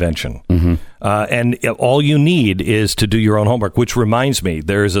this convention. And all you need is to do your own homework, which reminds me,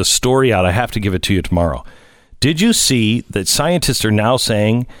 there's a story out. I have to give it to you tomorrow. Did you see that scientists are now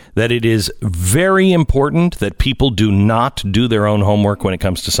saying that it is very important that people do not do their own homework when it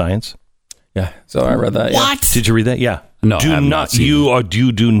comes to science? Yeah, so I read that. What? Did you read that? Yeah. No, I have not seen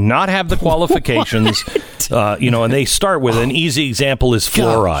you do not have the qualifications. And they start with an easy example is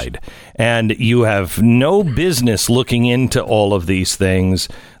fluoride. And you have no business looking into all of these things.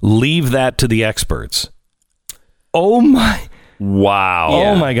 Leave that to the experts. Oh, my. Wow.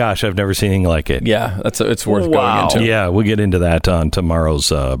 Oh, my gosh. I've never seen anything like it. Yeah, it's worth going into. Yeah, we'll get into that on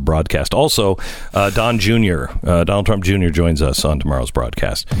tomorrow's broadcast. Also, Donald Trump Jr. joins us on tomorrow's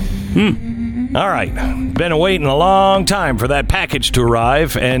broadcast. All right. Been waiting a long time for that package to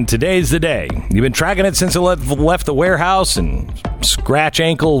arrive, and today's the day. You've been tracking it since it left the warehouse in Scratch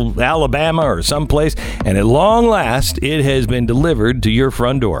Ankle, Alabama, or someplace, and at long last, it has been delivered to your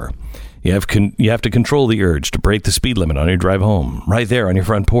front door. You have to control the urge to break the speed limit on your drive home. Right there on your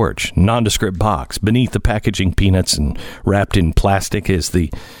front porch. Nondescript box. Beneath the packaging peanuts and wrapped in plastic is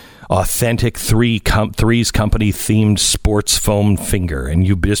the authentic Threes Company themed sports foam finger. And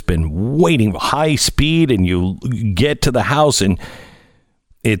you've just been waiting high speed and you get to the house and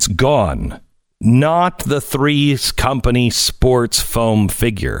it's gone. Not the Threes Company sports foam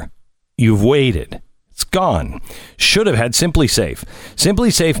figure. You've waited. It's gone. Should have had Simply Safe. Simply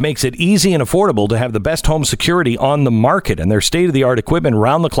Safe makes it easy and affordable to have the best home security on the market, and their state-of-the-art equipment,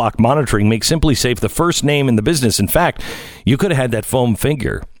 round-the-clock monitoring makes Simply Safe the first name in the business. In fact, you could have had that foam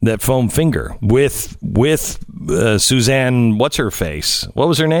finger with Suzanne. What's her face? What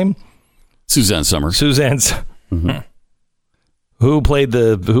was her name? Suzanne Summers. Who played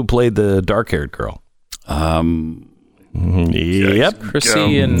the dark-haired girl? Yep,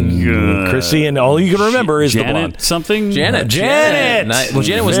 Chrissy and all you can remember is Janet, the blonde. Janet. Well,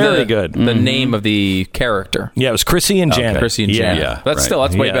 Janet was very good. The name of the character. Yeah, it was Chrissy and Janet. Chrissy and Janet. Yeah, that's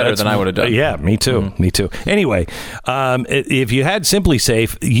way better than I would have done. Yeah, me too. Me too. Anyway, if you had Simply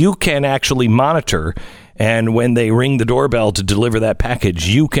Safe, you can actually monitor. And when they ring the doorbell to deliver that package,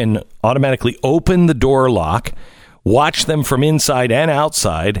 you can automatically open the door lock, watch them from inside and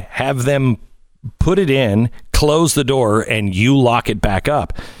outside, have them put it in, close the door, and you lock it back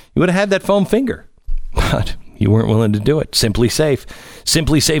up. You would have had that foam finger. But You weren't willing to do it. Simply Safe.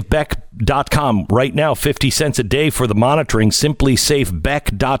 SimplySafeBeck.com. Right now, 50 cents a day for the monitoring.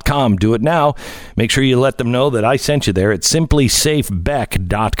 SimplySafeBeck.com. Do it now. Make sure you let them know that I sent you there at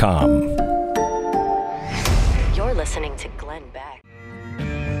SimplySafeBeck.com. You're listening to Glenn Beck.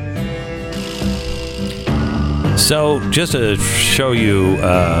 So, just to show you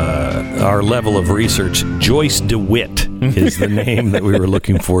our level of research, Joyce DeWitt is the name that we were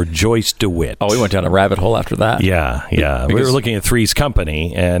looking for. Joyce DeWitt. Oh, we went down a rabbit hole after that. Yeah. We were looking at Three's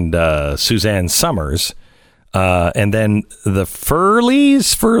Company and Suzanne Summers. And then the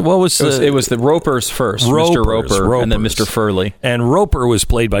Furleys? What was it was the Ropers first. Mr. Roper and then Mr. Furley. And Roper was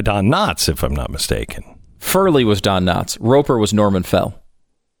played by Don Knotts, if I'm not mistaken. Furley was Don Knotts. Roper was Norman Fell.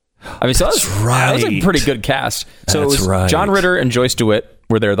 I mean, so that was a pretty good cast. So it was John Ritter and Joyce DeWitt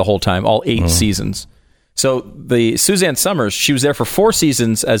were there the whole time, all 8 seasons. So the Suzanne Summers, she was there for 4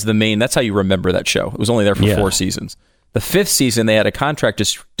 seasons as the main. That's how you remember that show. It was only there for 4 seasons. The 5th season, they had a contract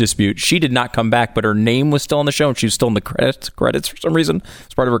dispute. She did not come back, but her name was still on the show, and she was still in the credits for some reason.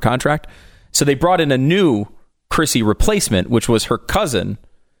 It's part of her contract. So they brought in a new Chrissy replacement, which was her cousin,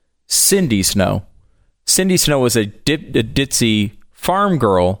 Cindy Snow. Cindy Snow was a ditzy farm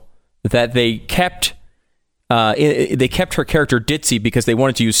girl that they kept her character ditzy because they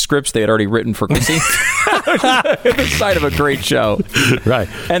wanted to use scripts they had already written for Chrissy. The side of a great show. Right.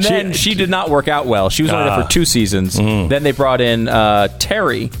 And then she did not work out well. She was only there for 2 seasons. Then they brought in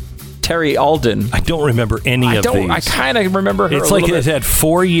Terry Alden. I don't remember any of these. I kind of remember her. It's like it had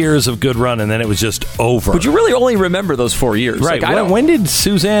 4 years of good run, and then it was just over. But you really only remember those 4 years. Right. Like, when did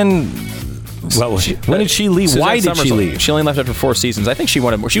Suzanne... Well, when did she leave? Why did she leave? She only left after 4 seasons. I think she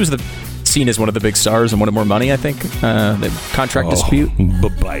wanted more. She was seen as one of the big stars and wanted more money, I think. The contract dispute.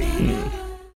 Bye-bye.